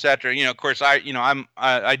cetera, et cetera. Of course,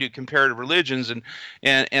 I do comparative religions and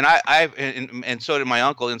so did my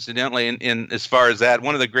uncle, incidentally. And as far as that,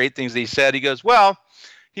 one of the great things he said,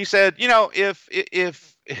 he said,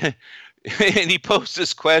 if and he posed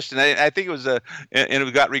this question. I think it was and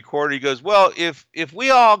it got recorded. He goes, well, if we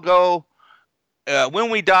all go. When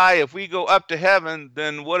we die, if we go up to heaven,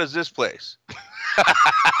 then what is this place?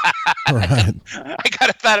 Right. I kind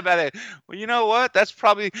of thought about it. Well, you know what? That's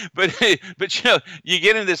probably, but you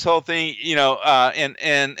get into this whole thing,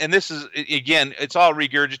 and this is again, it's all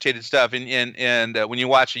regurgitated stuff. And when you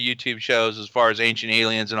watch the YouTube shows, as far as Ancient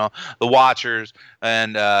Aliens and all the Watchers,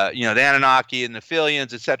 and the Anunnaki and the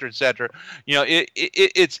Philians, et cetera,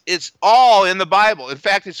 it's all in the Bible. In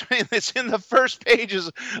fact, it's in the first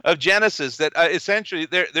pages of Genesis that essentially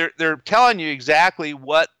they're telling you exactly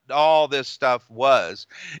what all this stuff was,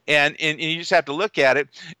 and you just have to look at it.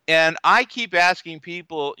 And I keep asking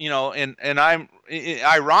people, and I'm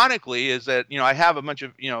ironically is that I have a bunch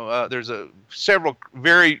of there's several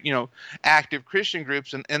very active Christian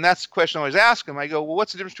groups, and that's the question I always ask them. I go, well,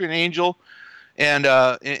 what's the difference between an angel and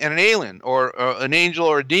an alien, or an angel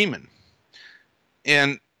or a demon?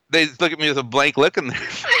 And they look at me with a blank look in their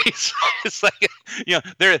face. It's like,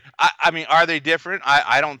 are they different?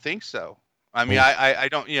 I don't think so. I mean, I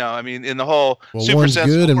don't, in the whole super one's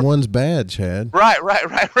sense good and one's bad, Chad. Right.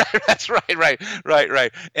 That's right.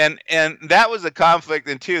 And that was a conflict,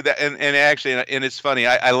 and too, and actually, and it's funny,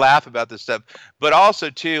 I laugh about this stuff, but also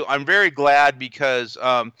too, I'm very glad because,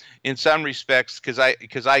 in some respects, because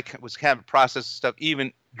I was kind of processing stuff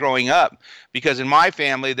even growing up, because in my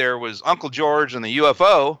family there was Uncle George and the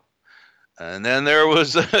UFO, and then there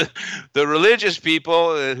was the religious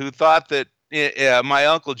people who thought that my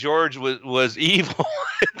Uncle George was evil,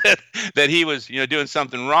 that he was doing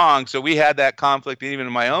something wrong. So we had that conflict even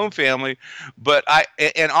in my own family. But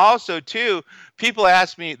and also too, people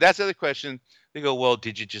ask me, that's the other question. They go, well,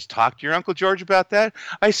 did you just talk to your Uncle George about that?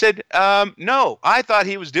 I said, no, I thought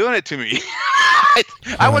he was doing it to me.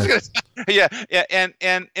 I was going to, yeah. And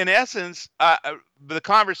in essence, the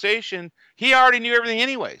conversation, he already knew everything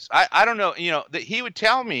anyways. I don't know, that he would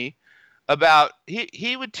tell me about,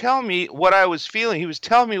 he would tell me what I was feeling. He was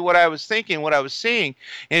telling me what I was thinking, what I was seeing.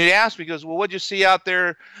 And he asked me, he goes, well, what'd you see out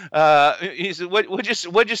there? He said,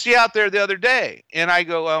 what'd you see out there the other day? And I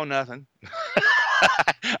go, oh, nothing.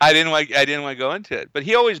 I didn't want to go into it, but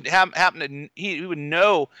he always happened to, he would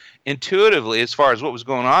know intuitively as far as what was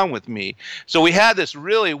going on with me. So we had this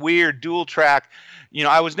really weird dual track.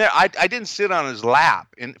 I didn't sit on his lap.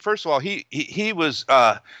 And first of all, he was,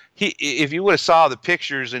 if you would have saw the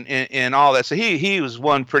pictures and all that, so he was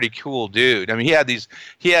one pretty cool dude. I mean, he had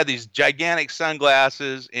these gigantic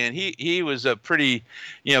sunglasses, and he was a pretty,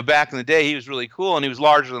 back in the day, he was really cool, and he was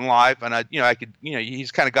larger than life. And I could,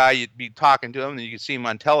 he's the kind of guy you'd be talking to him and you could see him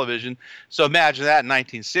on television. So imagine that in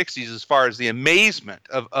 1960s, as far as the amazement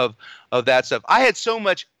of that stuff. I had so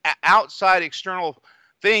much outside external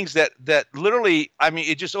things that literally, I mean,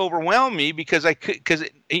 it just overwhelmed me because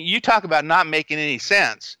you talk about not making any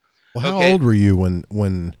sense. Well, how old were you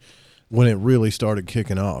when it really started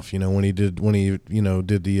kicking off? When he did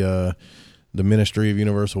the Ministry of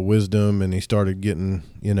Universal Wisdom, and he started getting,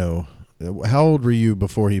 how old were you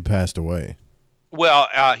before he passed away? Well,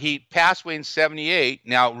 he passed away in 1978.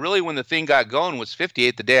 Now, really, when the thing got going was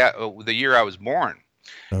 1958, the year I was born.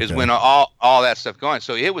 Okay. Is when all that stuff going.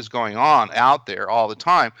 So it was going on out there all the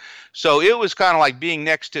time. So it was kind of like being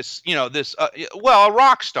next to, this, a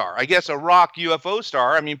rock star, I guess, a rock UFO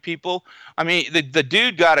star. I mean, the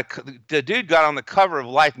dude got on the cover of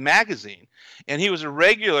Life magazine, and he was a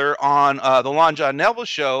regular on the Lon John Neville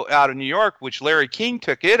show out of New York, which Larry King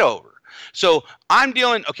took it over. So I'm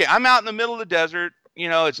out in the middle of the desert.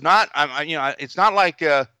 It's not, it's not like,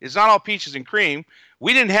 it's not all peaches and cream.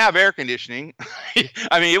 We didn't have air conditioning.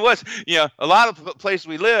 I mean, it was, a lot of places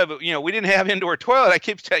we live, we didn't have indoor toilet. I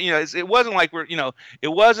keep telling it wasn't like it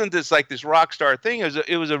wasn't this rock star thing.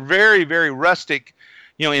 It was a very, very rustic,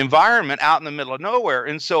 environment out in the middle of nowhere.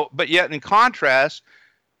 And so, but yet in contrast,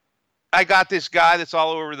 I got this guy that's all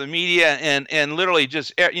over the media and literally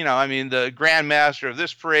just, the Grand Master of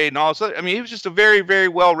this parade and all this. I mean, he was just a very, very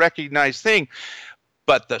well recognized thing.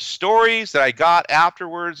 But the stories that I got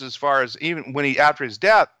afterwards, as far as even after his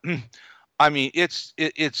death, I mean, it's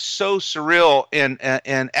so surreal and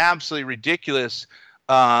absolutely ridiculous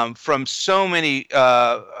from so many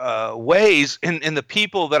ways. And the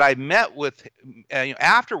people that I met with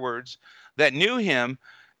afterwards that knew him,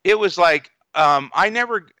 it was like I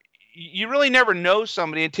never, you really never know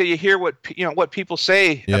somebody until you hear what people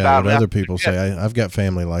say Yeah, about what them. other people say. I've got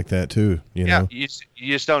family like that too. You know. You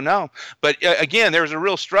just don't know. But again, there was a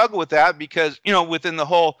real struggle with that because within the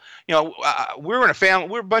whole, we were in a family.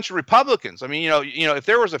 We were a bunch of Republicans. I mean, if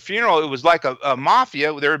there was a funeral, it was like a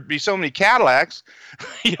mafia. There would be so many Cadillacs,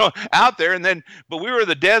 out there, but we were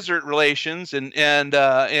the desert relations, and it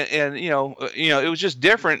was just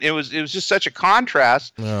different. It was just such a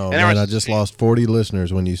contrast. Oh man, I just lost 40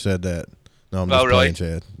 listeners when you said that. No, I'm just playing,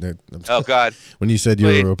 Chad. Oh God! When you said you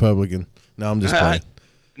were a Republican. No, I'm just playing.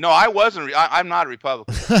 No, I wasn't. I'm not a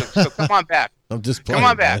Republican. So come on back. I'm just playing. Come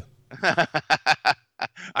on back.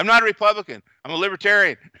 I'm not a Republican. I'm a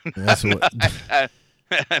libertarian. That's what.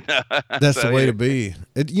 That's the way to be.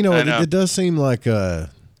 It does seem like, the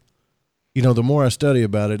more I study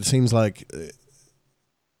about it, it seems like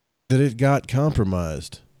that it got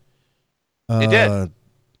compromised. It did.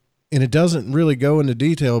 And it doesn't really go into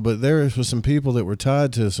detail, but there was some people that were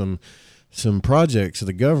tied to some projects of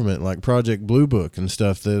the government, like Project Blue Book and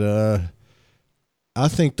stuff, that I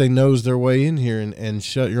think they nosed their way in here and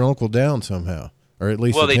shut your uncle down somehow, or at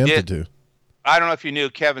least attempted to. I don't know if you knew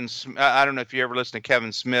Kevin. I don't know if you ever listened to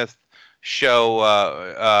Kevin Smith show.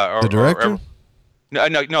 The director? No,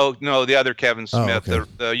 the other Kevin Smith, okay.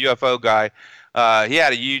 the UFO guy. He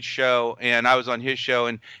had a huge show, and I was on his show,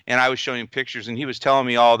 and I was showing him pictures, and he was telling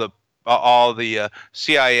me all the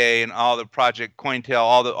CIA and all the Project COINTEL,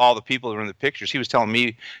 all the people that were in the pictures. He was telling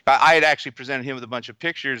me, I had actually presented him with a bunch of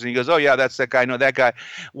pictures, and he goes, "Oh yeah, that's that guy. No, that guy."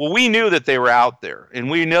 Well, we knew that they were out there, and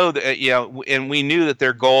we know that and we knew that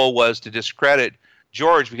their goal was to discredit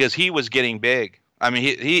George because he was getting big. I mean,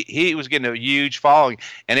 he was getting a huge following,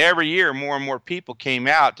 and every year more and more people came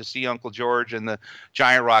out to see Uncle George and the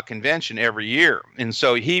Giant Rock Convention every year, and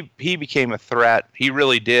so he became a threat. He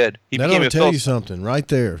really did. That ought to tell you something right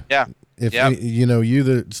there. Yeah. If you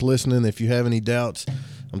that's listening, if you have any doubts,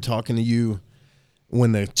 I'm talking to you.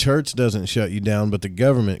 When the church doesn't shut you down, but the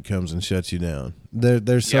government comes and shuts you down,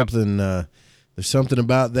 there's something. There's something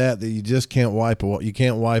about that you just can't wipe. You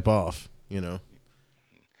can't wipe off.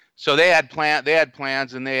 So they had plans,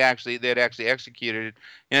 and they'd actually executed it.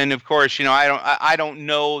 And of course, I don't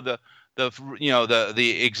know the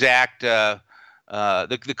exact the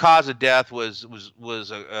cause of death was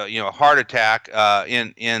a heart attack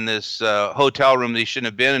in this hotel room. They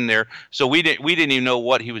shouldn't have been in there. So we didn't even know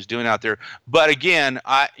what he was doing out there. But again,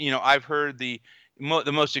 I've heard the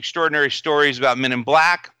most extraordinary stories about Men in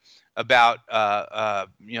Black, about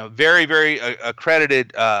very, very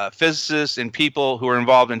accredited physicists and people who are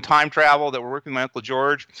involved in time travel that were working with my Uncle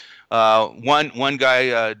George. One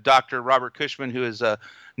guy, Dr. Robert Cushman, who is a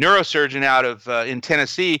neurosurgeon out of in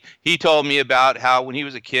Tennessee, he told me about how when he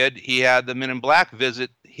was a kid, he had the Men in Black visit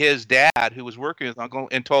his dad, who was working with Uncle,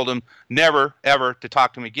 and told him never ever to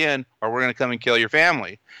talk to him again, or we're going to come and kill your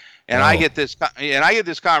family. And I get this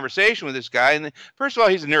conversation with this guy, and first of all,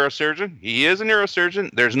 he's a neurosurgeon. He is a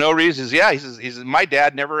neurosurgeon. There's no reason. He says my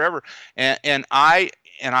dad never ever. And I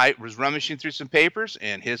was rummaging through some papers,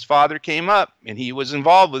 and his father came up, and he was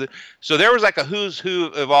involved with it. So there was like a who's who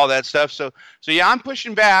of all that stuff. So yeah, I'm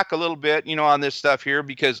pushing back a little bit, on this stuff here,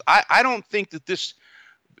 because I don't think that this.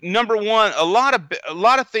 Number one, a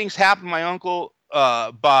lot of things happened to my uncle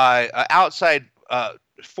by outside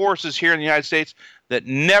forces here in the United States that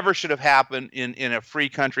never should have happened in a free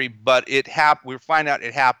country, but we find out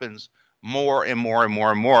it happens more and more and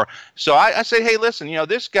more and more. So I say, hey, listen,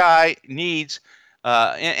 this guy needs,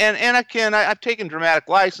 and again, I've taken dramatic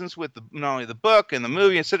license with not only the book and the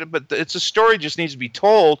movie, etc., but it's a story just needs to be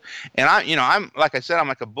told. And I'm like I said, I'm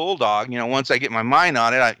like a bulldog. Once I get my mind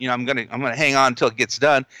on it, I'm gonna hang on until it gets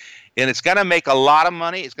done. And it's going to make a lot of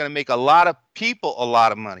money. It's going to make a lot of people a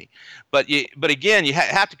lot of money. But again, you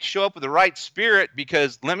have to show up with the right spirit,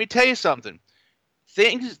 because let me tell you something.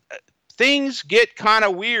 Things get kind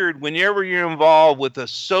of weird whenever you're involved with a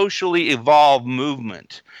socially evolved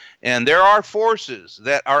movement. And there are forces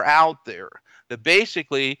that are out there that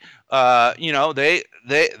basically, they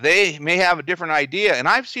may have a different idea. And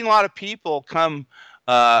I've seen a lot of people come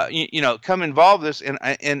involved with this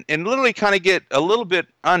and literally kind of get a little bit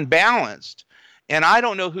unbalanced, and I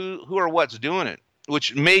don't know who or what's doing it,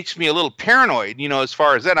 which makes me a little paranoid. As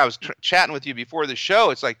far as that, I was chatting with you before the show.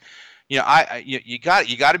 It's like, you got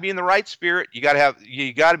to be in the right spirit. You got to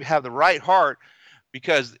have the right heart,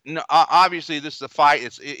 because obviously this is a fight.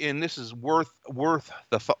 This is worth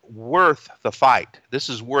the fight. This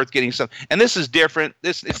is worth getting some, and this is different.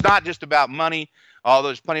 It's not just about money, although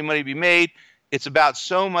there's plenty of money to be made. It's about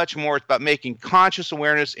so much more. It's about making conscious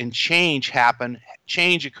awareness and change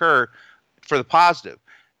occur for the positive.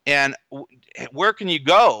 And where can you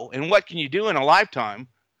go, and what can you do in a lifetime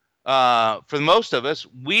for the most of us,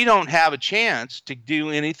 we don't have a chance to do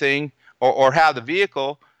anything or have the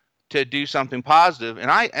vehicle to do something positive. And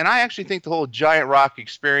I actually think the whole giant rock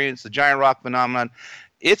experience, the giant rock phenomenon,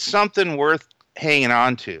 it's something worth hanging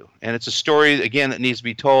on to. And it's a story, again, that needs to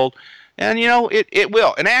be told. And, it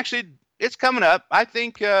will. And actually, it's coming up. I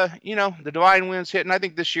think, the divine wind's hitting. I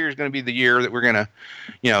think this year is going to be the year that we're going to,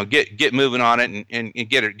 get moving on it and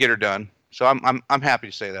get her done. So I'm happy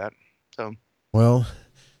to say that. So. Well,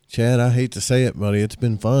 Chad, I hate to say it, buddy. It's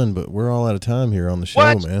been fun, but we're all out of time here on the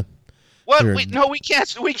show, man. What? We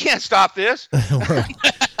can't stop this.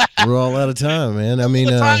 We're all out of time, man. I mean,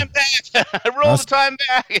 roll the time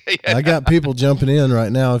back. I got people jumping in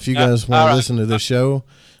right now. If you guys want to listen to this show,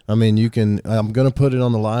 I mean, you can. I'm going to put it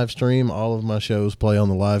on the live stream. All of my shows play on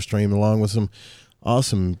the live stream, along with some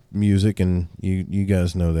awesome music, and you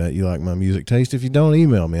guys know that you like my music taste. If you don't,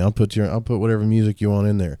 email me. I'll put whatever music you want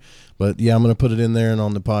in there. But yeah, I'm going to put it in there and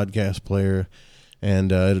on the podcast player,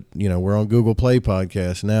 and we're on Google Play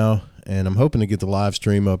Podcast now. And I'm hoping to get the live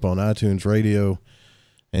stream up on iTunes Radio.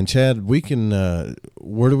 And Chad, we can,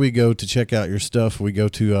 where do we go to check out your stuff? We go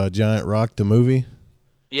to Giant Rock the Movie.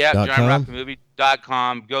 Yeah,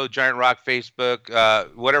 GiantRockTheMovie.com. Go to Giant Rock Facebook,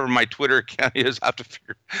 whatever my Twitter account is. I have to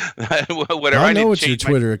figure whatever. I know what your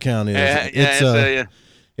Twitter account is.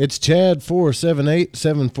 It's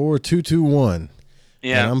Chad47874221.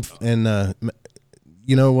 Yeah. And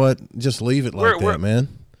you know what? Just leave it like that,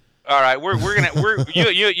 man. All right, you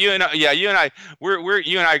and I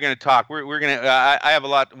are gonna talk. We're gonna. I have a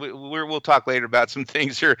lot. We'll talk later about some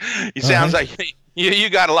things here. It sounds like you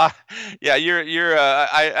got a lot. Yeah, you're.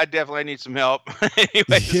 I definitely need some help.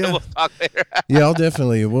 Anyway, so we'll talk later. Yeah,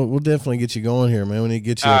 we'll definitely get you going here, man. We need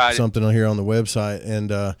to get you something on here on the website, and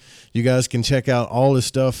you guys can check out all this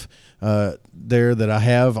stuff there that I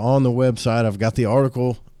have on the website. I've got the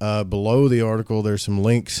article. Below the article, there's some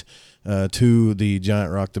links. To the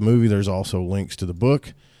Giant Rock the Movie. There's also links to the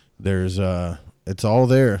book. There's it's all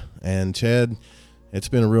there. And Chad, it's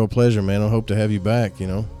been a real pleasure, man. I hope to have you back.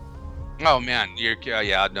 Oh man,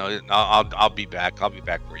 I'll be back. I'll be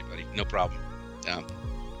back for you, buddy. No problem.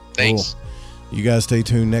 Thanks. Cool. You guys stay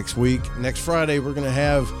tuned next week. Next Friday, we're gonna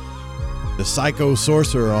have the Psycho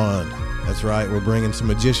Sorcerer on. That's right. We're bringing some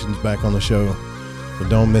magicians back on the show. So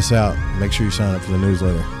don't miss out. Make sure you sign up for the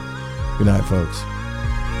newsletter. Good night, folks.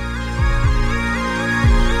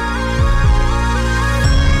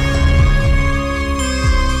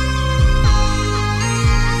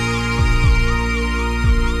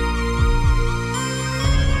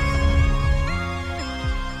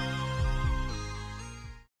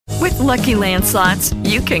 With Lucky Land Slots,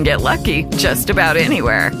 you can get lucky just about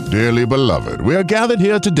anywhere. Dearly beloved, we are gathered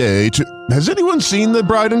here today to... Has anyone seen the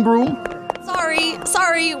bride and groom?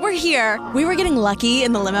 Sorry, we're here. We were getting lucky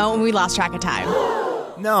in the limo and we lost track of time.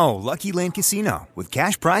 No, Lucky Land Casino, with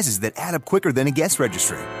cash prizes that add up quicker than a guest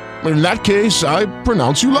registry. In that case, I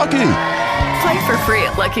pronounce you lucky. Play for free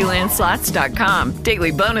at LuckyLandSlots.com.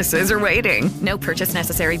 Daily bonuses are waiting. No purchase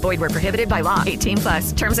necessary. Void where prohibited by law.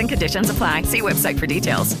 18+. Terms and conditions apply. See website for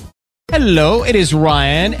details. Hello, it is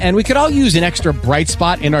Ryan, and we could all use an extra bright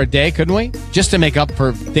spot in our day, couldn't we? Just to make up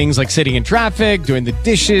for things like sitting in traffic, doing the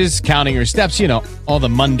dishes, counting your steps, all the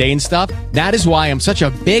mundane stuff. That is why I'm such a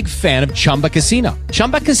big fan of Chumba Casino.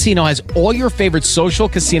 Chumba Casino has all your favorite social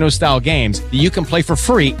casino-style games that you can play for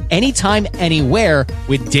free anytime, anywhere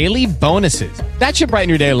with daily bonuses. That should brighten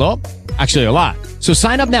your day a little. Actually, a lot. So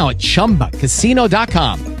sign up now at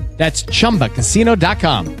ChumbaCasino.com. That's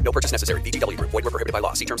ChumbaCasino.com. No purchase necessary. VGW Group. Void where prohibited by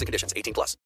law. See terms and conditions. 18+.